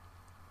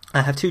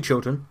 I have 2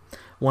 children.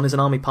 One is an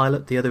army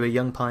pilot, the other a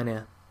young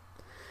pioneer.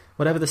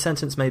 Whatever the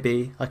sentence may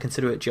be, I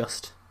consider it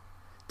just.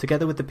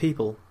 Together with the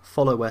people,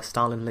 follow where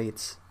Stalin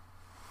leads."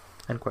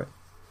 End quote.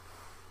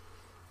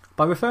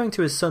 By referring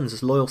to his sons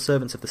as loyal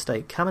servants of the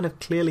state, Kamenev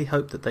clearly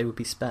hoped that they would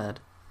be spared.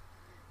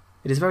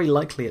 It is very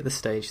likely at this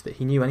stage that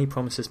he knew any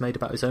promises made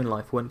about his own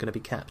life weren't going to be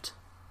kept.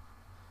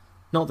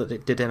 Not that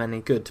it did him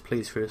any good to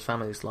please for his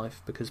family's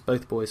life, because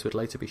both boys would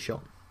later be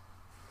shot.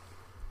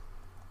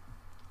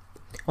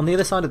 On the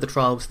other side of the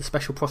trial was the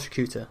special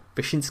prosecutor,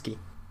 Vyshinsky,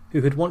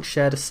 who had once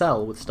shared a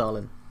cell with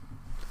Stalin.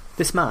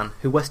 This man,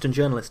 who Western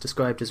journalists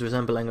described as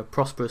resembling a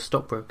prosperous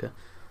stockbroker,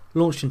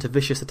 launched into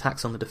vicious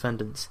attacks on the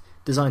defendants,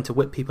 designed to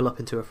whip people up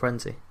into a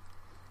frenzy.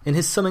 In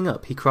his summing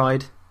up, he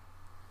cried,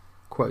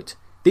 quote,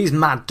 "These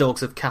mad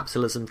dogs of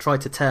capitalism try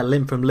to tear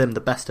limb from limb the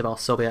best of our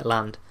Soviet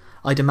land.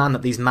 I demand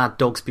that these mad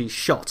dogs be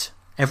shot,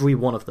 every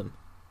one of them."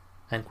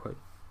 End quote.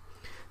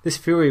 This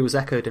fury was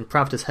echoed in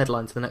Pravda's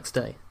headlines the next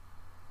day.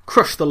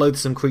 "Crush the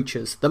loathsome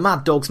creatures! The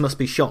mad dogs must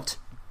be shot!"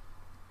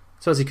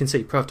 So as you can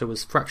see, Pravda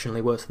was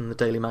fractionally worse than the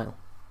Daily Mail.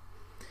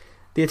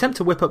 The attempt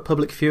to whip up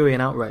public fury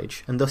and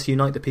outrage, and thus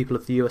unite the people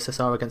of the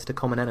USSR against a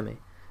common enemy,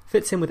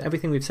 fits in with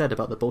everything we've said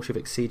about the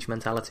Bolshevik siege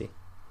mentality.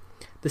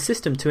 The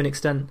system, to an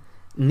extent,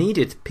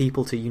 needed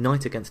people to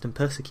unite against and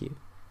persecute,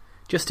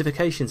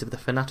 justifications of the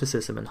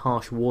fanaticism and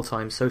harsh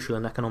wartime social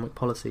and economic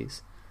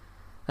policies,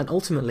 and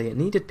ultimately it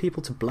needed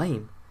people to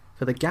blame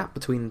for the gap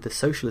between the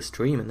socialist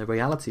dream and the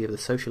reality of the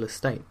socialist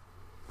state.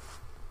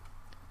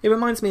 It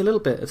reminds me a little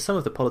bit of some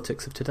of the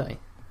politics of today.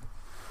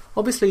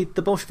 Obviously,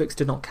 the Bolsheviks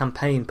did not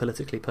campaign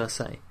politically per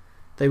se.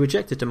 They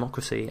rejected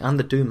democracy and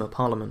the Duma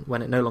parliament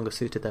when it no longer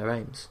suited their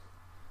aims.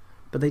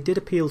 But they did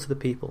appeal to the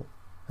people,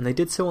 and they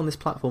did so on this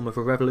platform of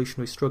a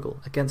revolutionary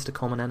struggle against a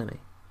common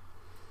enemy.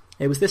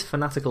 It was this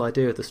fanatical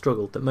idea of the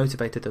struggle that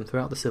motivated them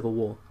throughout the Civil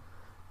War.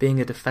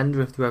 Being a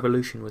defender of the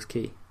revolution was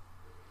key.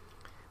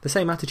 The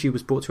same attitude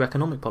was brought to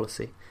economic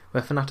policy,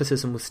 where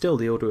fanaticism was still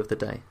the order of the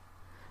day.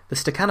 The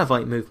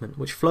Stakhanovite movement,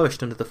 which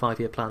flourished under the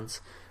 5-year plans,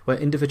 where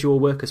individual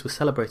workers were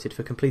celebrated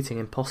for completing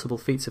impossible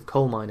feats of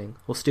coal mining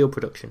or steel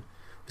production,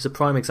 was a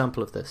prime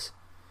example of this.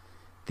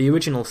 The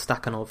original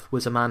Stakhanov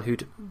was a man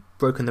who'd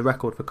broken the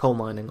record for coal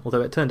mining,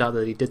 although it turned out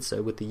that he did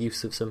so with the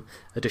use of some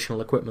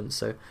additional equipment,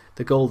 so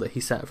the goal that he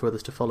set for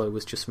others to follow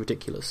was just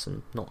ridiculous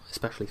and not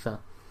especially fair.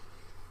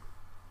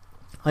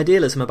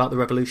 Idealism about the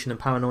revolution and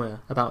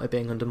paranoia about it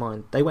being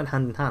undermined, they went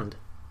hand in hand.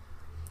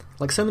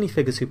 Like so many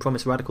figures who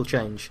promise radical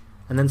change,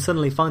 and then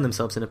suddenly find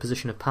themselves in a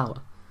position of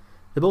power,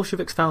 the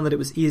Bolsheviks found that it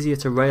was easier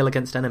to rail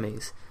against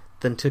enemies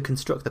than to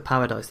construct the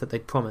paradise that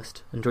they'd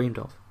promised and dreamed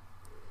of.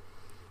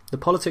 The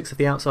politics of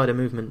the outsider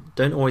movement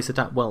don't always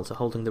adapt well to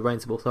holding the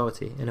reins of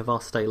authority in a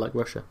vast state like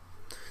Russia.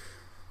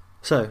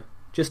 So,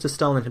 just as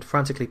Stalin had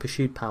frantically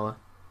pursued power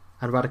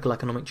and radical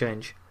economic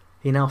change,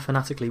 he now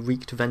fanatically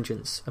wreaked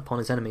vengeance upon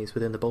his enemies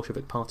within the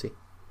Bolshevik party.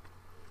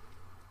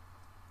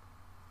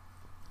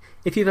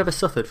 If you've ever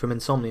suffered from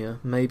insomnia,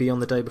 maybe on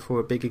the day before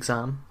a big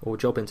exam or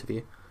job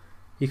interview,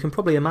 you can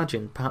probably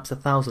imagine perhaps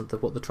 1,000th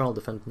of what the trial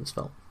defendants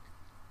felt.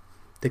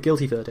 The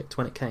guilty verdict,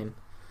 when it came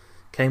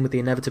with the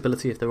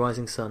inevitability of the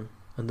rising sun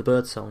and the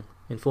bird song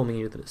informing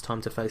you that it's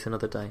time to face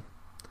another day.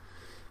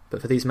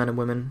 But for these men and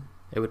women,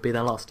 it would be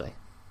their last day.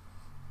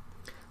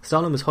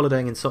 Stalin was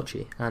holidaying in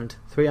Sochi, and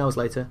 3 hours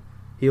later,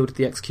 he ordered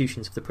the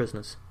executions of the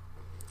prisoners.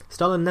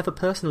 Stalin never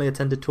personally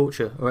attended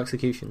torture or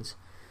executions,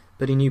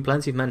 but he knew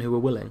plenty of men who were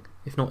willing,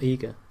 if not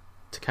eager,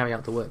 to carry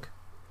out the work.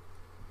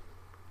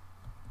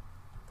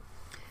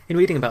 In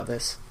reading about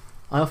this,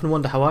 I often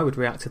wonder how I would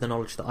react to the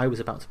knowledge that I was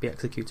about to be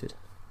executed.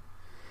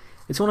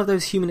 It's one of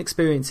those human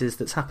experiences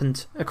that's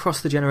happened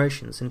across the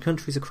generations in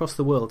countries across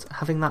the world,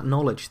 having that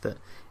knowledge that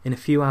in a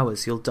few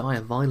hours you'll die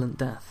a violent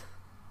death.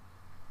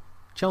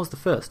 Charles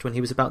I, when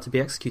he was about to be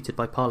executed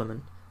by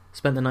Parliament,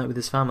 spent the night with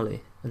his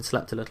family and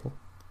slept a little.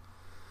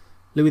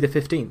 Louis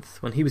XV,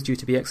 when he was due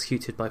to be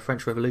executed by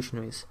French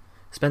revolutionaries,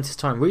 spent his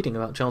time reading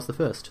about Charles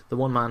I, the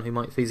one man who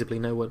might feasibly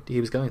know what he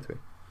was going through.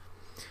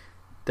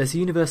 There's a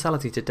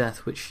universality to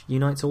death which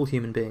unites all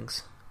human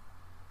beings.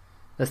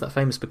 There's that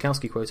famous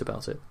Bukowski quote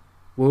about it.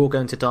 We're all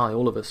going to die,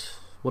 all of us.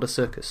 What a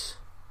circus.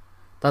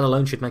 That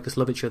alone should make us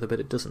love each other, but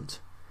it doesn't.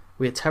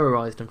 We are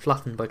terrorised and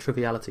flattened by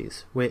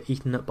trivialities. We're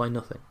eaten up by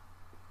nothing.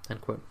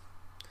 End quote.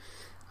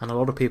 And a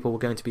lot of people were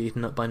going to be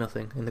eaten up by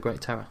nothing in the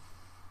Great Terror.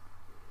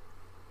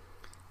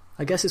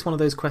 I guess it's one of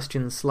those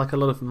questions, like a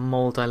lot of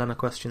moral dilemma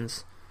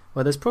questions,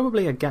 where there's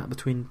probably a gap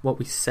between what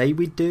we say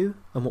we'd do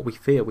and what we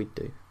fear we'd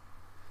do.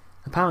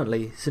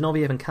 Apparently,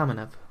 Zinoviev and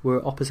Kamenev were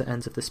at opposite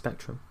ends of the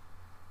spectrum.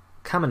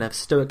 Kamenev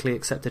stoically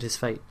accepted his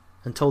fate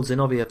and told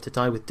Zinoviev to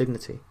die with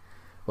dignity,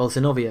 while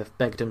Zinoviev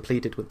begged and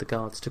pleaded with the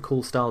guards to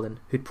call Stalin,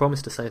 who'd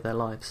promised to save their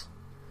lives.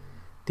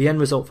 The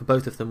end result for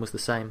both of them was the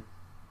same.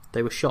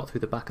 They were shot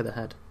through the back of the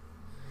head.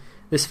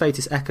 This fate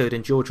is echoed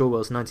in George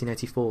Orwell's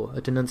 1984,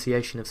 A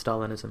Denunciation of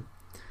Stalinism,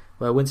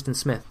 where Winston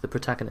Smith, the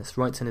protagonist,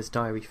 writes in his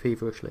diary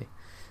feverishly,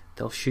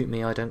 "They'll shoot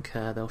me, I don't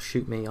care. They'll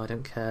shoot me, I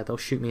don't care. They'll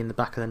shoot me in the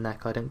back of the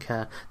neck, I don't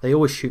care. They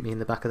always shoot me in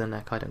the back of the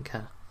neck, I don't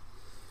care."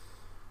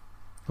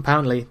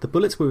 Apparently, the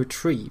bullets were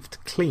retrieved,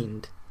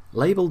 cleaned,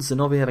 labelled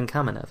Zinoviev and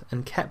Kamenev,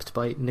 and kept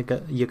by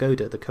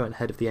Yagoda, the current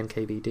head of the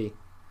NKVD.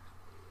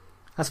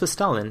 As for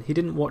Stalin, he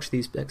didn't watch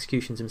these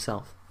executions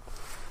himself.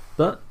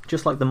 But,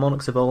 just like the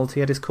monarchs of old, he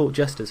had his court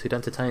jesters who'd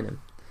entertain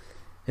him.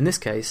 In this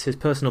case, his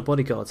personal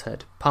bodyguard's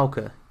head,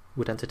 Pauker,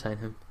 would entertain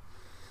him.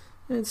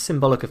 It's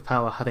symbolic of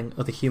power having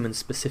other humans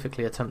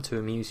specifically attempt to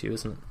amuse you,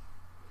 isn't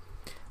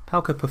it?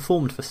 Pauker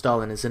performed for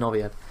Stalin as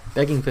Zinoviev,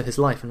 begging for his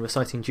life and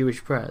reciting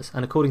Jewish prayers,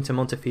 and according to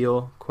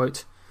Montefiore,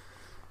 quote,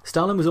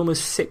 "Stalin was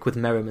almost sick with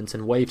merriment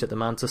and waved at the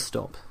man to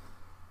stop."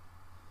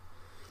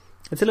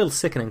 It's a little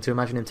sickening to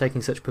imagine him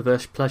taking such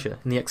perverse pleasure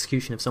in the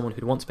execution of someone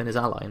who'd once been his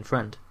ally and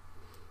friend.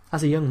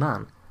 As a young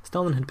man,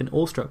 Stalin had been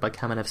awestruck by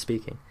Kamenev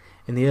speaking,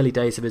 in the early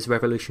days of his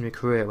revolutionary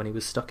career when he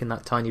was stuck in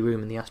that tiny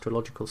room in the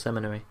astrological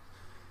seminary.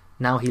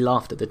 Now he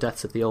laughed at the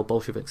deaths of the old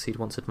Bolsheviks he'd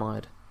once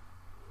admired.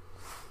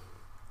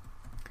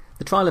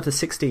 The trial of the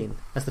 16,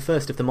 as the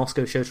first of the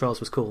Moscow show trials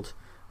was called,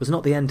 was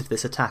not the end of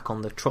this attack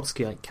on the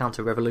Trotskyite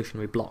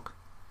counter-revolutionary bloc.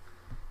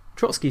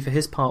 Trotsky, for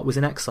his part, was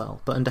in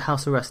exile, but under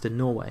house arrest in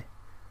Norway,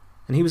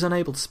 and he was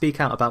unable to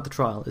speak out about the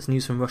trial as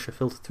news from Russia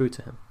filtered through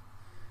to him.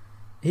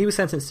 He was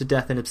sentenced to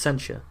death in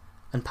absentia,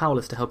 and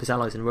powerless to help his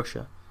allies in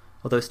Russia,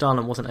 although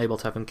Stalin wasn't able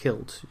to have him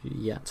killed,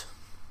 yet.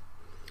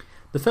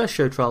 The first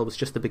show trial was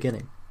just the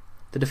beginning.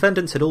 The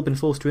defendants had all been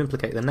forced to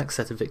implicate the next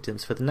set of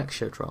victims for the next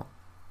show trial.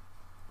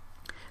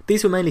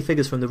 These were mainly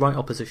figures from the right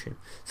opposition,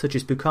 such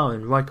as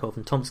Bukharin, Rykov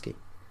and Tomsky.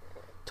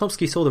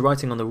 Tomsky saw the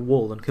writing on the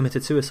wall and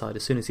committed suicide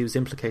as soon as he was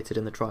implicated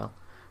in the trial,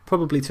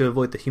 probably to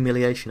avoid the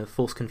humiliation of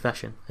forced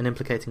confession and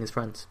implicating his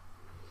friends.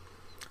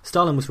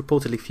 Stalin was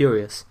reportedly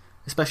furious,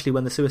 especially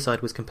when the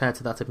suicide was compared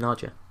to that of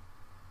Nadia.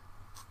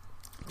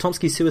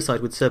 Tomsky's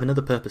suicide would serve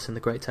another purpose in the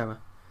Great Terror.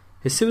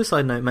 His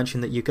suicide note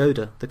mentioned that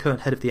Yagoda, the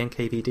current head of the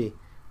NKVD,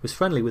 was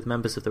friendly with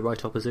members of the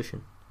right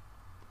opposition.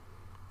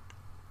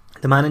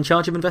 The man in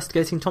charge of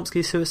investigating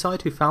Tomsky's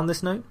suicide who found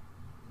this note?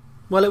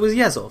 Well, it was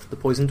Yezhov, the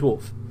poison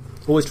dwarf,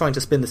 always trying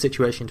to spin the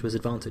situation to his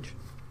advantage.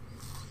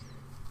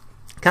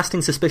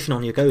 Casting suspicion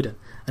on Yagoda,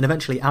 and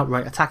eventually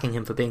outright attacking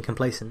him for being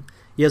complacent,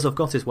 Yezhov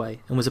got his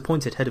way and was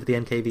appointed head of the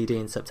NKVD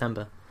in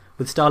September,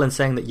 with Stalin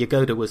saying that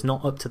Yagoda was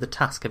not up to the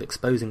task of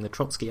exposing the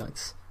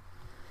Trotskyites.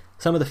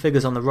 Some of the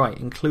figures on the right,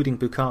 including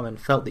Bukharin,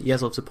 felt that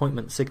Yezhov's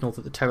appointment signalled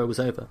that the terror was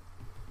over.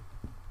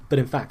 But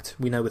in fact,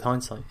 we know with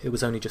hindsight, it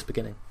was only just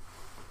beginning.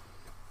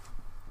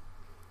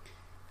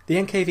 The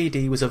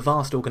NKVD was a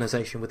vast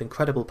organisation with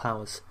incredible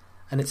powers,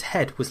 and its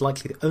head was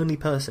likely the only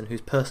person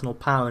whose personal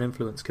power and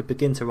influence could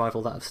begin to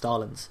rival that of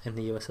Stalin's in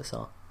the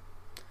USSR.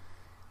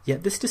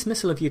 Yet this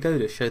dismissal of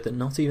Yagoda showed that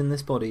not even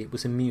this body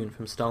was immune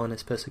from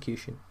Stalinist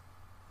persecution.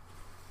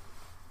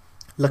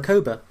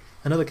 Lakoba,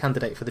 another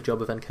candidate for the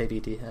job of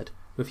NKVD head,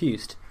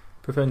 refused,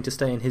 preferring to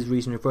stay in his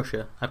region of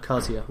Russia,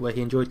 Abkhazia, where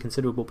he enjoyed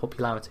considerable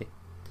popularity.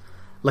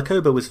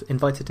 Lakoba was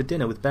invited to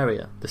dinner with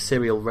Beria, the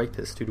serial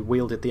rapist who'd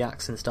wielded the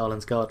axe in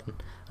Stalin's garden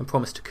and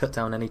promised to cut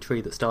down any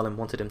tree that Stalin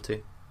wanted him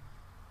to.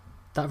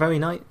 That very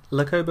night,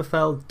 Lakoba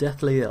fell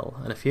deathly ill,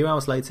 and a few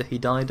hours later he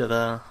died of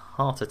a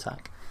heart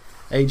attack,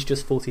 aged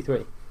just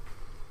 43.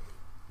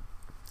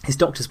 His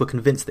doctors were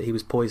convinced that he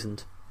was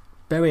poisoned.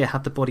 Beria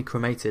had the body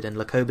cremated and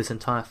Lakoba's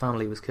entire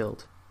family was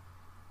killed.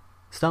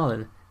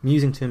 Stalin,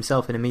 musing to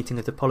himself in a meeting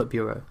of the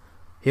Politburo,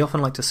 he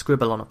often liked to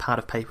scribble on a pad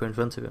of paper in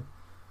front of him.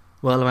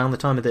 Well, around the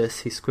time of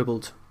this, he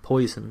scribbled,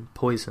 "Poison,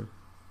 poison."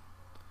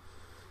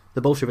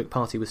 The Bolshevik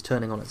Party was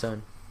turning on its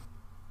own.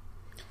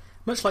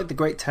 Much like the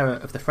Great Terror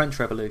of the French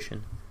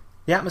Revolution,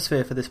 the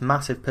atmosphere for this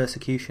massive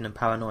persecution and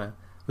paranoia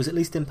was at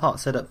least in part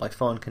set up by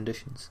foreign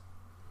conditions.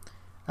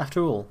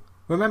 After all,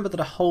 remember that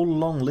a whole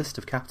long list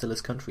of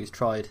capitalist countries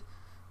tried,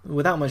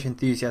 without much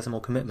enthusiasm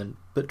or commitment,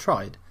 but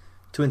tried,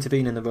 to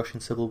intervene in the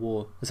Russian Civil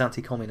War as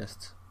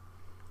anti-communists.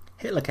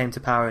 Hitler came to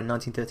power in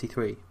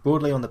 1933,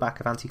 broadly on the back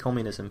of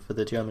anti-communism for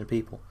the German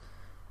people,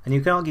 and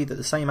you can argue that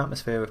the same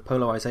atmosphere of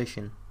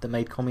polarisation that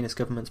made communist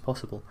governments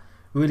possible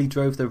really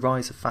drove the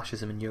rise of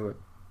fascism in Europe.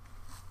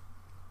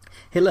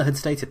 Hitler had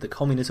stated that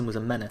communism was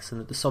a menace and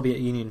that the Soviet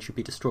Union should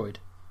be destroyed.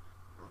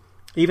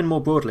 Even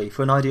more broadly,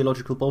 for an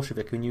ideological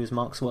Bolshevik who knew his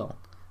Marx well,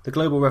 the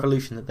global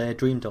revolution that they had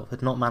dreamed of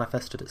had not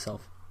manifested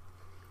itself.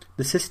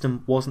 The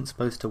system wasn't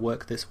supposed to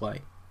work this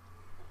way.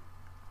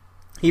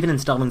 Even in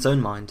Stalin's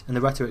own mind, and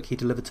the rhetoric he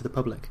delivered to the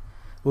public,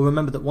 we'll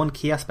remember that one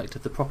key aspect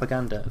of the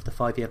propaganda of the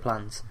 5-year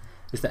plans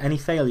is that any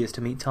failures to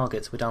meet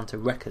targets were down to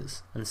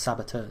wreckers and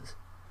saboteurs.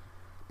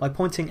 By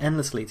pointing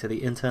endlessly to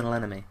the internal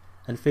enemy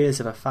and fears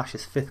of a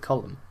fascist fifth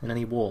column in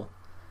any war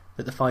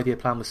that the 5-year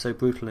plan was so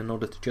brutal in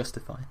order to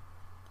justify,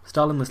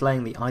 Stalin was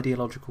laying the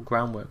ideological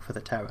groundwork for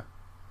the terror.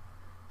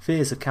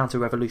 Fears of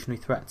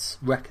counter-revolutionary threats,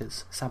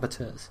 wreckers,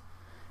 saboteurs.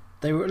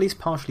 They were at least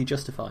partially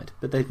justified,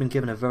 but they'd been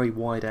given a very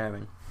wide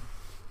airing.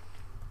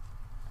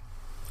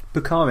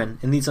 Bukharin,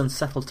 in these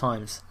unsettled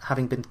times,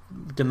 having been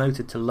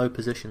demoted to low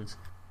positions,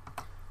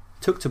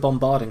 took to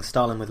bombarding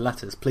Stalin with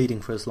letters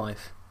pleading for his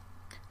life.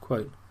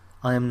 Quote,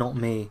 "I am not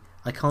me.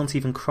 I can't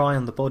even cry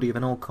on the body of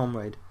an old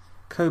comrade.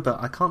 Koba,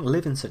 I can't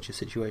live in such a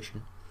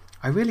situation.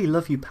 I really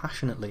love you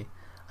passionately.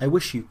 I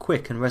wish you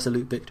quick and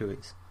resolute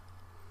victories."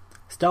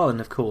 Stalin,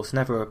 of course,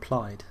 never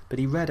replied, but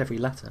he read every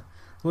letter,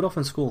 and would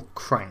often scrawl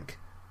 "crank,"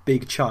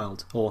 "big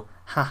child," or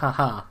 "ha ha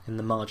ha" in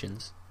the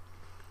margins.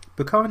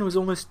 Bukharin was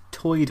almost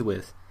toyed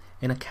with,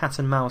 in a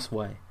cat-and-mouse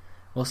way,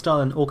 while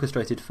Stalin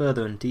orchestrated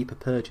further and deeper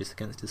purges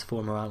against his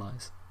former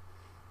allies.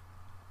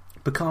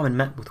 Bukharin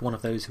met with one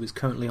of those who was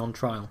currently on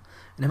trial,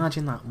 and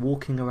imagine that,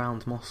 walking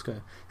around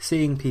Moscow,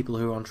 seeing people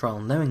who are on trial,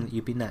 knowing that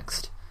you'd be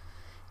next.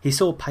 He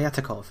saw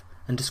Pyatakov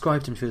and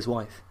described him to his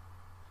wife.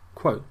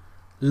 Quote,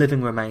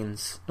 "Living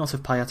remains, not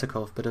of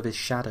Pyatakov, but of his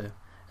shadow,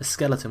 a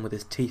skeleton with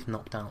his teeth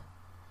knocked out."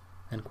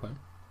 End quote.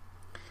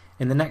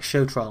 In the next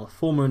show trial,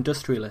 former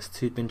industrialists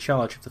who'd been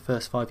charged of the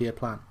first 5-year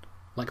plan,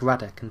 like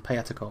Radek and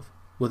Pyatakov,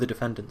 were the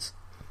defendants.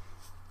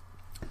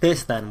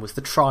 This, then, was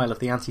the trial of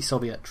the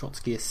anti-Soviet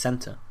Trotskyist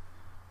centre.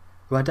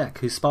 Radek,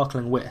 whose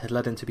sparkling wit had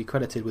led him to be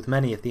credited with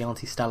many of the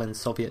anti-Stalin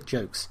Soviet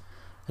jokes,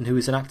 and who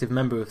was an active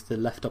member of the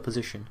left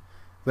opposition,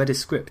 read his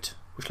script,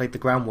 which laid the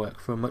groundwork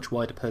for a much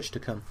wider purge to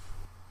come.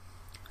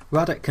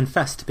 Radek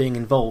confessed to being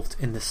involved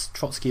in this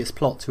Trotskyist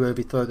plot to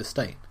overthrow the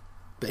state,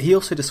 but he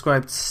also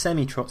described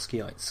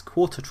semi-Trotskyites,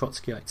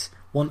 quarter-Trotskyites,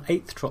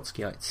 1/8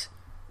 Trotskyites,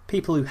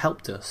 people who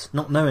helped us,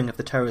 not knowing of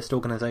the terrorist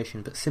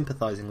organisation but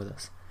sympathising with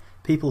us,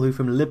 people who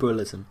from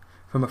liberalism,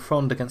 from a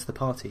front against the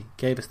party,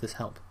 gave us this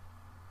help.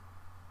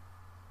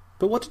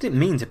 But what did it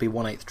mean to be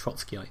 1/8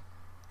 Trotskyite?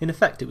 In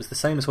effect, it was the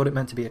same as what it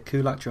meant to be a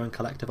kulak during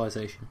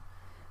collectivisation.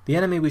 The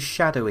enemy was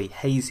shadowy,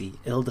 hazy,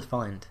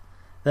 ill-defined.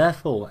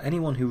 Therefore,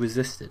 anyone who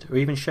resisted, or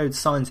even showed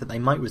signs that they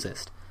might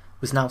resist,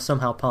 was now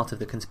somehow part of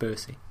the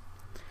conspiracy.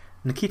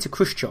 Nikita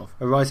Khrushchev,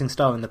 a rising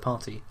star in the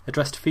party,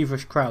 addressed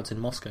feverish crowds in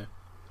Moscow.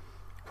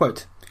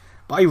 Quote,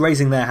 "By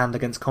raising their hand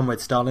against Comrade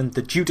Stalin,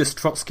 the Judas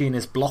Trotsky and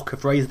his bloc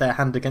have raised their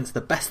hand against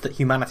the best that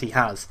humanity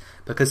has,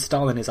 because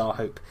Stalin is our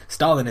hope,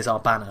 Stalin is our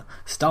banner,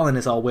 Stalin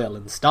is our will,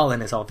 and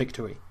Stalin is our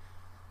victory."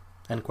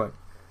 End quote.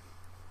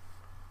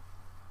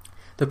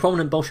 The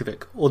prominent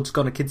Bolshevik,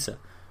 Odzgonakidze,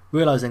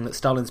 realising that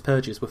Stalin's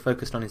purges were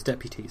focused on his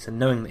deputies and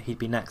knowing that he'd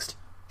be next,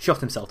 shot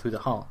himself through the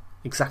heart,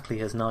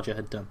 exactly as Nadja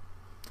had done.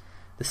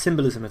 The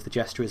symbolism of the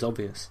gesture is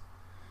obvious.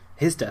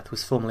 His death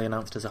was formally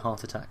announced as a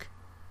heart attack.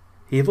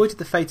 He avoided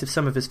the fate of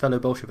some of his fellow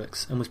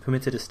Bolsheviks and was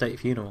permitted a state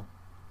funeral.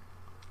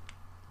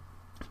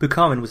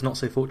 Bukharin was not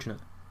so fortunate.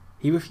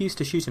 He refused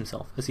to shoot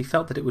himself as he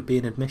felt that it would be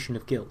an admission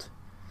of guilt.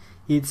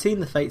 He had seen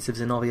the fates of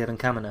Zinoviev and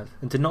Kamenev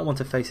and did not want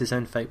to face his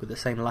own fate with the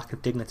same lack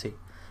of dignity,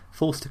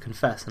 forced to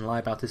confess and lie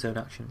about his own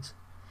actions.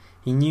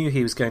 He knew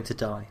he was going to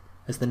die,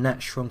 as the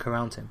net shrunk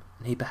around him,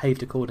 and he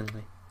behaved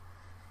accordingly.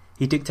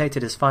 He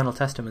dictated his final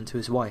testament to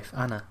his wife,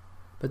 Anna,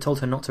 but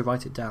told her not to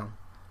write it down,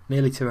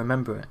 merely to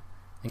remember it,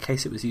 in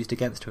case it was used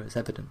against her as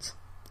evidence.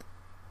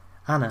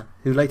 Anna,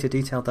 who later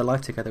detailed their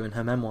life together in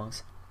her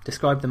memoirs,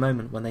 described the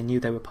moment when they knew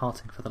they were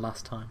parting for the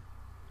last time,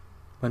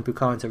 when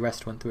Bukharin's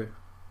arrest went through.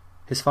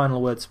 His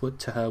final words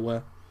to her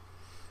were,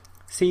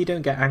 "See, you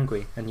don't get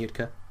angry,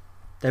 Anyutka.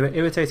 There are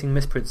irritating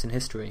misprints in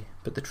history,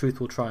 but the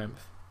truth will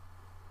triumph."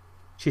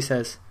 She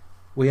says,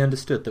 "We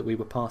understood that we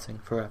were parting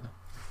forever."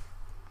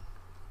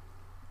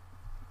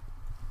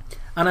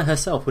 Anna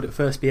herself would at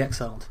first be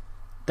exiled,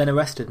 then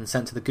arrested and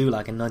sent to the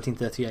Gulag in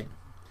 1938.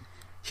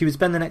 She would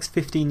spend the next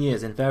 15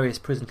 years in various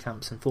prison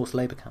camps and forced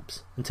labour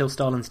camps, until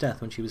Stalin's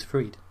death when she was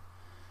freed.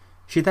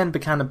 She then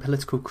began a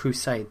political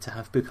crusade to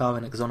have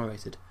Bukharin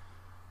exonerated,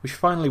 which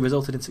finally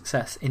resulted in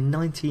success in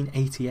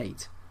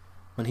 1988,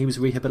 when he was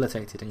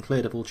rehabilitated and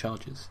cleared of all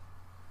charges.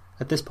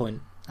 At this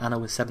point, Anna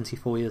was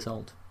 74 years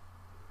old.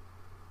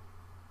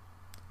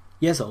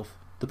 Yezhov,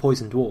 the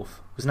poison dwarf,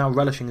 was now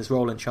relishing his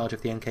role in charge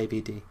of the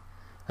NKVD,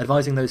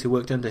 advising those who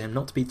worked under him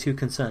not to be too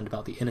concerned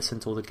about the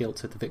innocent or the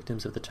guilt of the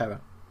victims of the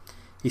terror.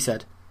 He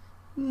said,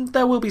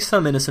 "There will be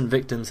some innocent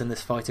victims in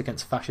this fight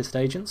against fascist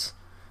agents.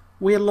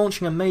 We are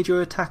launching a major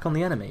attack on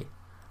the enemy.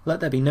 Let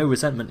there be no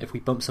resentment if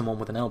we bump someone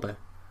with an elbow.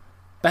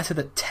 Better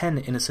that 10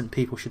 innocent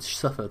people should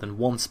suffer than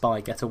one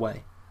spy get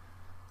away.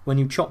 When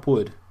you chop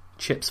wood,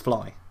 chips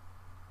fly."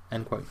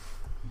 End quote.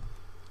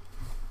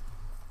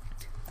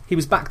 He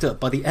was backed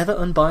up by the ever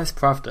unbiased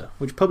Pravda,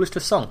 which published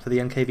a song for the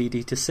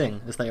NKVD to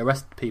sing as they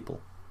arrested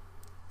people.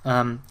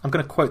 I'm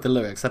going to quote the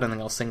lyrics, I don't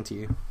think I'll sing to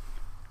you.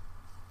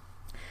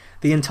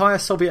 "The entire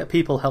Soviet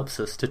people helps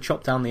us to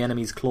chop down the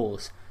enemy's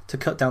claws, to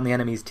cut down the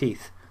enemy's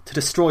teeth, to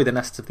destroy the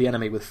nests of the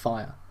enemy with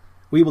fire.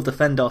 We will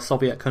defend our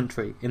Soviet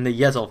country in the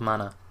Yezhov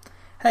manner.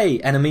 Hey,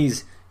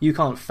 enemies, you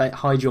can't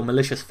hide your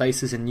malicious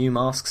faces in new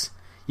masks.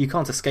 You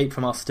can't escape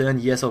from our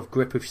stern Yezhov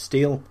grip of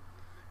steel.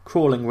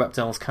 Crawling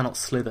reptiles cannot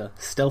slither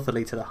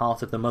stealthily to the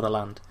heart of the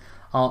motherland.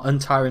 Our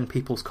untiring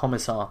people's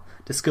commissar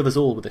discovers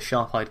all with a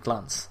sharp-eyed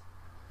glance.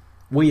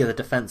 We are the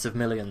defence of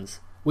millions.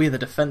 We are the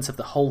defence of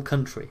the whole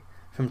country.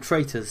 From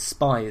traitors,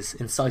 spies,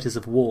 inciters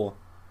of war.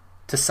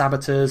 To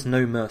saboteurs,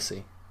 no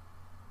mercy."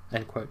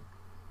 End quote.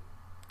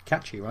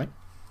 Catchy, right?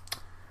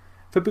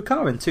 For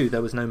Bukharin, too,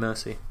 there was no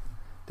mercy.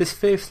 This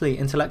fiercely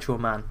intellectual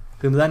man,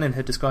 whom Lenin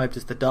had described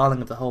as the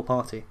darling of the whole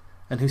party,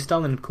 and who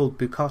Stalin had called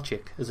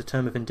Bukharchik as a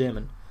term of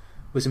endearment,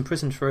 was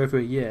imprisoned for over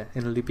a year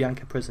in a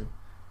Lubyanka prison,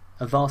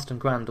 a vast and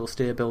grand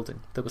austere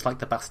building that was like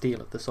the Bastille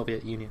of the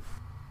Soviet Union.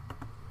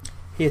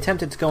 He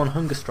attempted to go on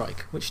hunger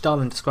strike, which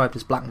Stalin described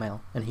as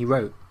blackmail, and he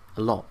wrote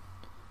a lot.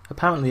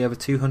 Apparently over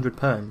 200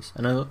 poems,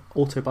 and an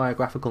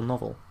autobiographical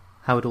novel,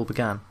 How It All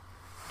Began,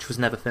 which was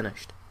never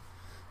finished.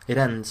 It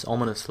ends,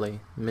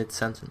 ominously,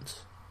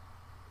 mid-sentence.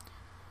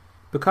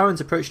 Bukharin's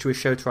approach to his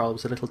show trial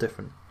was a little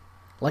different.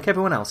 Like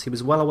everyone else, he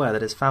was well aware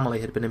that his family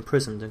had been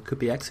imprisoned and could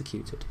be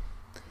executed.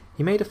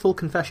 He made a full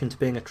confession to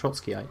being a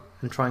Trotskyite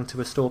and trying to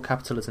restore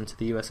capitalism to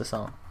the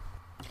USSR.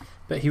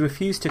 But he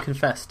refused to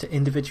confess to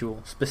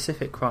individual,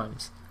 specific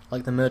crimes,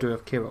 like the murder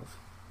of Kirov.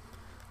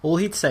 All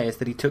he'd say is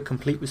that he took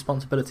complete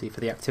responsibility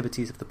for the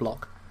activities of the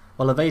bloc,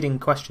 while evading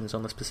questions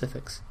on the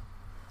specifics.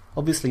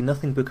 Obviously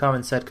nothing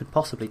Bukharin said could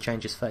possibly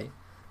change his fate,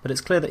 but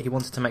it's clear that he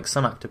wanted to make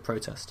some act of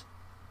protest.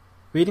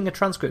 Reading a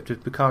transcript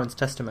of Bukharin's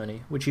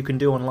testimony, which you can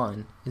do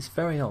online, is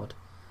very odd.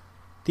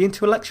 The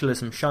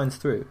intellectualism shines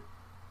through,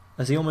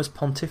 as he almost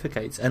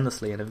pontificates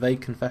endlessly in a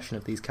vague confession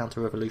of these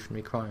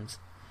counter-revolutionary crimes.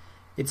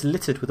 It's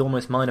littered with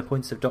almost minor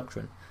points of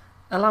doctrine.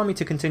 Allow me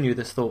to continue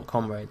this thought,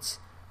 comrades,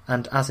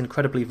 and as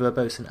incredibly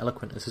verbose and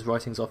eloquent as his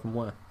writings often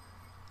were,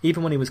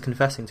 even when he was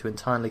confessing to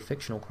entirely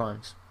fictional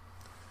crimes.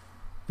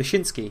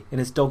 Vyshinsky, in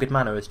his dogged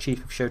manner as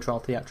chief of show trial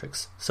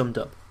theatrics, summed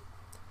up.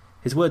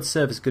 His words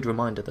serve as a good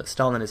reminder that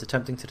Stalin is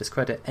attempting to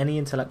discredit any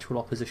intellectual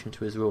opposition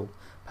to his rule,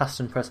 past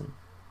and present,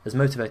 as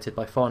motivated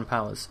by foreign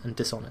powers and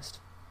dishonest.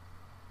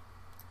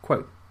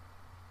 Quote,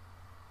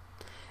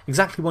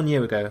 "Exactly 1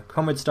 year ago,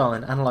 Comrade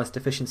Stalin analysed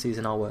deficiencies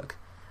in our work,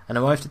 and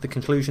arrived at the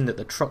conclusion that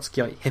the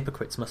Trotskyite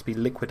hypocrites must be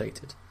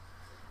liquidated.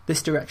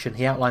 This direction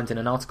he outlined in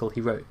an article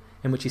he wrote,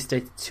 in which he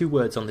stated 2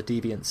 words on the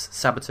deviants,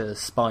 saboteurs,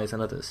 spies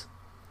and others.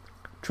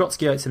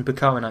 Trotskyites and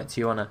Bukharinites,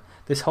 Your Honour,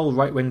 this whole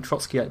right-wing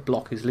Trotskyite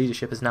bloc whose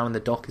leadership is now in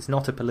the dock is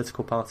not a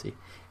political party.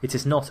 It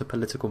is not a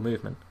political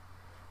movement.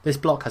 This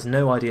bloc has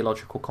no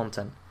ideological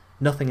content,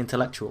 nothing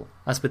intellectual,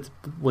 as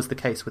was the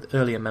case with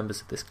earlier members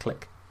of this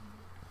clique.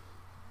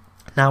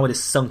 Now it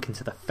is sunk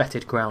into the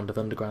fetid ground of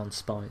underground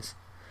spies.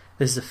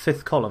 This is a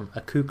 5th column,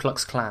 a Ku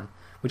Klux Klan,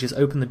 which has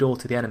opened the door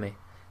to the enemy,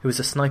 who is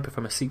a sniper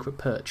from a secret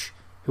perch,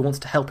 who wants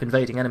to help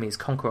invading enemies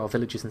conquer our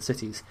villages and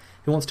cities,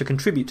 who wants to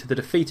contribute to the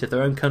defeat of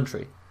their own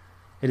country.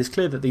 It is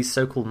clear that these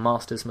so-called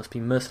masters must be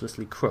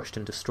mercilessly crushed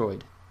and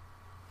destroyed."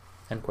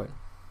 End quote.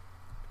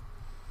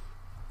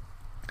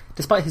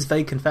 Despite his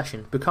vague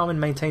confession, Bukharin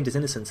maintained his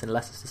innocence in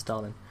letters to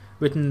Stalin,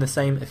 written in the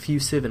same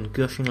effusive and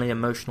gushingly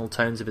emotional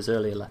tones of his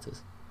earlier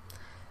letters.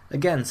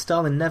 Again,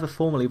 Stalin never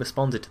formally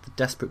responded to the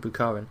desperate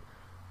Bukharin,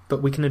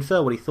 but we can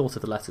infer what he thought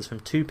of the letters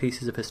from 2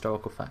 pieces of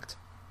historical fact.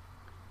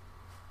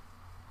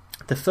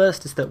 The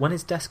first is that when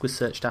his desk was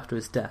searched after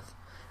his death,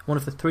 one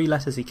of the 3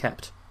 letters he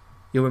kept,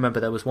 you'll remember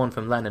there was one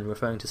from Lenin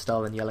referring to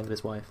Stalin yelling at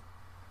his wife,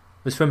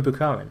 was from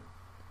Bukharin.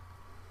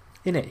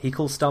 In it, he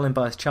calls Stalin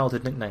by his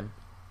childhood nickname,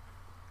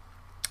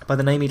 by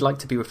the name he'd like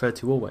to be referred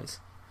to always,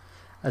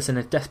 as in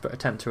a desperate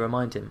attempt to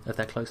remind him of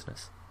their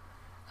closeness,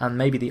 and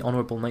maybe the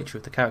honourable nature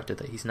of the character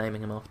that he's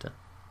naming him after.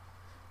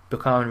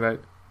 Bukharin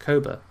wrote,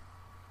 "Koba,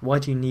 why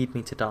do you need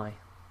me to die?"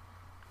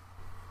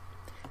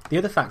 The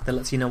other fact that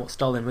lets you know what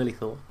Stalin really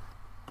thought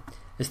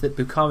is that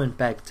Bukharin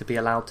begged to be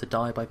allowed to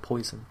die by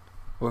poison,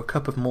 or a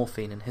cup of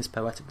morphine in his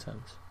poetic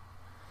terms.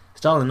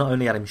 Stalin not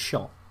only had him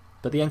shot,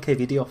 but the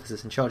NKVD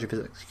officers in charge of his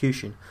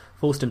execution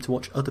forced him to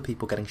watch other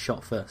people getting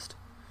shot first.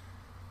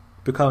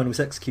 Bukharin was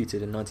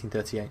executed in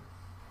 1938.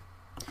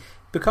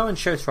 Bukharin's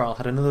show trial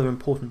had another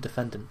important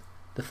defendant,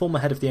 the former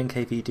head of the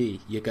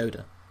NKVD,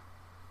 Yagoda.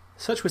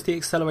 Such was the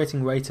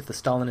accelerating rate of the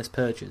Stalinist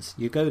purges,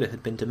 Yagoda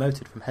had been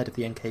demoted from head of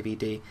the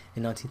NKVD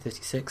in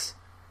 1936,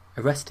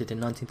 arrested in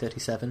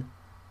 1937,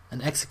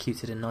 and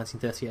executed in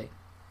 1938.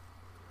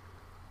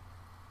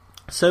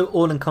 So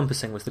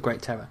all-encompassing was the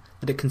Great Terror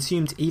that it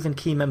consumed even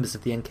key members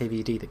of the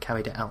NKVD that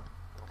carried it out.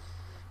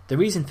 The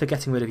reason for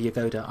getting rid of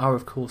Yagoda are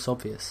of course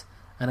obvious,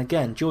 and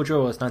again George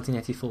Orwell's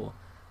 1984,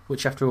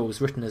 which after all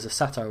was written as a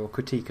satire or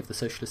critique of the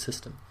socialist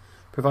system,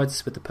 provides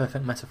us with the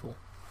perfect metaphor.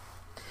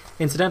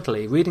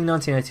 Incidentally, reading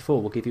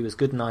 1984 will give you as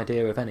good an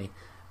idea of any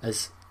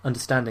as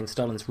understanding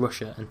Stalin's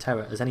Russia and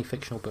terror as any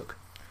fictional book.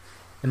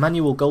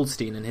 Emmanuel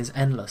Goldstein and his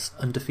endless,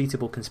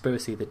 undefeatable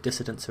conspiracy that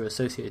dissidents are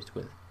associated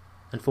with,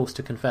 and forced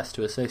to confess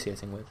to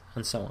associating with,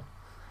 and so on.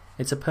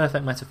 It's a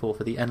perfect metaphor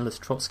for the endless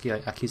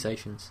Trotskyite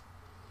accusations.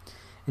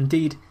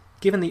 Indeed,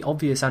 given the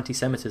obvious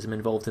anti-Semitism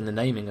involved in the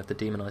naming of the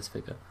demonised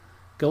figure,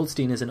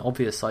 Goldstein is an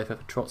obvious cipher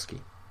for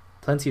Trotsky.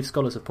 Plenty of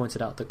scholars have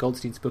pointed out that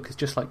Goldstein's book is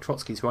just like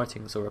Trotsky's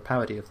writings or a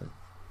parody of them.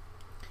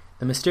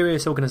 The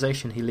mysterious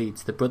organisation he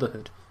leads, the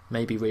Brotherhood,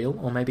 may be real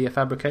or may be a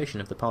fabrication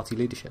of the party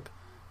leadership.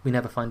 We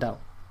never find out.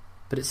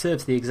 But it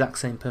serves the exact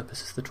same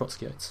purpose as the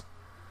Trotskyites.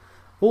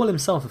 Orwell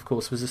himself, of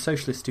course, was a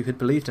socialist who had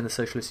believed in the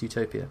socialist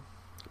utopia,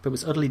 but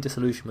was utterly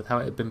disillusioned with how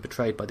it had been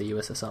betrayed by the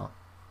USSR,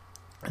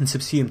 and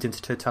subsumed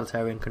into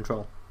totalitarian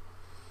control.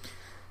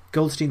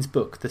 Goldstein's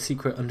book, the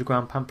secret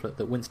underground pamphlet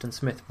that Winston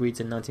Smith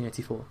reads in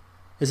 1984,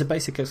 is a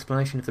basic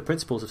explanation of the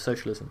principles of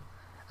socialism,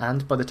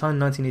 and, by the time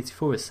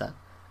 1984 is set,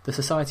 the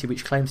society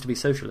which claims to be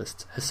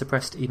socialist has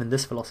suppressed even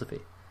this philosophy,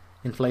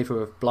 in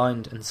favour of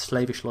blind and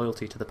slavish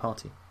loyalty to the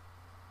party.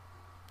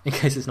 In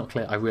case it's not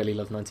clear, I really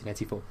love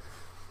 1984. In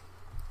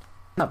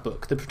that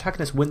book, the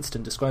protagonist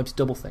Winston describes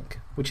doublethink,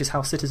 which is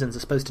how citizens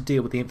are supposed to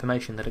deal with the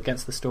information that are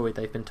against the story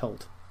they've been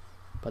told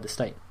by the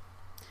state.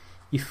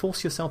 You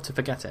force yourself to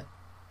forget it,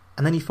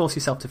 and then you force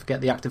yourself to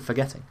forget the act of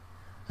forgetting,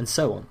 and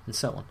so on, and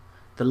so on.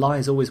 The lie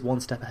is always one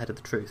step ahead of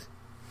the truth.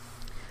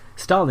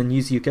 Stalin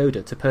used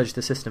Yagoda to purge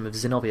the system of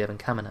Zinoviev and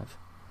Kamenev,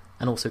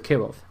 and also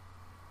Kirov.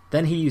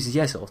 Then he used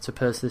Yezhov to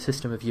purge the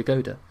system of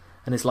Yagoda,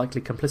 and his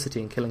likely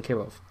complicity in killing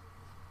Kirov.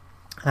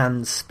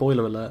 And,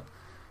 spoiler alert,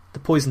 the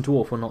poison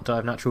dwarf will not die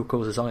of natural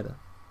causes either.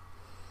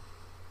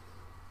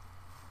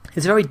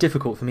 It's very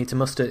difficult for me to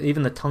muster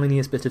even the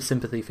tiniest bit of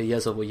sympathy for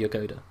Yezhov or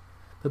Yagoda,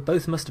 but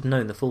both must have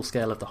known the full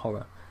scale of the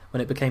horror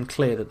when it became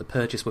clear that the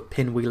purges were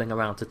pinwheeling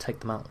around to take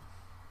them out.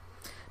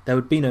 There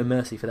would be no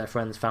mercy for their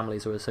friends,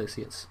 families, or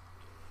associates.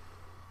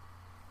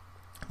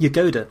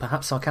 Yagoda,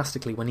 perhaps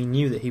sarcastically when he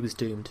knew that he was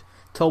doomed,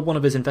 told one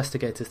of his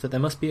investigators that there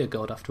must be a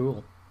god after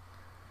all.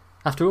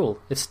 After all,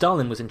 if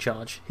Stalin was in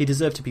charge, he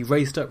deserved to be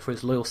raised up for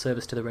his loyal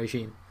service to the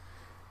regime.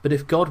 But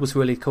if God was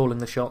really calling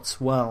the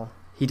shots, well,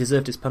 he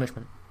deserved his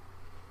punishment.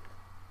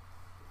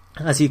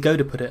 As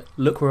Yagoda put it,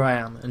 look where I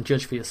am and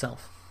judge for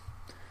yourself.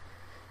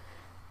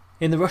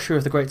 In the Russia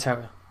of the Great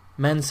Terror,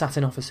 men sat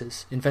in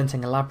offices,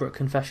 inventing elaborate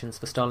confessions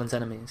for Stalin's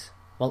enemies,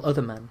 while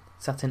other men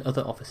sat in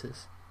other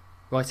offices,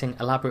 writing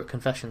elaborate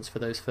confessions for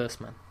those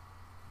first men.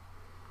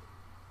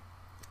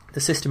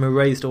 The system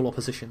erased all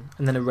opposition,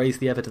 and then erased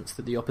the evidence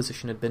that the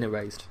opposition had been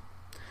erased.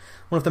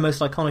 One of the most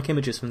iconic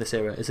images from this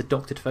era is a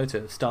doctored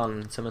photo of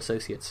Stalin and some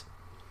associates.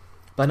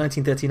 By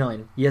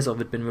 1939, Yezhov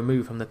had been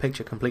removed from the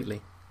picture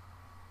completely.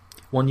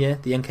 One year,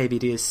 the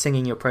NKVD is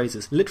singing your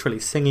praises, literally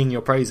singing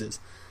your praises,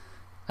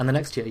 and the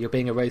next year you're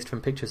being erased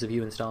from pictures of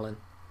you and Stalin.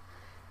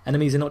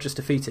 Enemies are not just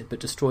defeated, but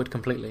destroyed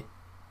completely.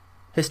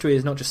 History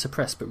is not just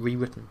suppressed, but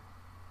rewritten.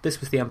 This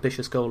was the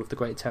ambitious goal of the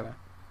Great Terror,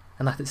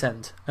 and at its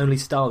end, only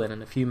Stalin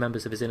and a few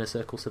members of his inner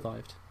circle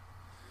survived.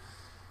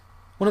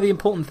 One of the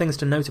important things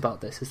to note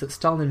about this is that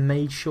Stalin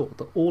made sure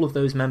that all of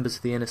those members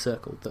of the inner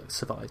circle that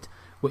survived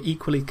were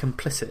equally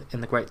complicit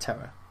in the Great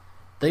Terror.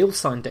 They all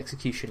signed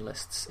execution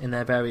lists in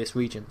their various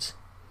regions.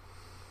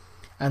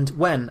 And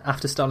when,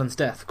 after Stalin's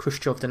death,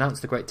 Khrushchev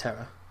denounced the Great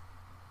Terror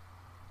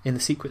in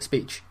the secret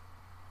speech,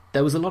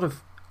 there was a lot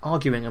of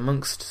arguing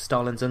amongst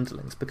Stalin's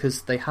underlings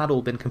because they had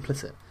all been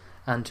complicit,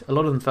 and a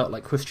lot of them felt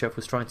like Khrushchev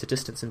was trying to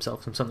distance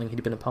himself from something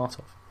he'd been a part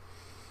of.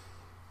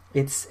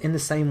 It's in the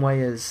same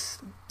way as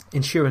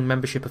ensuring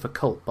membership of a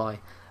cult by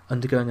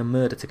undergoing a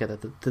murder together.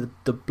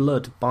 The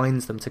blood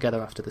binds them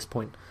together after this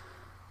point.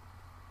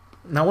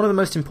 Now, one of the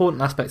most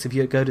important aspects of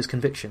Yagoda's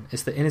conviction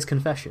is that in his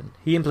confession,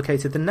 he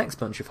implicated the next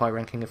bunch of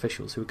high-ranking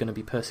officials who were going to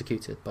be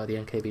persecuted by the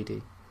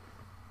NKVD.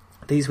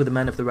 These were the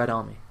men of the Red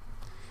Army.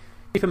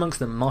 Chief amongst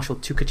them, Marshal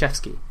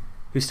Tukhachevsky,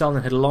 who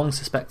Stalin had long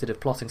suspected of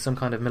plotting some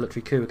kind of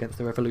military coup against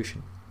the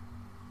revolution.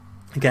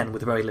 Again,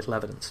 with very little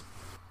evidence.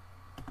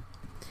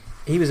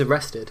 He was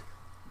arrested,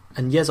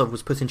 and Yezhov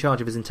was put in charge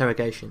of his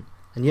interrogation,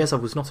 and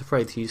Yezhov was not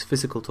afraid to use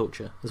physical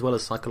torture as well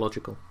as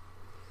psychological.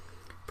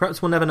 Perhaps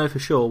we'll never know for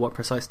sure what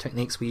precise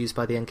techniques were used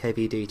by the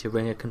NKVD to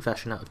wring a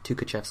confession out of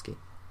Tukhachevsky.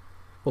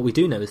 What we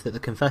do know is that the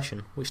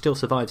confession, which still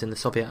survives in the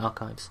Soviet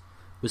archives,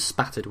 was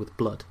spattered with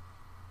blood.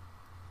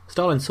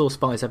 Stalin saw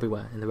spies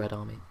everywhere in the Red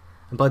Army,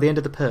 and by the end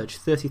of the purge,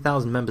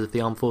 30,000 members of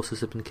the armed forces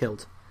had been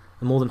killed,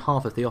 and more than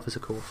half of the officer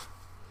corps.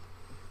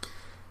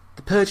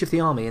 The purge of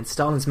the army and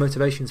Stalin's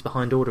motivations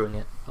behind ordering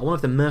it are one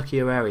of the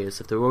murkier areas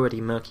of the already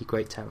murky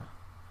Great Terror.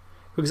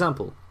 For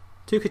example,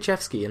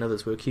 Tukhachevsky and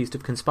others were accused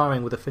of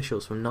conspiring with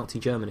officials from Nazi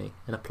Germany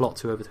in a plot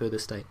to overthrow the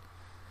state.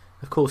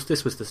 Of course,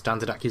 this was the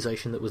standard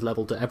accusation that was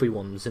levelled at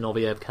everyone.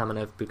 Zinoviev,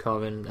 Kamenev,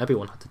 Bukharin,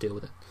 everyone had to deal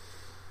with it.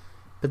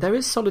 But there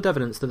is solid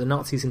evidence that the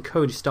Nazis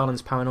encouraged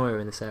Stalin's paranoia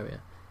in this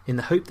area, in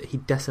the hope that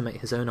he'd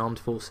decimate his own armed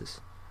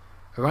forces.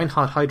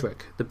 Reinhard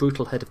Heydrich, the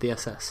brutal head of the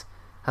SS,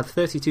 had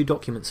 32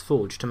 documents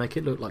forged to make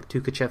it look like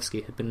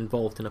Tukhachevsky had been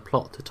involved in a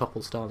plot to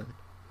topple Stalin.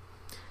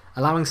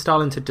 Allowing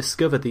Stalin to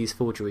discover these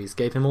forgeries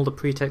gave him all the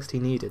pretext he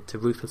needed to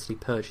ruthlessly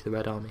purge the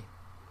Red Army.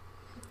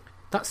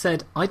 That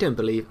said, I don't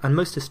believe, and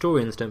most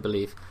historians don't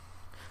believe,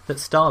 that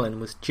Stalin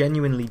was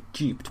genuinely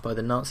duped by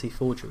the Nazi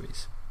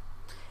forgeries.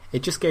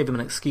 It just gave him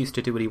an excuse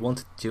to do what he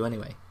wanted to do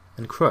anyway,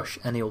 and crush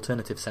any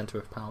alternative centre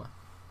of power.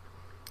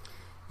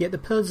 Yet the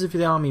purge of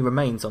the army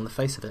remains, on the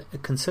face of it, a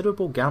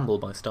considerable gamble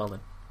by Stalin.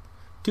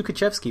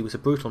 Tukhachevsky was a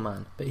brutal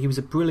man, but he was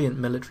a brilliant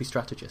military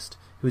strategist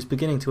who was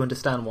beginning to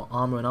understand what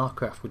armour and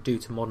aircraft would do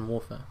to modern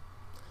warfare,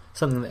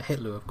 something that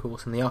Hitler, of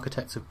course, and the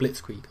architects of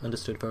Blitzkrieg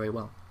understood very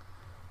well.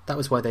 That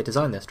was why they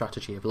designed their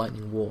strategy of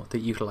lightning war that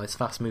utilised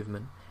fast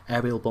movement,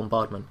 aerial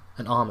bombardment,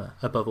 and armour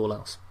above all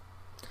else.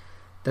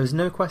 There was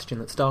no question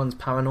that Stalin's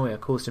paranoia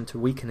caused him to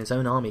weaken his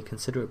own army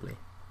considerably.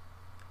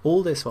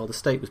 All this while the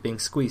state was being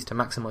squeezed to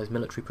maximise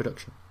military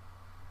production.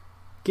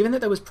 Given that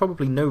there was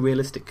probably no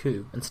realistic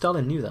coup, and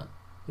Stalin knew that,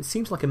 it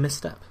seems like a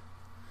misstep.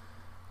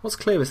 What's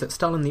clear is that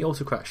Stalin the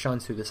autocrat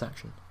shines through this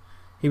action.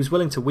 He was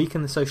willing to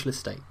weaken the socialist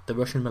state, the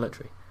Russian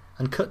military,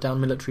 and cut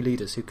down military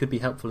leaders who could be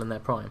helpful in their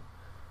prime.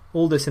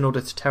 All this in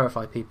order to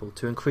terrify people,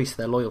 to increase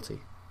their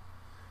loyalty.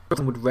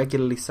 Stalin would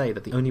regularly say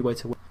that the only way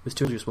to win was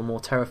soldiers were more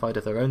terrified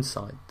of their own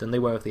side than they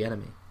were of the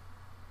enemy.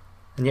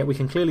 And yet we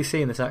can clearly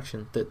see in this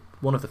action that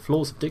one of the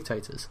flaws of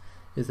dictators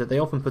is that they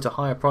often put a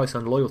higher price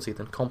on loyalty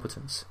than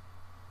competence.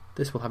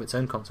 This will have its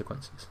own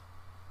consequences.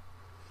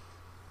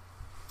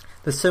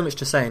 There's so much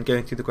to say in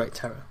going through the Great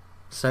Terror,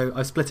 so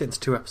I've split it into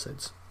 2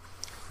 episodes.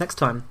 Next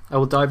time, I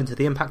will dive into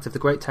the impact of the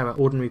Great Terror on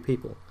ordinary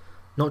people,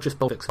 not just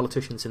Bolsheviks or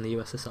politicians in the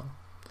USSR.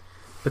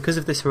 Because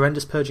of this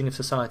horrendous purging of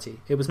society,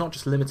 it was not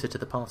just limited to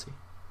the party.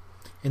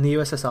 In the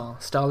USSR,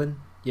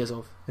 Stalin,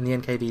 Yezhov, and the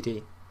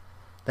NKVD,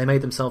 they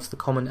made themselves the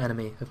common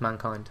enemy of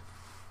mankind.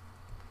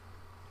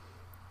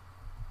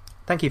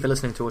 Thank you for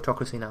listening to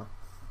Autocracy Now!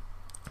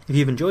 If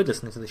you've enjoyed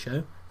listening to the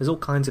show, there's all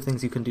kinds of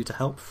things you can do to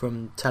help,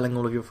 from telling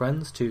all of your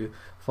friends to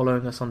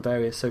following us on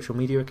various social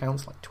media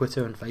accounts like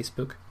Twitter and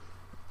Facebook,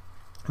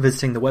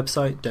 visiting the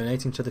website,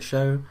 donating to the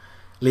show,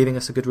 leaving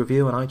us a good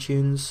review on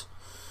iTunes.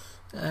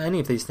 Any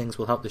of these things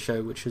will help the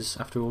show, which is,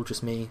 after all,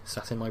 just me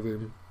sat in my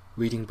room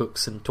reading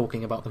books and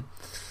talking about them.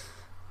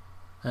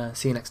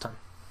 See you next time.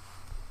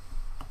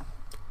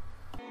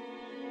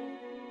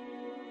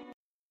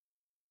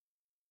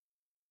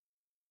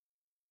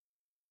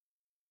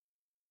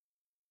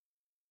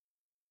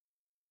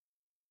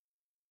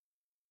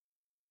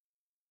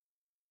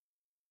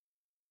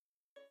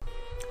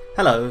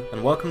 Hello,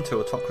 and welcome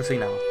to Autocracy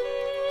Now!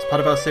 As part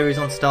of our series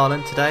on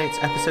Stalin, today it's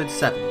Episode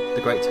 7,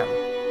 The Great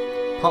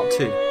Terror. Part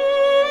 2,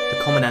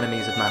 The Common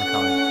Enemies of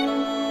Mankind.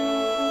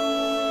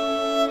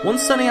 One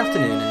sunny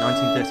afternoon in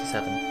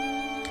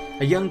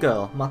 1937, a young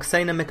girl,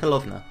 Marksena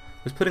Mikhailovna,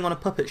 was putting on a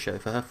puppet show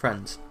for her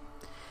friends.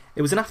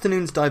 It was an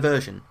afternoon's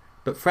diversion,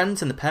 but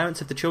friends and the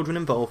parents of the children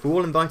involved were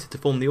all invited to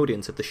form the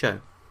audience of the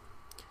show.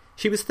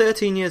 She was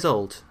 13 years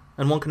old,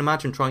 and one can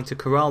imagine trying to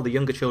corral the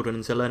younger children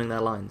into learning their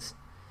lines.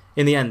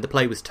 In the end, the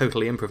play was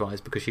totally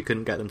improvised because she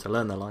couldn't get them to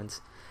learn their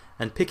lines,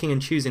 and picking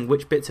and choosing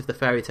which bits of the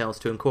fairy tales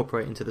to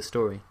incorporate into the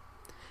story.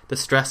 The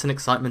stress and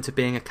excitement of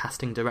being a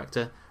casting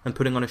director and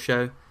putting on a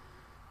show,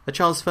 a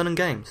child's fun and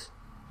games.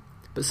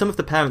 But some of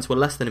the parents were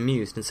less than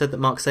amused and said that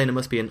Marksena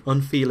must be an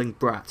unfeeling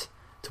brat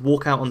to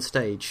walk out on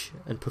stage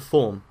and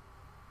perform,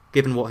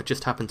 given what had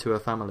just happened to her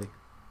family.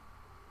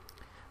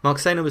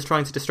 Marksena was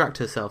trying to distract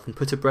herself and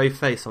put a brave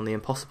face on the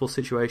impossible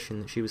situation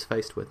that she was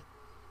faced with.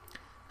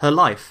 Her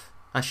life,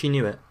 as she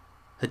knew it,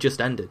 had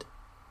just ended.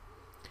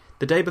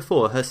 The day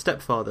before, her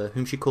stepfather,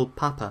 whom she called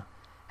Papa,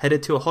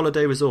 headed to a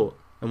holiday resort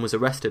and was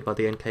arrested by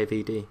the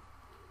NKVD.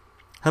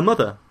 Her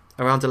mother,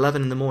 around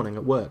 11 in the morning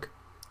at work,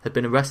 had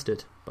been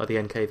arrested by the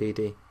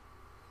NKVD.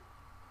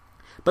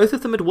 Both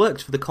of them had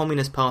worked for the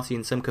Communist Party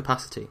in some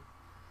capacity,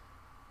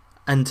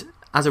 and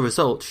as a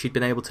result she'd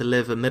been able to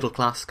live a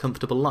middle-class,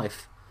 comfortable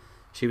life.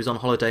 She was on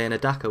holiday in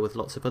Dhaka with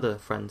lots of other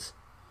friends.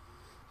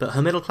 But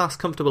her middle-class,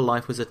 comfortable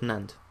life was at an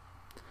end.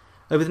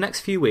 Over the next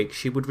few weeks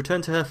she would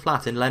return to her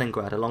flat in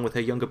Leningrad along with her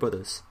younger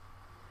brothers,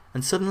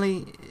 and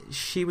suddenly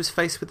she was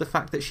faced with the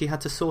fact that she had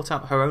to sort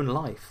out her own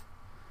life.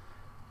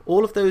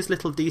 All of those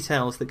little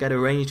details that get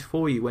arranged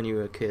for you when you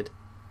were a kid,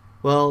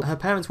 well, her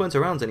parents weren't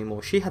around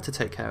anymore. She had to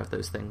take care of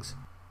those things.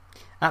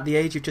 At the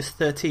age of just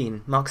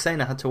 13,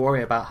 Marksena had to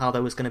worry about how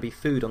there was going to be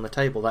food on the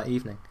table that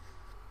evening.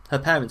 Her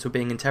parents were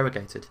being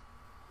interrogated.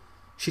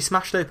 She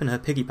smashed open her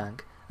piggy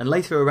bank and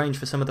later arranged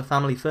for some of the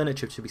family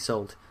furniture to be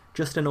sold,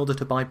 just in order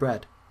to buy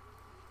bread.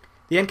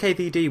 The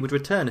NKVD would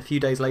return a few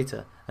days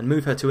later and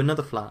move her to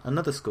another flat,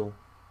 another school.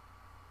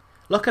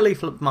 Luckily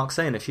for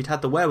Marksena, she'd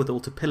had the wherewithal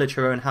to pillage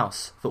her own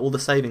house for all the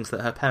savings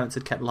that her parents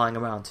had kept lying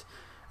around,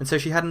 and so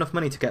she had enough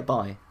money to get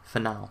by, for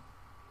now.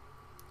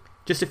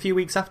 Just a few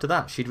weeks after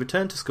that, she'd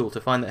returned to school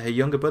to find that her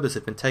younger brothers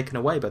had been taken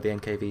away by the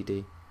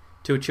NKVD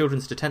to a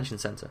children's detention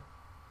centre.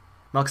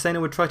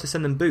 Marksena would try to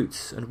send them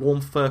boots and warm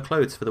fur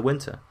clothes for the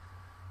winter,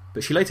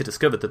 but she later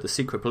discovered that the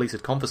secret police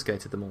had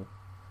confiscated them all.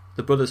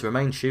 The brothers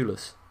remained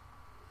shoeless.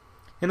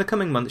 In the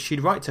coming months,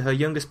 she'd write to her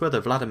youngest brother,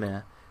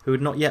 Vladimir, who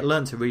had not yet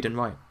learned to read and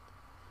write.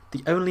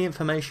 The only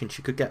information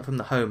she could get from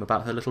the home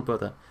about her little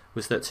brother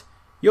was that,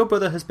 "Your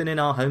brother has been in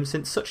our home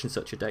since such and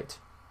such a date."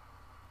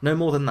 No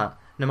more than that,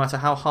 no matter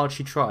how hard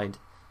she tried,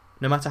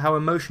 no matter how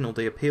emotional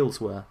the appeals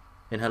were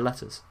in her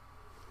letters.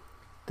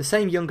 The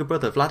same younger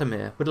brother,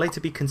 Vladimir, would later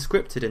be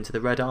conscripted into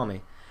the Red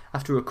Army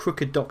after a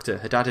crooked doctor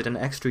had added an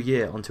extra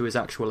year onto his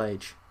actual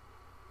age.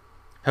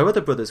 Her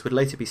other brothers would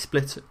later be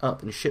split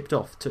up and shipped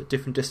off to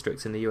different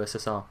districts in the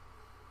USSR.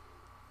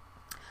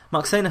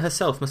 Marksena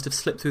herself must have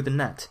slipped through the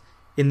net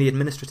in the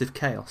administrative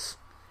chaos.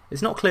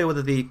 It's not clear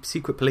whether the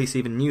secret police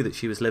even knew that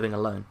she was living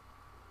alone.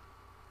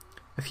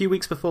 A few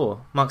weeks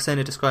before,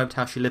 Marksena described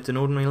how she lived an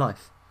ordinary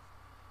life.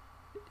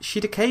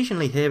 She'd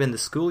occasionally hear in the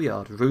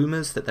schoolyard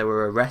rumours that there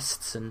were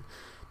arrests and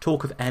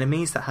talk of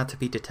enemies that had to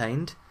be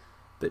detained,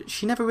 but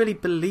she never really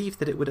believed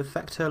that it would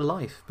affect her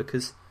life,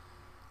 because,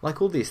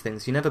 like all these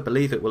things, you never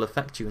believe it will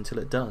affect you until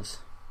it does.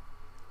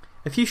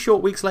 A few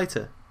short weeks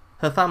later,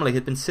 her family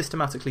had been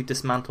systematically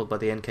dismantled by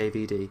the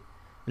NKVD,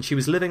 and she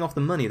was living off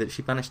the money that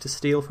she managed to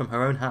steal from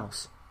her own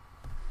house.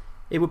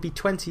 It would be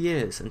 20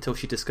 years until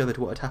she discovered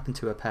what had happened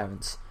to her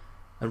parents,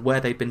 and where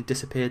they'd been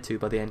disappeared to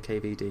by the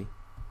NKVD.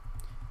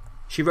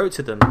 She wrote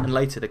to them, and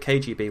later the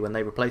KGB when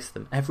they replaced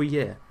them, every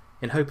year,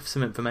 in hope of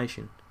some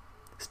information,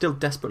 still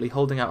desperately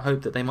holding out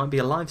hope that they might be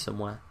alive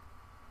somewhere.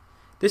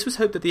 This was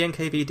hope that the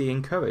NKVD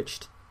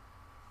encouraged.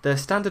 Their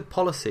standard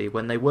policy,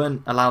 when they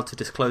weren't allowed to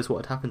disclose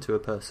what had happened to a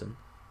person,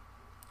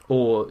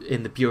 or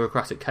in the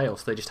bureaucratic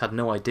chaos they just had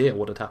no idea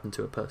what had happened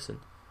to a person,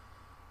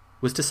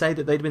 was to say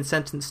that they'd been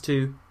sentenced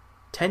to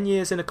 10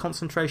 years in a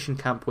concentration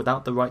camp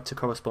without the right to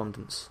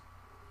correspondence.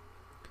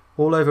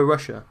 All over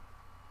Russia,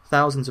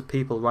 thousands of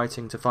people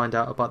writing to find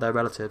out about their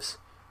relatives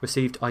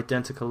received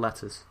identical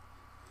letters.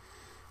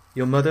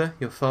 Your mother,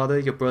 your father,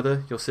 your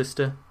brother, your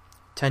sister,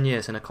 10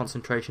 years in a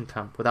concentration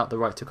camp without the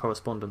right to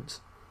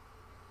correspondence.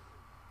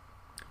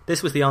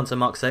 This was the answer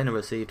Marksena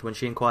received when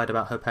she inquired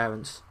about her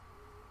parents.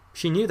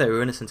 She knew they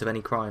were innocent of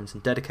any crimes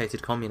and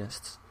dedicated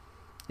communists.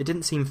 It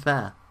didn't seem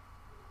fair.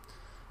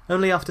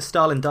 Only after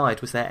Stalin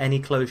died was there any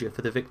closure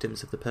for the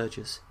victims of the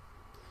purges.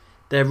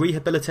 Their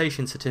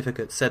rehabilitation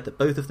certificate said that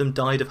both of them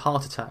died of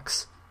heart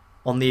attacks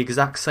on the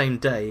exact same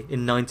day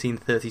in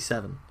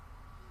 1937.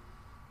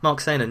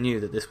 Marksena knew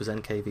that this was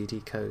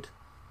NKVD code.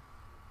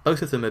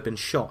 Both of them had been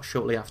shot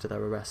shortly after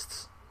their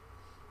arrests.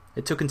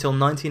 It took until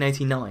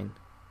 1989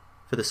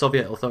 for the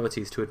Soviet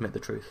authorities to admit the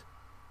truth.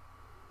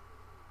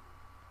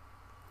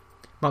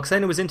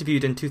 Marksena was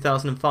interviewed in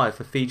 2005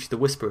 for Fij the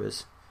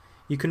Whisperers.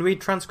 You can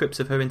read transcripts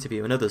of her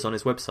interview and others on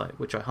his website,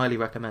 which I highly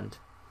recommend.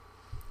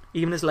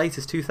 Even as late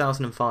as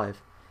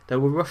 2005, there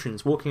were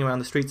Russians walking around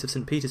the streets of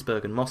St.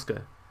 Petersburg and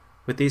Moscow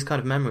with these kind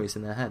of memories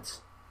in their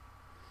heads.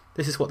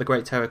 This is what the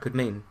Great Terror could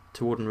mean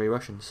to ordinary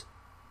Russians.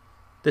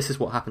 This is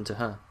what happened to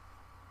her.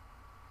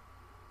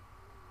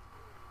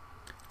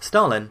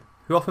 Stalin,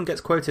 who often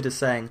gets quoted as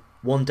saying,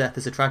 "One death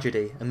is a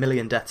tragedy, a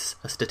million deaths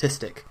a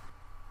statistic,"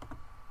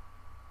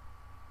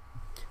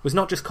 was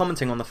not just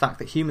commenting on the fact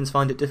that humans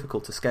find it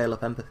difficult to scale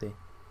up empathy.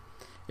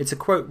 It's a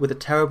quote with a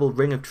terrible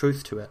ring of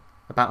truth to it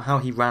about how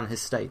he ran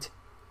his state.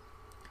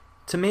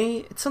 To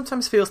me, it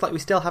sometimes feels like we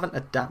still haven't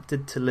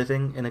adapted to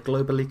living in a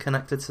globally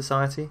connected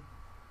society.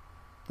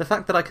 The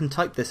fact that I can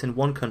type this in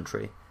one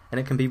country and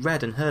it can be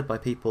read and heard by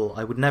people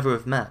I would never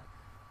have met,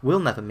 will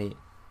never meet,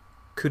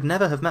 could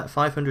never have met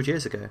 500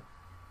 years ago.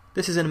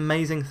 This is an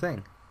amazing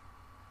thing.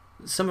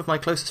 Some of my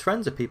closest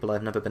friends are people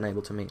I've never been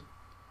able to meet.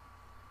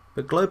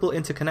 But global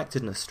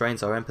interconnectedness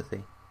strains our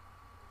empathy.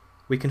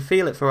 We can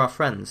feel it for our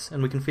friends,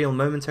 and we can feel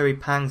momentary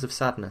pangs of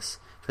sadness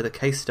for the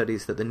case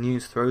studies that the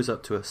news throws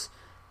up to us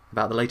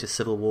about the latest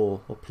civil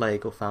war or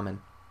plague or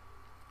famine.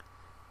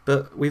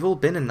 But we've all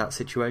been in that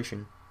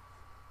situation,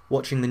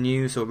 watching the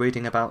news or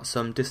reading about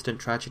some distant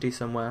tragedy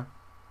somewhere,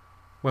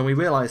 when we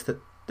realise that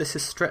this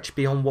is stretched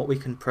beyond what we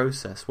can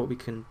process, what we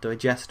can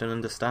digest and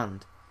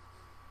understand,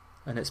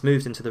 and it's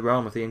moved into the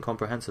realm of the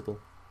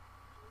incomprehensible.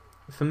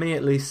 For me,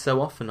 at least,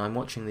 so often I'm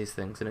watching these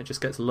things and it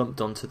just gets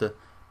lumped onto the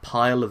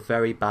pile of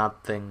very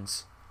bad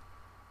things.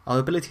 Our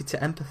ability to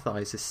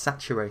empathise is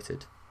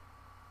saturated.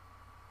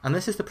 And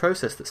this is the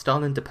process that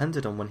Stalin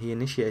depended on when he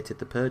initiated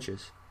the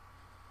purges.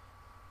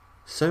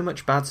 So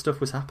much bad stuff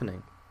was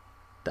happening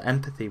that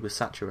empathy was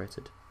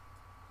saturated.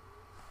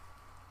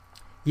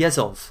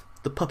 Yezhov,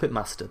 the puppet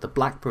master, the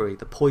Blackberry,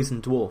 the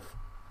poisoned dwarf.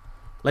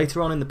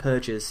 Later on in the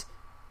purges,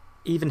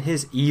 even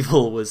his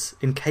evil was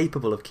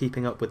incapable of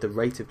keeping up with the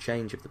rate of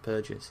change of the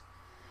purges.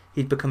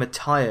 He'd become a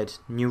tired,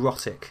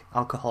 neurotic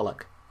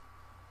alcoholic.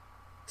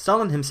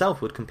 Stalin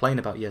himself would complain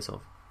about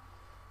Yezhov.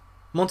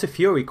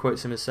 Montefiore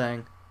quotes him as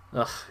saying,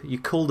 "Ugh, you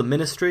call the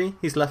ministry,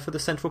 he's left for the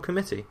Central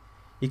Committee.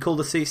 You call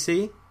the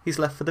CC, he's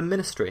left for the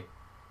ministry.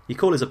 You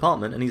call his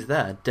apartment and he's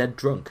there, dead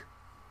drunk."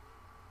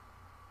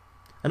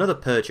 Another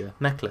purger,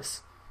 Meklis,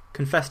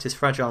 confessed his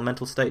fragile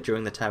mental state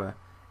during the terror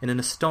in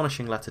an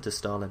astonishing letter to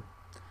Stalin.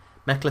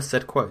 Meklis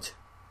said, quote,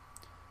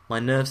 "My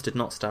nerves did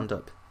not stand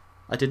up.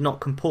 I did not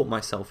comport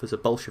myself as a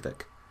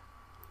Bolshevik.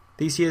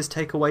 These years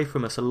take away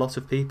from us a lot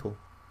of people.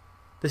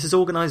 This is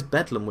organised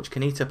bedlam which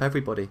can eat up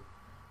everybody.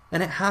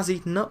 And it has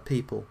eaten up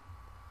people.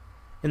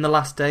 In the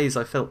last days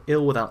I felt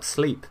ill without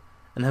sleep,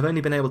 and have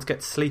only been able to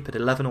get to sleep at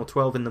 11 or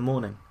 12 in the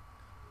morning.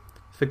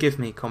 Forgive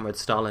me, Comrade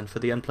Stalin, for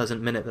the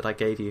unpleasant minute that I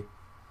gave you.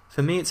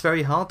 For me it's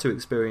very hard to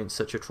experience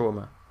such a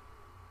trauma."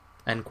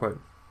 End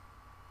quote.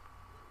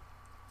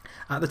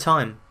 At the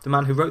time, the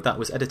man who wrote that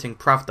was editing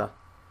Pravda,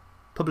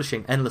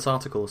 publishing endless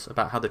articles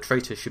about how the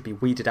traitors should be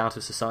weeded out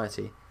of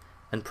society,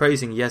 and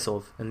praising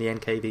Yezhov and the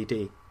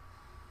NKVD.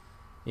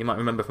 You might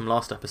remember from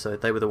last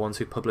episode, they were the ones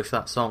who published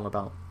that song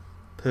about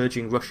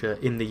purging Russia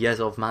in the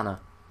Yezhov manner.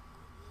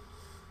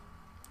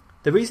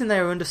 The reason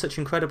they were under such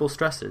incredible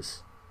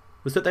stresses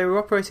was that they were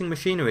operating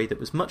machinery that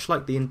was much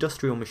like the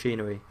industrial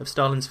machinery of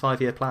Stalin's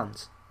 5-year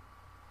plans.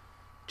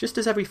 Just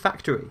as every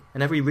factory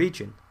and every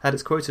region had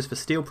its quotas for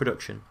steel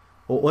production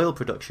or oil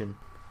production,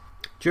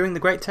 during the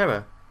Great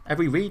Terror,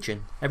 every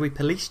region, every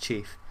police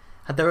chief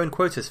had their own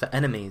quotas for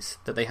enemies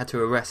that they had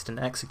to arrest and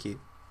execute.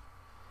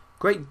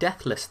 Great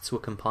death lists were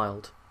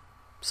compiled.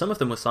 Some of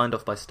them were signed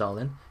off by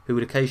Stalin, who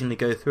would occasionally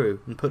go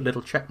through and put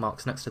little check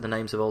marks next to the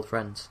names of old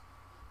friends.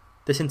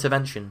 This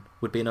intervention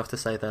would be enough to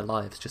save their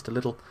lives, just a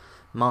little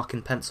mark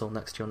in pencil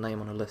next to your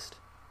name on a list.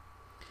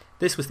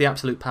 This was the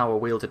absolute power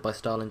wielded by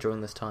Stalin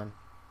during this time.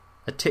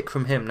 A tick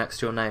from him next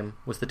to your name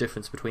was the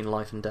difference between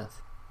life and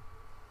death.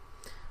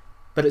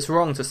 But it's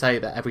wrong to say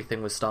that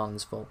everything was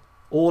Stalin's fault.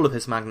 All of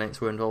his magnates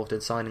were involved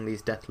in signing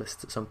these death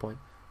lists at some point,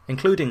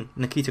 including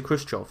Nikita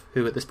Khrushchev,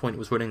 who at this point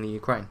was running the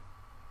Ukraine.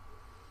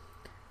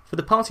 For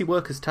the party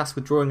workers tasked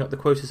with drawing up the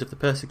quotas of the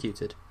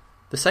persecuted,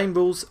 the same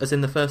rules as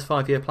in the first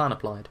 5-year plan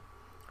applied.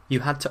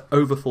 You had to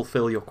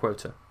overfulfill your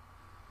quota.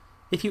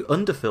 If you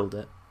underfilled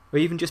it, or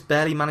even just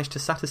barely managed to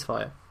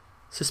satisfy it,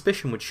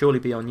 suspicion would surely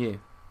be on you.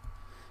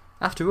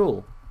 After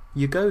all,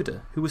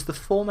 Yagoda, who was the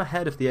former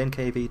head of the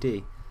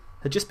NKVD,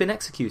 had just been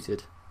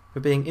executed for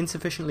being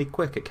insufficiently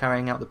quick at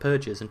carrying out the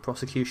purges and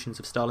prosecutions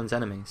of Stalin's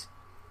enemies,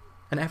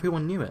 and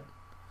everyone knew it.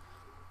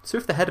 So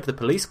if the head of the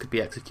police could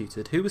be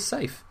executed, who was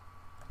safe?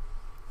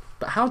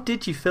 But how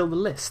did you fill the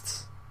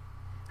lists?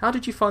 How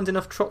did you find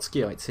enough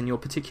Trotskyites in your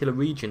particular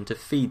region to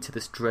feed to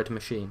this dread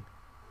machine?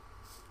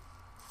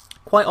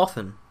 Quite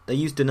often, they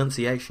used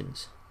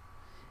denunciations.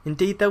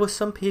 Indeed, there were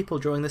some people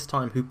during this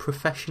time who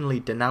professionally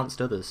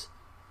denounced others.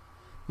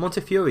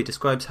 Montefiore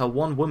describes how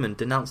one woman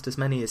denounced as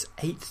many as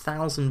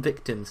 8,000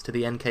 victims to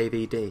the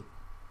NKVD.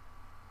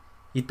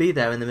 You'd be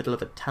there in the middle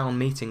of a town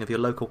meeting of your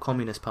local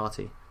Communist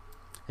Party,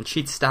 and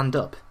she'd stand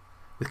up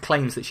with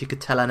claims that she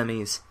could tell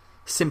enemies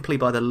simply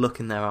by the look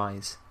in their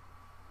eyes.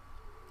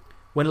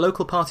 When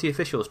local party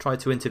officials tried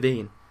to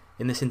intervene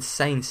in this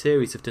insane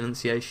series of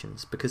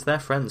denunciations because their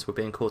friends were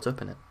being caught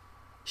up in it,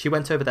 she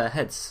went over their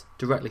heads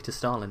directly to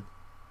Stalin,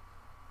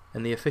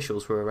 and the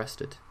officials were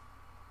arrested.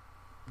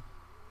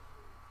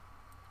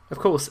 Of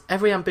course,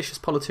 every ambitious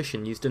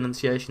politician used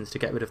denunciations to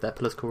get rid of their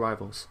political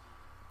rivals,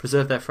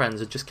 preserve their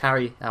friends, and just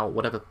carry out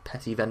whatever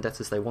petty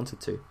vendettas they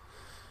wanted to.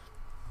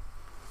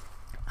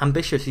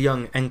 Ambitious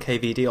young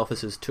NKVD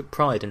officers took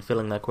pride in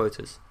filling their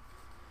quotas.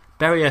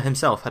 Beria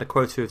himself had a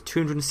quota of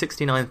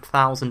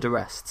 269,000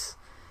 arrests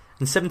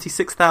and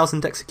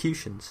 76,000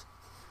 executions,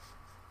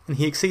 and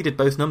he exceeded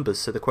both numbers,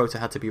 so the quota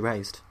had to be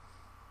raised.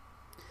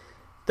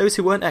 Those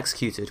who weren't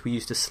executed were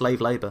used as slave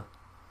labour,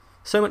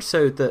 so much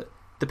so that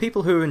the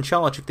people who were in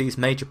charge of these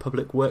major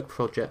public work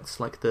projects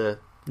like the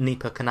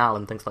Dnieper Canal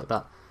and things like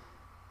that,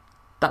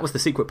 that was the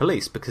secret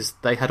police because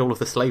they had all of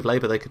the slave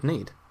labour they could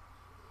need.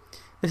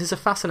 This is a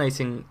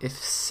fascinating, if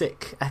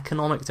sick,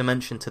 economic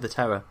dimension to the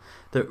terror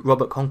that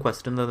Robert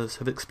Conquest and others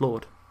have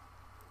explored.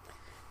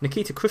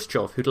 Nikita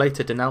Khrushchev, who'd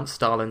later denounced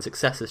Stalin's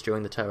excesses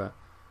during the terror,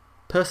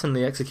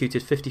 personally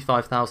executed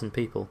 55,000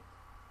 people,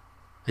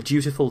 a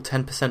dutiful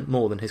 10%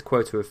 more than his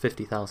quota of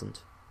 50,000.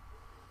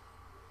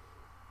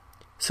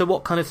 So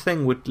what kind of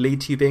thing would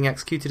lead to you being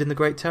executed in the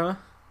Great Terror?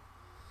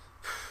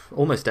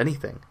 Almost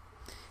anything.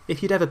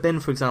 If you'd ever been,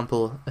 for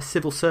example, a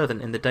civil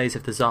servant in the days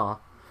of the Tsar,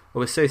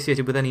 or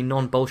associated with any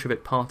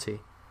non-Bolshevik party,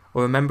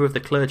 or a member of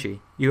the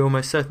clergy, you were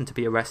almost certain to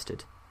be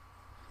arrested.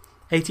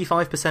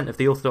 85% of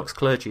the Orthodox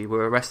clergy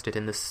were arrested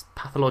in this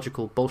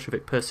pathological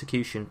Bolshevik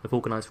persecution of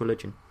organised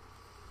religion.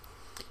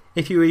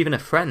 If you were even a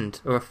friend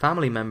or a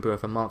family member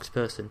of a marked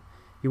person,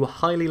 you were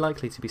highly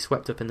likely to be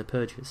swept up in the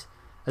purges,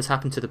 as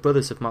happened to the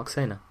brothers of Mark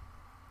Sena.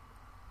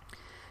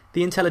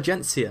 The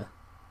intelligentsia,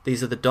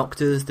 these are the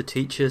doctors, the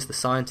teachers, the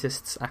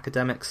scientists,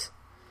 academics,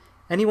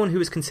 anyone who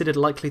was considered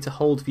likely to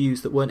hold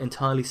views that weren't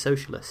entirely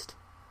socialist,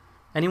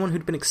 anyone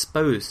who'd been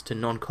exposed to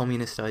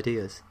non-communist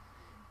ideas,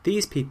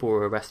 these people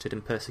were arrested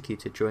and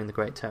persecuted during the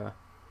Great Terror.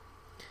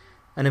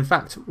 And in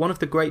fact, one of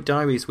the great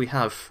diaries we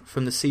have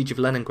from the siege of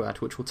Leningrad,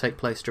 which will take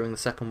place during the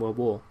Second World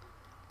War,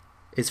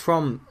 is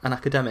from an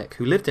academic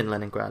who lived in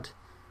Leningrad,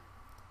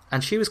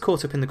 and she was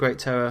caught up in the Great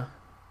Terror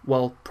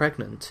while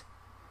pregnant,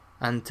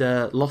 and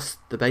lost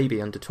the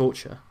baby under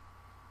torture.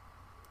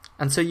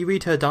 And so you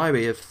read her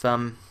diary of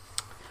her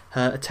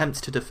attempts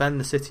to defend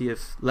the city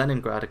of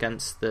Leningrad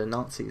against the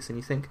Nazis, and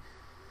you think,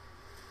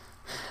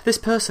 This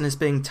person is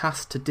being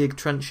tasked to dig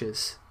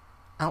trenches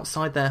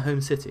outside their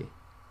home city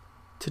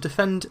to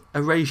defend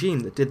a regime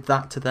that did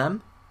that to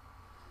them.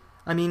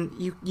 I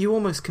mean, you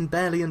almost can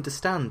barely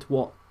understand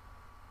what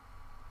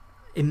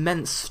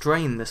immense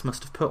strain this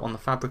must have put on the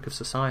fabric of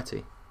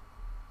society.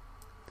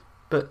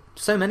 But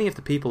so many of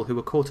the people who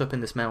were caught up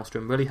in this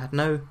maelstrom really had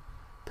no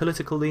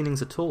political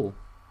leanings at all.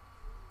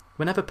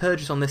 Whenever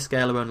purges on this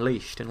scale are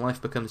unleashed and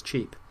life becomes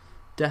cheap,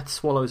 death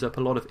swallows up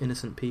a lot of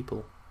innocent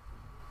people.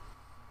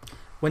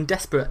 When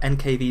desperate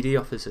NKVD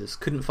officers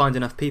couldn't find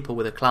enough people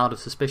with a cloud of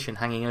suspicion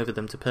hanging over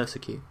them to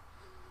persecute,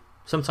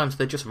 sometimes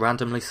they just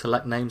randomly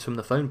select names from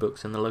the phone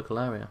books in the local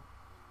area.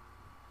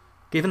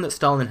 Given that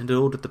Stalin had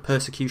ordered the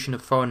persecution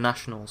of foreign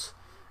nationals,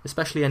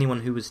 especially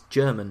anyone who was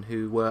German,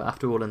 who were,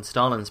 after all, in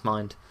Stalin's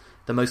mind,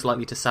 the most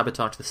likely to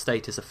sabotage the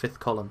state as a fifth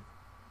column,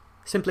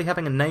 simply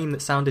having a name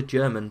that sounded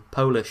German,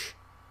 Polish,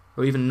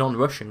 or even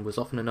non-Russian was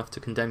often enough to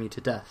condemn you to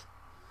death.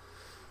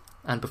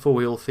 And before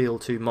we all feel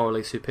too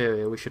morally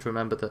superior, we should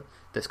remember that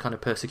this kind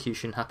of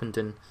persecution happened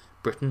in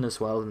Britain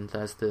as well, and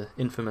there's the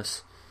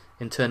infamous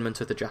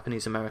internment of the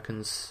Japanese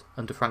Americans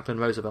under Franklin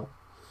Roosevelt.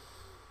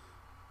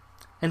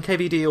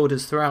 NKVD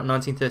orders throughout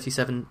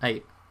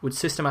 1937-8 would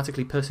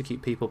systematically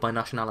persecute people by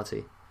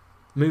nationality,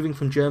 moving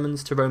from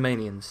Germans to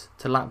Romanians,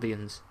 to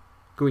Latvians,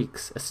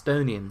 Greeks,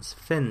 Estonians,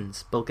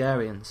 Finns,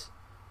 Bulgarians.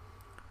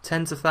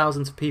 Tens of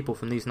thousands of people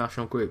from these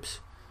national groups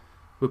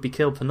would be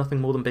killed for nothing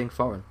more than being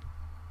foreign.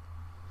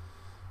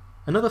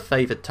 Another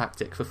favoured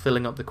tactic for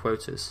filling up the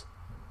quotas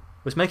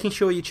was making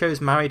sure you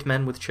chose married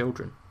men with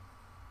children.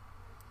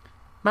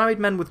 Married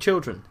men with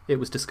children, it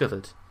was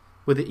discovered,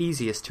 were the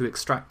easiest to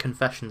extract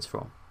confessions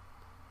from.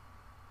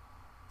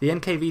 The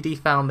NKVD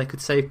found they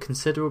could save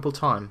considerable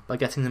time by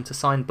getting them to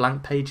sign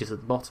blank pages at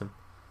the bottom.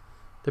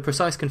 The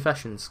precise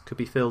confessions could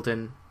be filled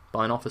in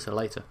by an officer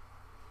later.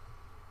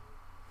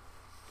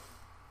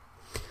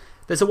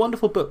 There's a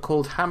wonderful book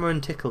called Hammer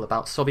and Tickle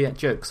about Soviet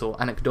jokes or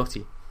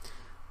anekdoti.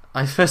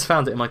 I first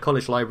found it in my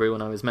college library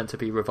when I was meant to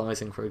be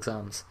revising for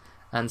exams,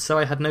 and so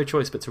I had no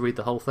choice but to read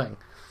the whole thing.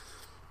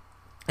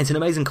 It's an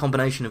amazing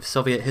combination of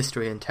Soviet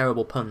history and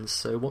terrible puns,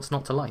 so what's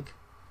not to like?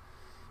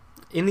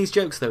 In these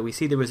jokes, though, we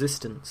see the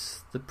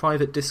resistance, the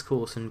private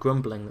discourse and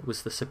grumbling that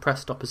was the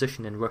suppressed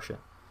opposition in Russia.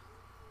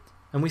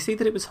 And we see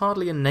that it was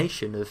hardly a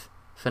nation of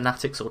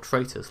fanatics or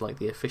traitors like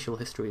the official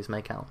histories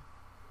make out.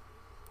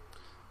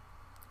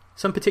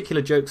 Some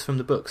particular jokes from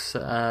the books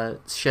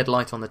shed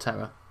light on the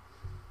terror.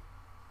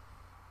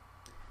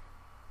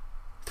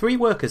 3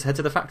 workers head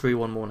to the factory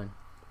one morning.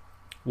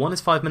 One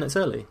is 5 minutes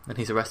early, and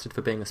he's arrested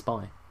for being a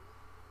spy.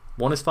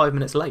 One is 5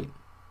 minutes late,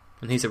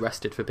 and he's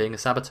arrested for being a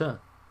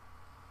saboteur.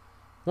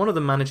 One of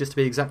them manages to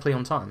be exactly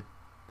on time,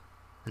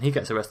 and he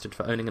gets arrested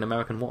for owning an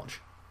American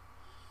watch.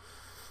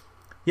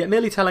 Yet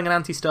merely telling an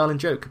anti-Stalin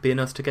joke could be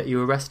enough to get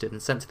you arrested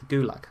and sent to the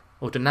Gulag,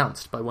 or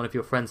denounced by one of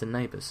your friends and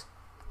neighbours.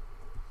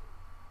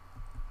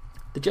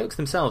 The jokes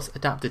themselves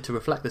adapted to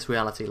reflect this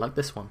reality, like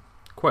this one.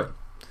 Quote,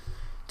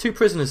 2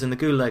 prisoners in the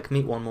Gulag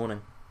meet one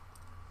morning.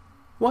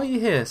 "Why are you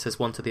here?" says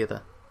one to the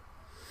other.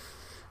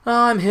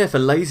 "I'm here for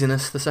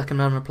laziness," the second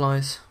man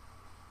replies.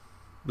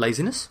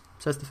 "Laziness?"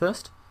 says the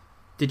first.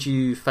 "Did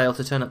you fail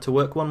to turn up to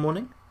work one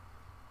morning?"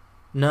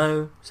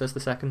 "No," says the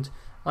second.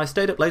 "I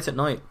stayed up late at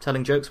night,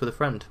 telling jokes with a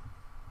friend."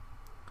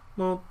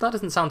 "Well, that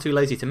doesn't sound too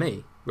lazy to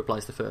me,"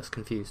 replies the first,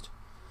 confused.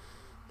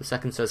 The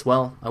second says,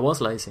 "Well, I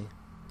was lazy.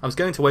 I was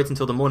going to wait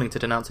until the morning to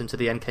denounce him to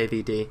the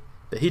NKVD,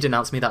 but he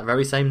denounced me that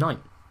very same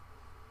night."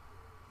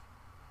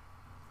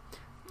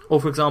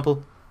 Or, for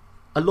example,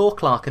 a law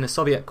clerk in a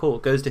Soviet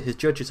court goes to his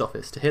judge's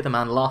office to hear the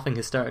man laughing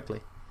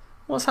hysterically.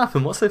 "What's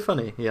happened? What's so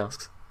funny?" he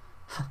asks.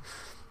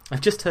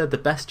 "I've just heard the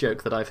best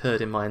joke that I've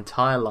heard in my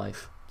entire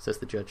life," says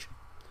the judge.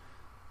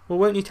 "Well,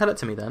 won't you tell it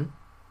to me then?"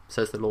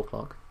 says the law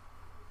clerk.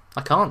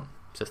 "I can't,"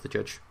 says the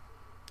judge.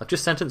 "I've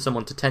just sentenced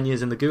someone to 10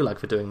 years in the Gulag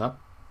for doing that."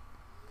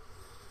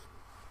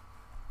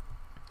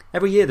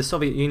 Every year the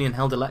Soviet Union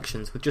held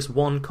elections with just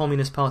one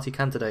Communist Party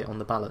candidate on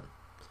the ballot.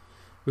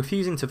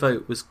 Refusing to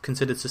vote was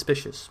considered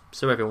suspicious,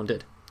 so everyone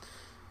did.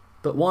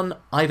 But one,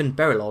 Ivan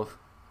Berilov,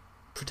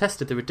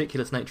 protested the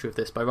ridiculous nature of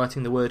this by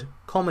writing the word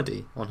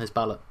comedy on his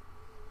ballot.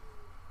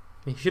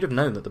 He should have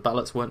known that the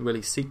ballots weren't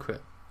really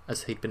secret,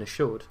 as he'd been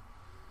assured.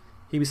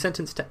 He was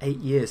sentenced to 8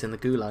 years in the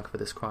Gulag for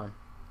this crime.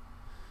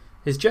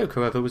 His joke,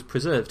 however, was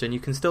preserved, and you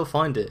can still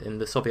find it in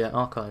the Soviet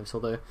archives,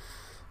 although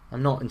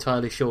I'm not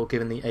entirely sure,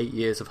 given the 8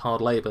 years of hard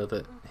labour,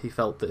 that he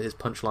felt that his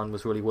punchline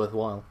was really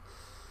worthwhile.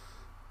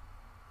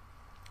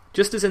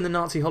 Just as in the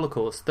Nazi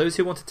Holocaust, those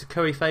who wanted to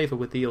curry favour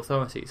with the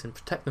authorities and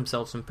protect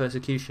themselves from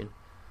persecution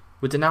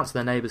would denounce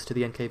their neighbours to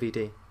the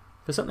NKVD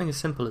for something as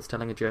simple as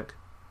telling a joke.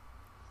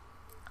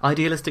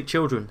 Idealistic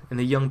children in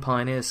the Young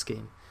Pioneers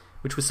scheme,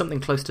 which was something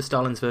close to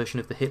Stalin's version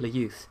of the Hitler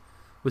Youth,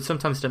 would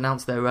sometimes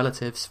denounce their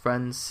relatives,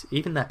 friends,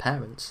 even their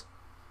parents.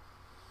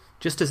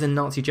 Just as in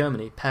Nazi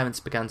Germany, parents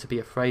began to be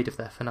afraid of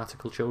their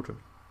fanatical children.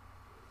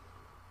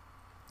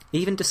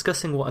 Even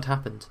discussing what had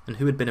happened and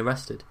who had been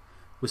arrested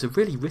was a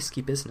really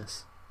risky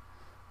business.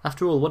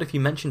 After all, what if you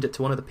mentioned it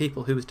to one of the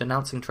people who was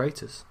denouncing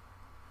traitors?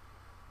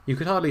 You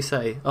could hardly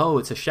say, "Oh,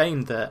 it's a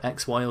shame that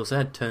X, Y, or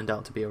Z turned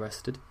out to be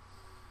arrested."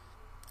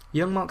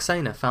 Young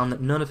Marksana found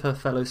that none of her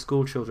fellow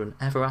schoolchildren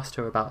ever asked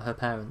her about her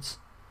parents,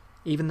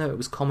 even though it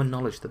was common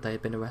knowledge that they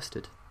had been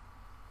arrested.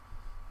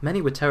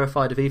 Many were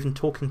terrified of even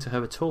talking to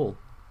her at all,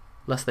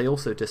 lest they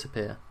also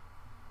disappear.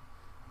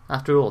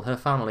 After all, her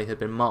family had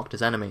been marked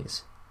as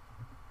enemies,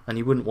 and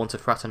you wouldn't want to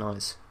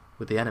fraternise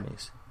with the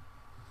enemies.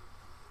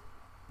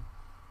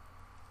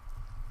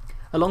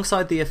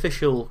 Alongside the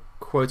official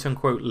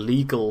quote-unquote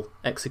legal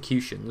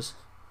executions,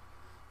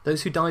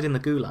 those who died in the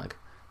Gulag,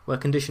 where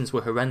conditions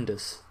were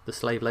horrendous, the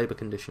slave labour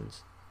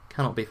conditions,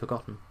 cannot be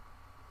forgotten.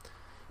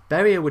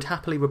 Beria would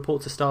happily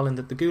report to Stalin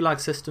that the Gulag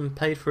system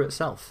paid for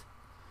itself.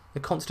 The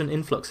constant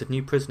influx of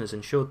new prisoners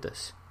ensured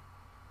this.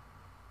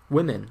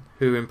 Women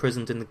who were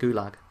imprisoned in the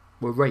Gulag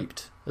were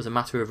raped as a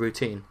matter of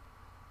routine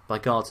by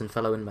guards and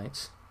fellow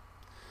inmates.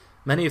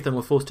 Many of them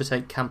were forced to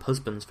take camp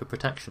husbands for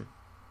protection.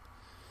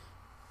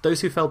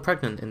 Those who fell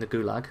pregnant in the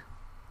Gulag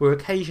were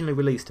occasionally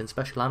released in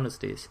special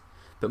amnesties,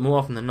 but more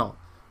often than not,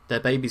 their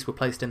babies were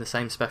placed in the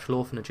same special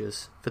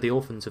orphanages for the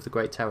orphans of the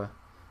Great Terror,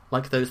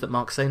 like those that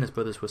Marksana's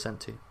brothers were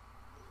sent to.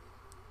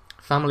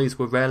 Families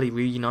were rarely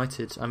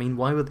reunited. I mean,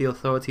 why would the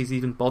authorities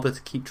even bother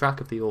to keep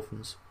track of the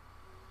orphans?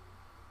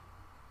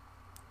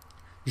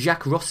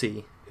 Jacques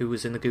Rossi, who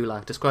was in the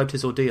Gulag, described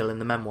his ordeal in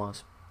the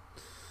memoirs.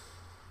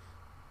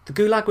 The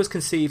Gulag was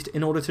conceived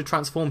in order to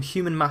transform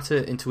human matter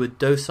into a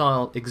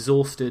docile,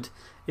 exhausted,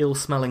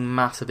 ill-smelling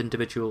mass of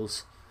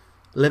individuals,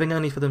 living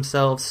only for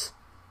themselves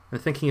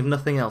and thinking of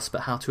nothing else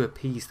but how to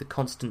appease the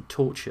constant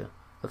torture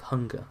of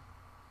hunger.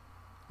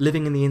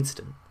 Living in the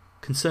instant,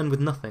 concerned with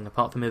nothing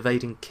apart from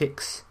evading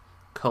kicks,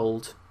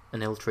 cold,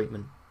 and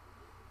ill-treatment.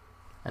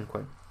 End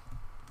quote.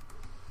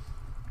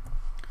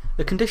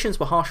 The conditions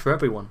were harsh for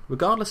everyone,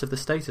 regardless of the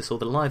status or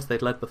the lives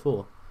they'd led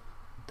before.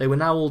 They were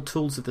now all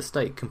tools of the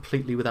state,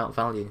 completely without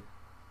value.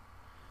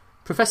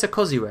 Professor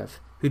Kozyrev,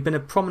 who'd been a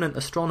prominent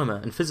astronomer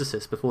and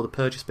physicist before the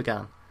purges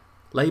began,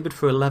 laboured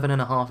for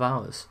 11.5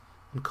 hours,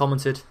 and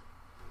commented,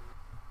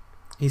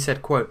 he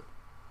said, quote,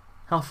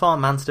 "How far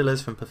man still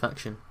is from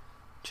perfection.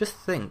 Just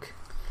think,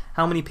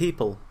 how many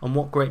people and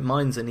what great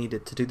minds are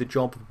needed to do the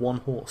job of one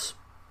horse."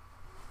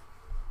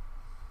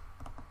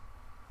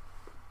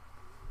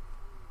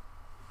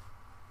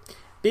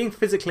 Being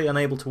physically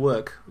unable to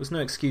work was no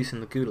excuse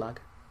in the Gulag.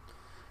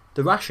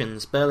 The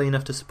rations, barely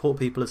enough to support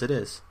people as it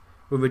is,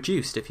 were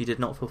reduced if you did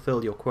not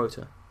fulfil your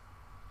quota.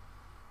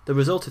 The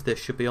result of this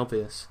should be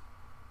obvious.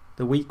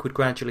 The weak would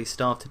gradually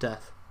starve to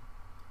death.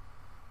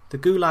 The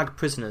Gulag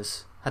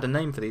prisoners had a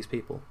name for these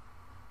people.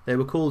 They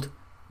were called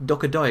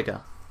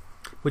Dokadoiga,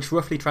 which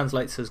roughly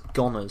translates as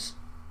goners.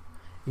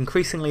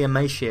 Increasingly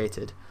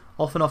emaciated,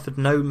 often offered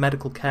no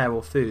medical care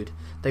or food,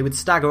 they would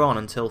stagger on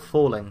until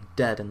falling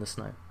dead in the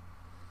snow.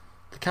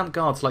 The camp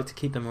guards liked to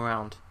keep them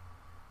around.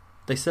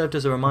 They served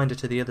as a reminder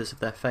to the others of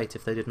their fate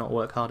if they did not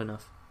work hard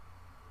enough.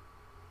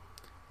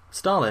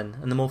 Stalin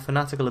and the more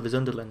fanatical of his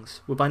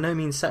underlings were by no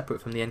means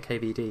separate from the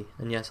NKVD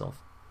and Yezhov.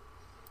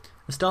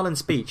 A Stalin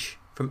speech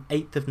from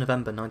 8th of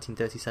November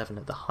 1937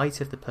 at the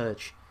height of the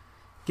purge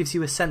gives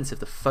you a sense of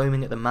the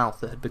foaming at the mouth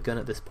that had begun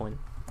at this point.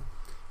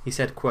 He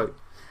said, quote,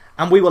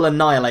 "And we will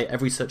annihilate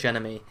every such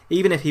enemy,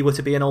 even if he were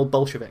to be an old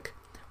Bolshevik.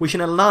 We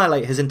shall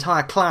annihilate his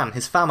entire clan,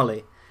 his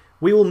family.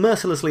 We will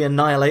mercilessly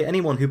annihilate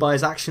anyone who by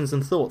his actions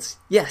and thoughts,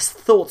 yes,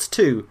 thoughts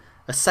too,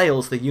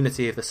 assails the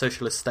unity of the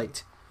socialist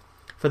state.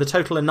 For the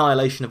total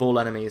annihilation of all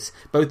enemies,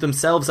 both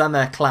themselves and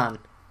their clan."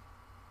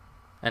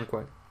 End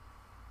quote.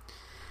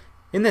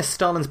 In this,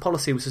 Stalin's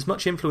policy was as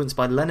much influenced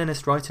by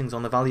Leninist writings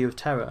on the value of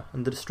terror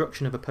and the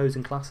destruction of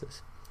opposing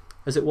classes,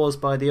 as it was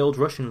by the old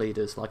Russian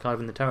leaders like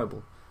Ivan the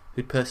Terrible,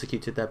 who'd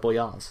persecuted their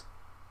boyars.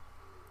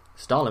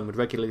 Stalin would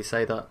regularly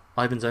say that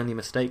Ivan's only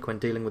mistake when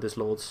dealing with his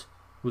lords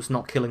was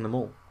not killing them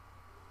all.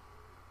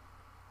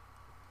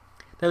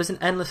 There was an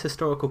endless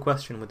historical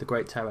question with the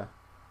Great Terror,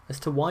 as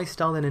to why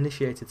Stalin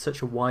initiated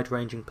such a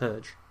wide-ranging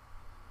purge.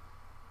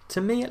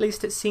 To me, at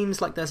least, it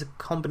seems like there's a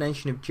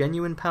combination of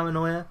genuine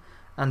paranoia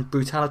and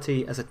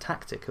brutality as a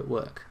tactic at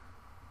work.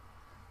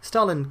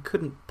 Stalin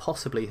couldn't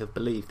possibly have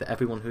believed that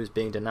everyone who was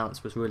being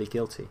denounced was really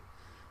guilty.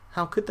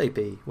 How could they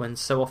be, when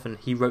so often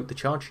he wrote the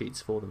charge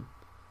sheets for them?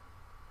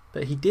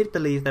 But he did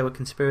believe there were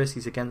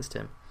conspiracies against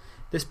him.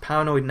 This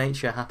paranoid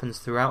nature happens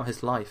throughout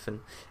his life,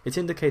 and it's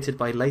indicated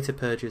by later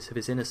purges of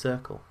his inner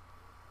circle.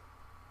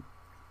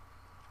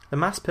 The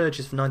mass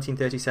purges from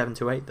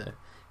 1937-8, though,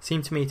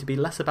 seemed to me to be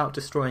less about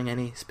destroying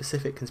any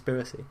specific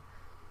conspiracy,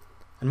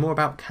 and more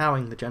about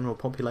cowing the general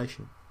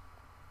population.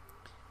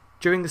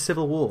 During the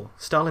Civil War,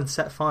 Stalin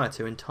set fire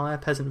to entire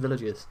peasant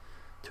villages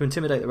to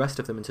intimidate the rest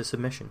of them into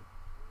submission.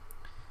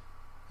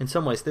 In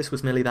some ways, this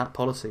was merely that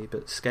policy,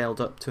 but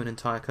scaled up to an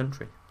entire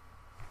country.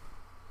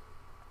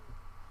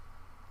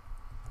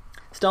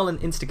 Stalin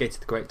instigated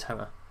the Great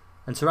Terror,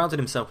 and surrounded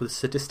himself with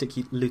sadistic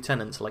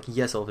lieutenants like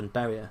Yezhov and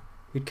Beria,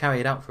 who'd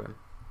carry it out for him.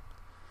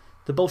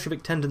 The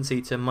Bolshevik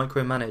tendency to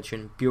micromanage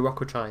and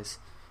bureaucratize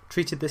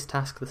treated this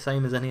task the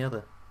same as any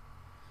other.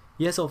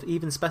 Yezhov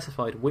even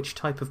specified which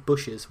type of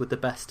bushes were the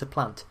best to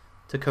plant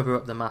to cover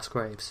up the mass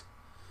graves.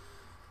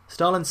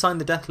 Stalin signed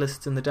the death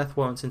lists and the death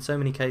warrants in so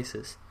many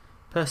cases,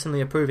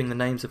 personally approving the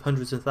names of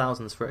hundreds of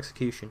thousands for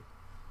execution.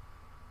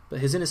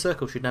 But his inner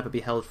circle should never be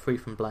held free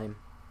from blame.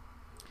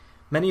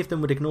 Many of them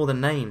would ignore the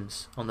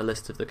names on the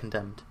lists of the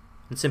condemned,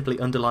 and simply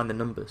underline the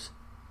numbers.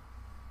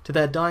 To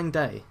their dying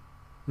day,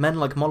 men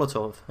like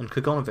Molotov and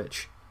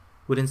Kaganovich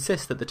would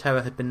insist that the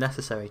terror had been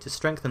necessary to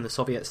strengthen the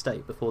Soviet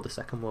state before the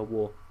Second World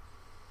War.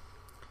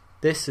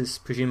 This is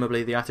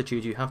presumably the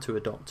attitude you have to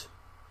adopt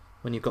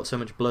when you've got so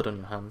much blood on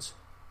your hands.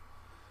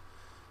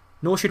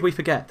 Nor should we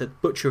forget that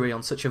butchery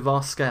on such a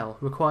vast scale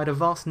required a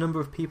vast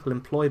number of people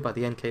employed by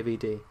the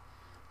NKVD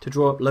to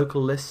draw up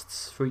local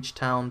lists for each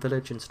town,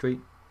 village and street,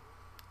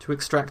 to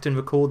extract and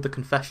record the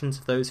confessions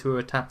of those who were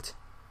attacked,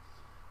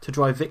 to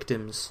drive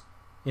victims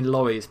in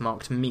lorries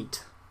marked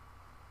meat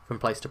from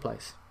place to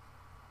place.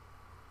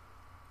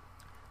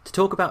 To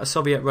talk about a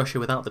Soviet Russia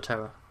without the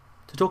terror,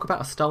 to talk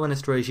about a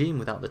Stalinist regime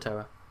without the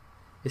terror,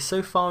 is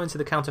so far into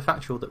the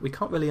counterfactual that we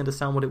can't really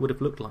understand what it would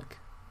have looked like.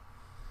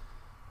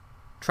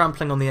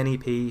 Trampling on the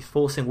NEP,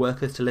 forcing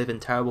workers to live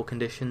in terrible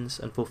conditions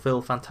and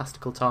fulfill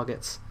fantastical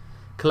targets,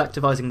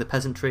 collectivising the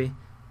peasantry,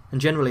 and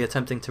generally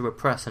attempting to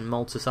repress and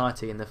mould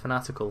society in the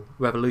fanatical,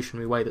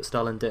 revolutionary way that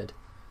Stalin did.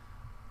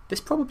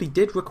 This probably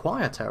did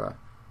require terror.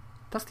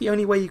 That's the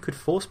only way you could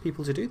force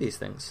people to do these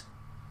things.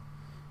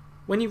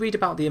 When you read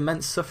about the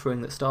immense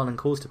suffering that Stalin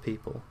caused to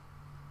people,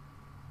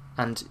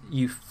 and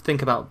you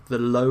think about the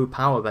low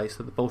power base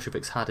that the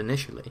Bolsheviks had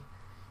initially,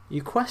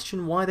 you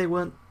question why they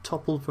weren't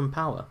toppled from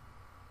power.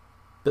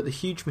 But the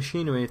huge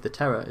machinery of the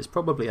terror is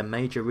probably a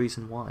major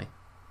reason why.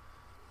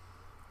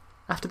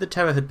 After the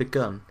terror had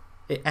begun,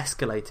 it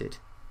escalated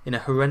in a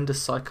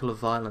horrendous cycle of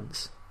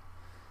violence.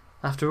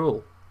 After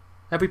all,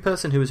 every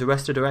person who was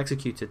arrested or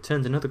executed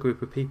turned another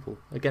group of people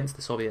against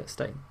the Soviet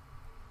state.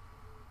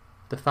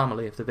 The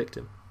family of the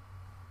victim.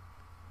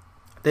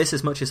 This,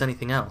 as much as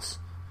anything else,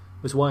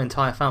 was why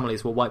entire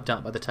families were wiped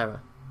out by the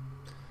terror.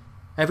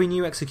 Every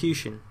new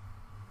execution,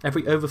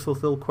 every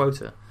overfulfilled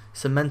quota,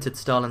 cemented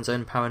Stalin's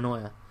own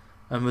paranoia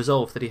and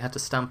resolved that he had to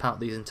stamp out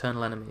these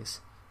internal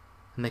enemies,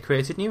 and they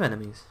created new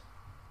enemies.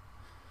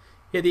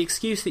 Yet the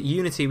excuse that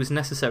unity was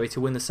necessary to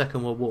win the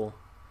Second World War,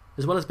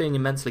 as well as being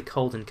immensely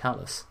cold and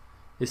callous,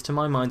 is to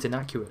my mind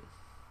inaccurate.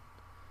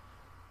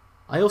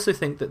 I also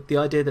think that the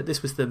idea that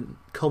this was the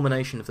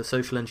culmination of the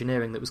social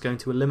engineering that was going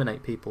to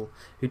eliminate people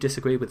who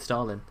disagree with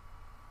Stalin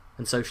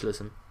and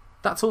socialism,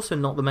 that's also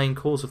not the main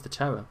cause of the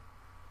terror.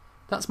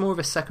 That's more of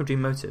a secondary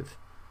motive,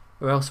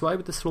 or else why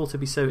would the slaughter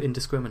be so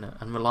indiscriminate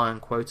and rely on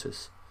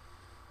quotas?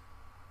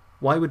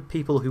 Why would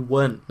people who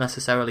weren't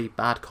necessarily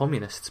bad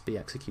communists be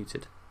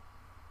executed?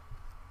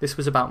 This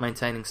was about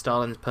maintaining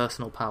Stalin's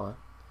personal power,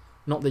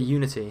 not the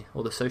unity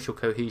or the social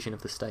cohesion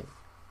of the state.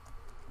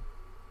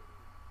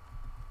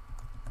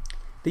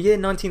 The year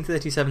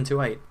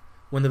 1937-8,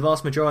 when the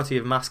vast majority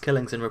of mass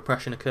killings and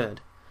repression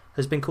occurred,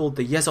 has been called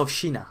the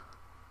Yezovshchina,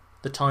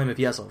 the time of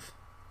Yezov.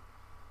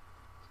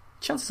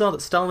 Chances are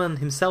that Stalin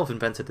himself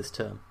invented this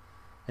term,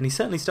 and he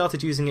certainly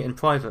started using it in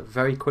private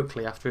very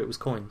quickly after it was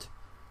coined,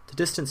 to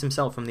distance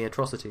himself from the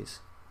atrocities.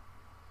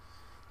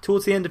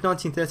 Towards the end of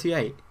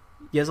 1938,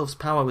 Yezov's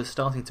power was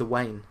starting to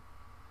wane.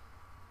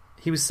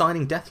 He was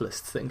signing death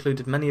lists that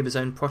included many of his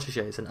own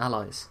protégés and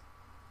allies.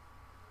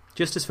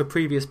 Just as for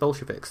previous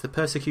Bolsheviks, the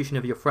persecution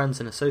of your friends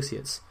and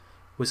associates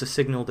was a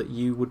signal that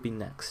you would be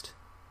next.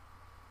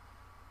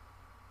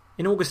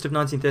 In August of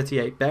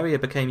 1938,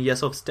 Beria became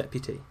Yezov's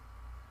deputy.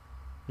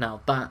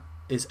 Now that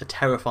is a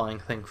terrifying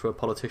thing for a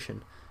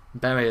politician.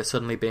 Beria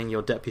suddenly being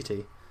your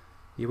deputy.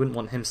 You wouldn't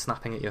want him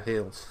snapping at your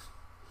heels.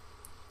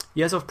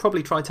 Yezov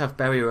probably tried to have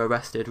Beria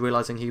arrested,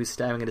 realising he was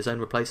staring at his own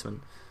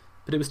replacement,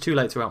 but it was too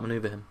late to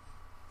outmaneuver him.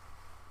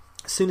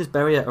 As soon as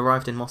Beria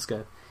arrived in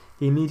Moscow,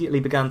 he immediately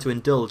began to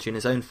indulge in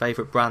his own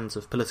favourite brands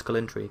of political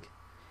intrigue.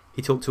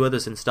 He talked to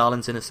others in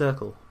Stalin's inner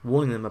circle,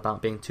 warning them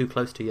about being too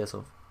close to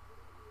Yezov.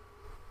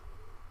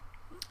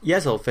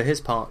 Yezov, for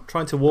his part,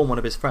 tried to warn one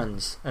of his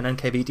friends, an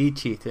NKVD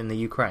chief in the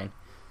Ukraine,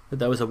 that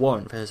there was a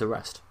warrant for his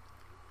arrest.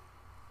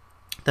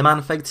 The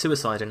man faked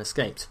suicide and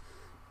escaped,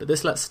 but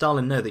this let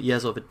Stalin know that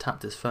Yezov had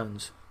tapped his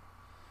phones.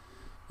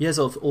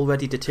 Yezov,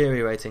 already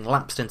deteriorating,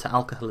 lapsed into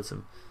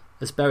alcoholism,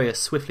 as Beria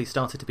swiftly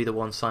started to be the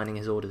one signing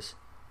his orders,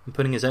 and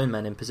putting his own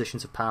men in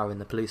positions of power in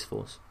the police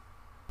force.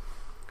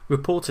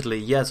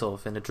 Reportedly,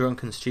 Yezov, in a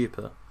drunken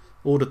stupor,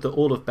 ordered that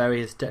all of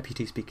Beria's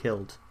deputies be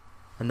killed,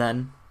 and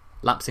then,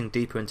 lapsing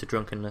deeper into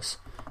drunkenness,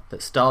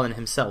 that Stalin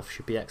himself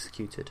should be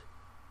executed.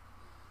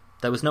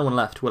 There was no one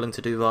left willing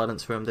to do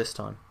violence for him this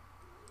time.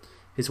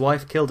 His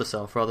wife killed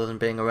herself rather than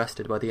being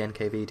arrested by the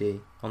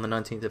NKVD on the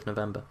 19th of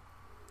November.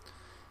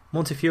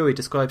 Montefiore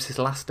describes his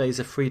last days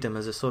of freedom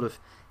as a sort of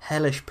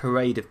hellish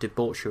parade of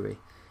debauchery,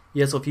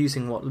 Yezov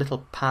using what little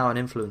power and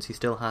influence he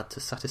still had to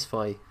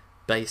satisfy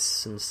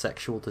base and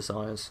sexual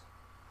desires.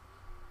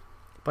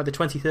 By the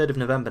 23rd of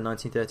November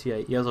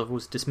 1938, Yezov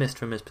was dismissed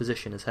from his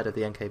position as head of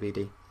the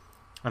NKVD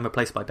and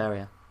replaced by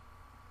Beria.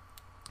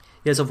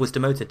 Yezov was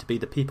demoted to be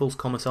the People's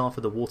Commissar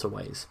for the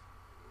Waterways.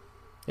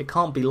 It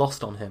can't be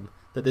lost on him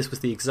that this was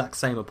the exact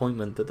same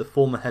appointment that the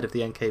former head of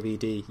the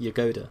NKVD,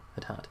 Yagoda,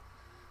 had had.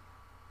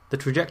 The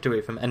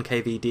trajectory from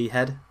NKVD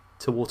head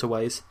to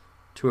waterways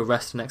to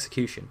arrest and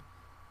execution,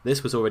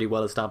 this was already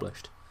well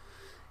established.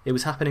 It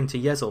was happening to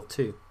Yezhov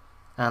too,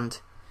 and,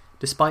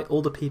 despite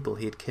all the people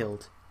he had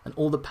killed and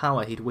all the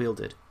power he'd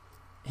wielded,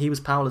 he was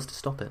powerless to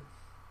stop it.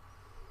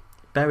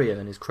 Beria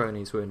and his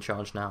cronies were in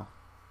charge now.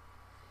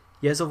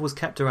 Yezhov was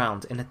kept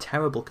around in a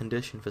terrible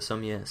condition for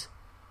some years.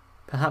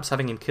 Perhaps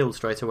having him killed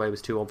straight away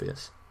was too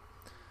obvious.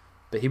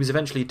 But he was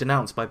eventually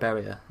denounced by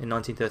Beria in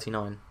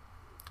 1939,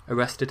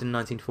 arrested in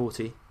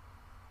 1940,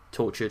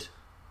 tortured,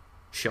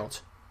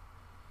 shot.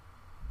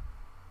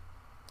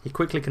 He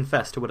quickly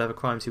confessed to whatever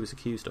crimes he was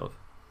accused of.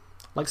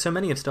 Like so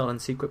many of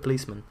Stalin's secret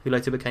policemen who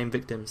later became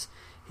victims,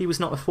 he was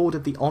not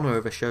afforded the honour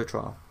of a show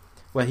trial,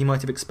 where he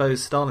might have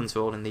exposed Stalin's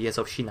role in the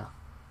Yezhovshchina,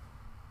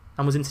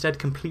 and was instead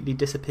completely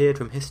disappeared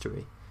from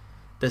history.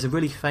 There's a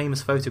really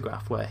famous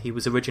photograph where he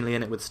was originally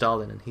in it with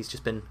Stalin, and he's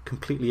just been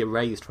completely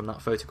erased from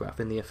that photograph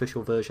in the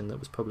official version that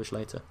was published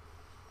later.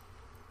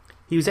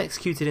 He was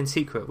executed in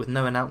secret with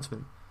no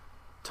announcement.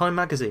 Time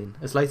magazine,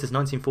 as late as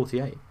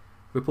 1948,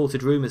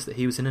 reported rumours that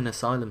he was in an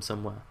asylum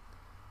somewhere,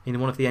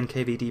 in one of the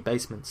NKVD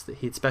basements that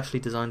he had specially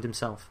designed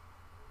himself.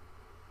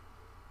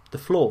 The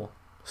floor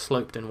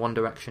sloped in one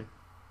direction.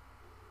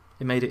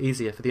 It made it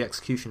easier for the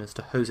executioners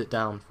to hose it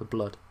down for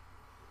blood.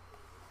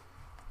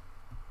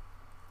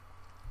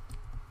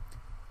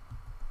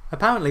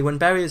 Apparently, when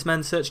Beria's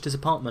men searched his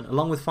apartment,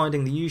 along with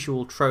finding the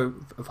usual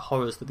trove of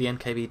horrors that the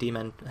NKVD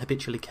men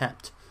habitually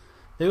kept,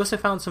 they also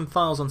found some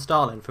files on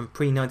Stalin from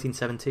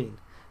pre-1917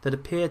 that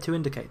appeared to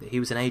indicate that he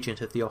was an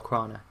agent of the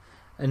Okhrana.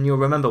 And you'll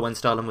remember when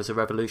Stalin was a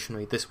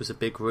revolutionary, this was a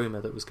big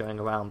rumour that was going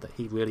around that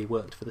he really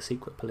worked for the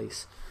secret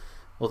police.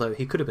 Although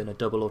he could have been a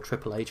double or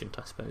triple agent,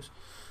 I suppose.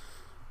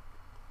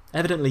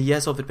 Evidently,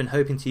 Yezhov had been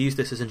hoping to use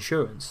this as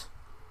insurance.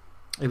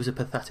 It was a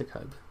pathetic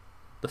hope.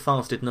 The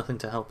files did nothing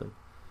to help him.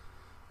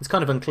 It's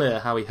kind of unclear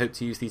how he hoped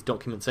to use these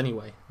documents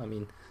anyway. I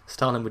mean,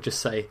 Stalin would just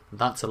say,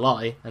 "That's a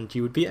lie," and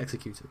you would be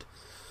executed.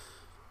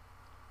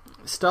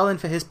 Stalin,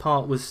 for his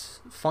part, was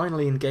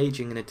finally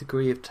engaging in a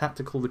degree of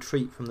tactical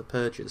retreat from the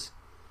purges.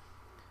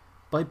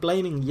 By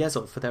blaming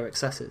Yezhov for their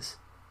excesses,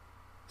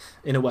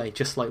 in a way,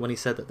 just like when he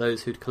said that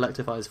those who'd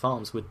collectivised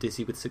farms were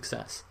dizzy with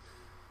success,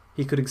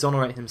 he could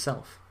exonerate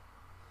himself.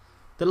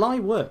 The lie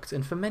worked,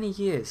 and for many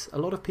years a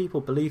lot of people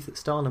believed that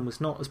Stalin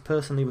was not as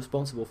personally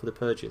responsible for the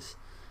purges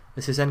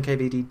as his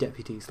NKVD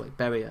deputies like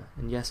Beria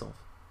and Yezhov.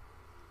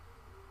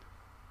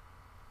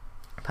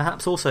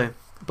 Perhaps also,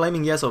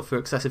 blaming Yezhov for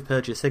excessive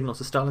purges signalled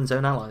to Stalin's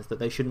own allies that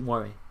they shouldn't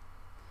worry.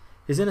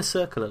 His inner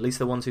circle, at least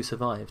the ones who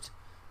survived,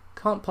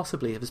 can't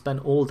possibly have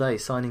spent all day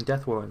signing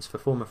death warrants for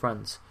former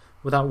friends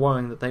without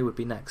worrying that they would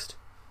be next.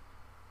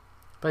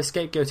 By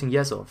scapegoating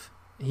Yezhov,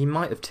 he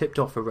might have tipped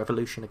off a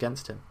revolution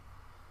against him.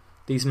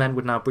 These men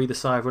would now breathe a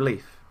sigh of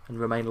relief and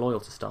remain loyal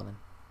to Stalin.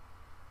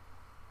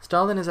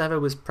 Stalin, as ever,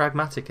 was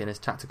pragmatic in his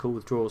tactical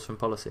withdrawals from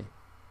policy.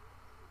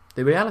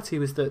 The reality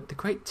was that the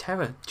Great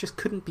Terror just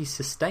couldn't be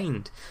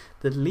sustained.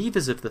 The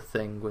levers of the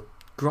thing were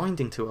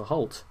grinding to a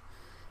halt.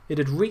 It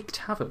had wreaked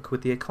havoc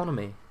with the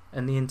economy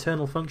and the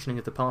internal functioning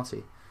of the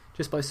party,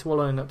 just by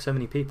swallowing up so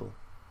many people.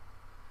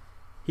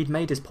 He'd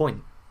made his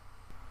point.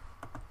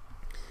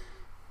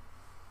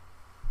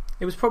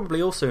 It was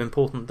probably also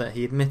important that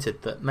he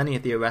admitted that many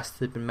of the arrests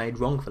had been made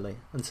wrongfully,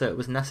 and so it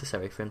was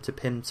necessary for him to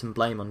pin some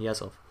blame on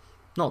Yezhov.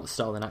 Not that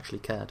Stalin actually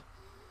cared.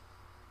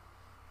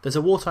 There's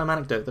a wartime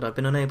anecdote that I've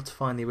been unable to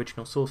find the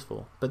original source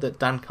for, but that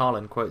Dan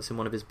Carlin quotes in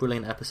one of his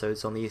brilliant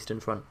episodes on the Eastern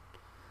Front.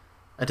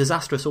 A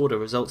disastrous order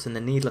results in the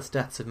needless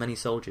deaths of many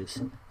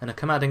soldiers, and a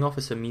commanding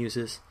officer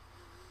muses,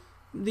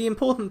 "The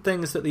important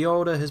thing is that the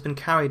order has been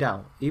carried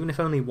out, even if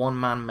only one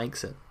man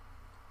makes it."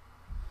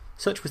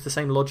 Such was the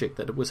same logic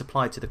that was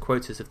applied to the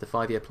quotas of the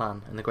 5-year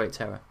plan and the Great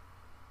Terror.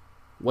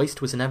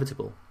 Waste was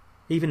inevitable.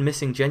 Even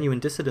missing genuine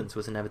dissidents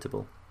was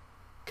inevitable.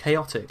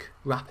 Chaotic,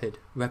 rapid,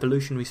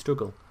 revolutionary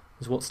struggle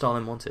was what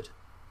Stalin wanted,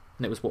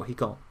 and it was what he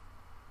got.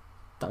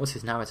 That was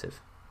his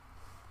narrative.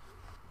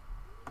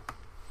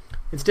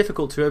 It's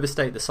difficult to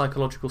overstate the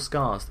psychological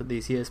scars that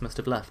these years must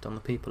have left on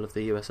the people of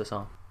the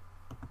USSR.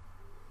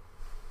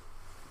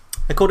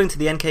 According to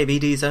the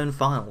NKVD's own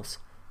files,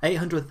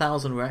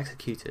 800,000 were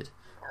executed,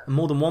 and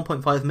more than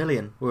 1.5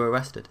 million were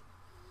arrested.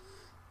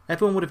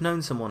 Everyone would have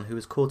known someone who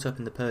was caught up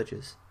in the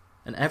purges,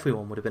 and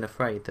everyone would have been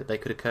afraid that they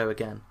could occur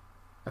again,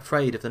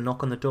 afraid of the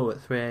knock on the door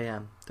at 3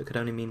 a.m. that could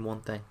only mean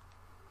one thing.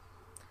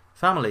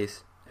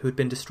 Families, who had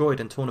been destroyed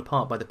and torn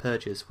apart by the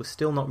purges, were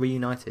still not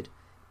reunited,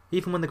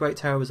 even when the Great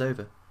Terror was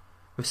over,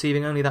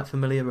 receiving only that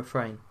familiar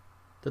refrain,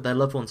 that their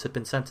loved ones had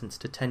been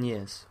sentenced to 10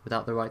 years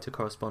without the right to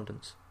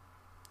correspondence.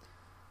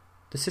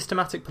 The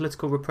systematic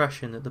political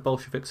repression that the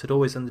Bolsheviks had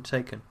always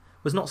undertaken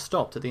was not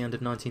stopped at the end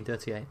of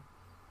 1938,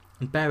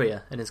 and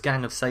Beria and his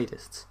gang of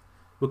sadists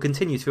would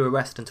continue to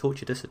arrest and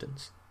torture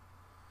dissidents.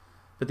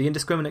 But the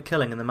indiscriminate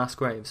killing and the mass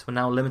graves were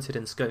now limited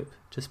in scope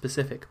to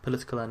specific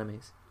political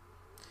enemies.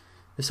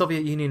 The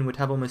Soviet Union would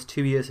have almost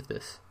 2 years of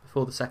this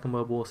before the Second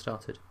World War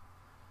started.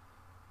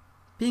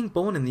 Being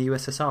born in the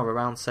USSR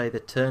around, say, the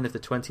turn of the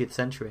 20th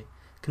century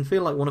can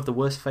feel like one of the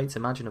worst fates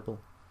imaginable.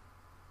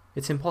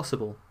 It's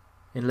impossible,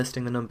 in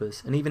listing the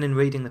numbers, and even in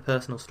reading the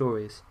personal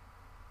stories,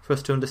 for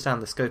us to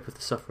understand the scope of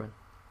the suffering.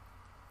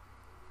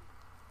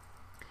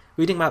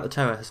 Reading about the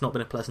terror has not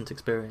been a pleasant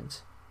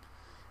experience.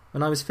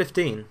 When I was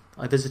 15,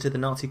 I visited the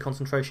Nazi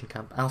concentration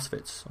camp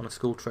Auschwitz on a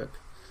school trip,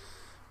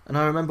 and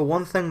I remember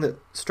one thing that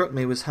struck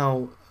me was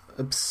how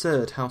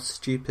absurd, how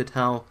stupid,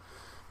 how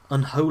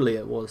unholy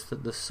it was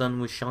that the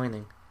sun was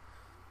shining,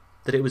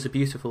 that it was a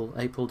beautiful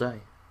April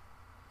day,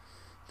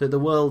 that the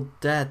world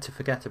dared to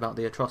forget about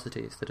the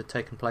atrocities that had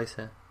taken place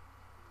here,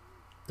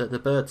 that the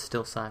birds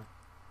still sang.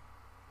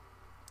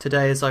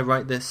 Today, as I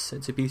write this,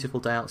 it's a beautiful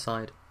day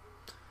outside.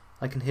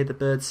 I can hear the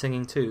birds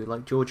singing too,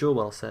 like George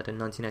Orwell said in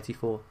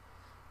 1984.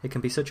 It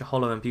can be such a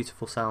hollow and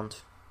beautiful sound.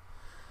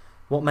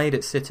 What made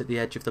it sit at the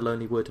edge of the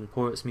lonely wood and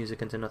pour its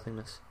music into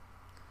nothingness?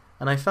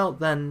 And I felt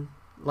then,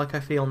 like I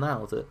feel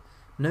now, that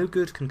no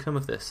good can come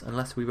of this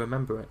unless we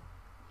remember it.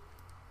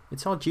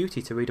 It's our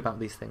duty to read about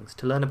these things,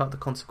 to learn about the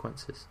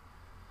consequences.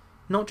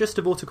 Not just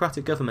of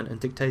autocratic government and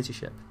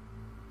dictatorship.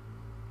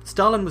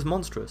 Stalin was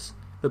monstrous,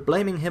 but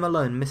blaming him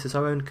alone misses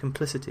our own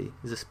complicity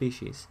as a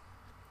species.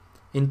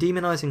 In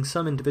demonising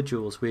some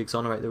individuals, we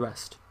exonerate the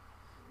rest.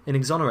 In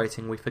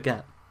exonerating, we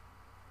forget.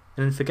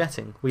 And in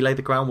forgetting, we lay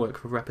the groundwork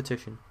for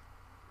repetition.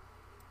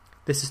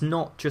 This is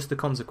not just the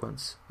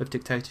consequence of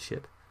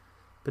dictatorship,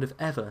 but of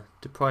ever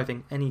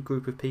depriving any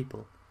group of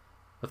people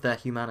of their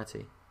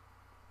humanity.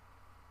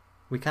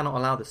 We cannot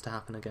allow this to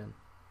happen again.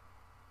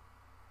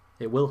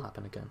 It will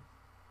happen again.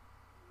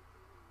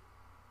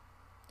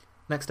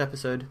 Next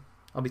episode,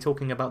 I'll be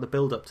talking about the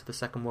build-up to the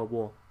Second World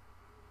War.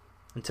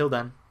 Until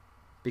then,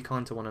 be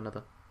kind to one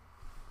another.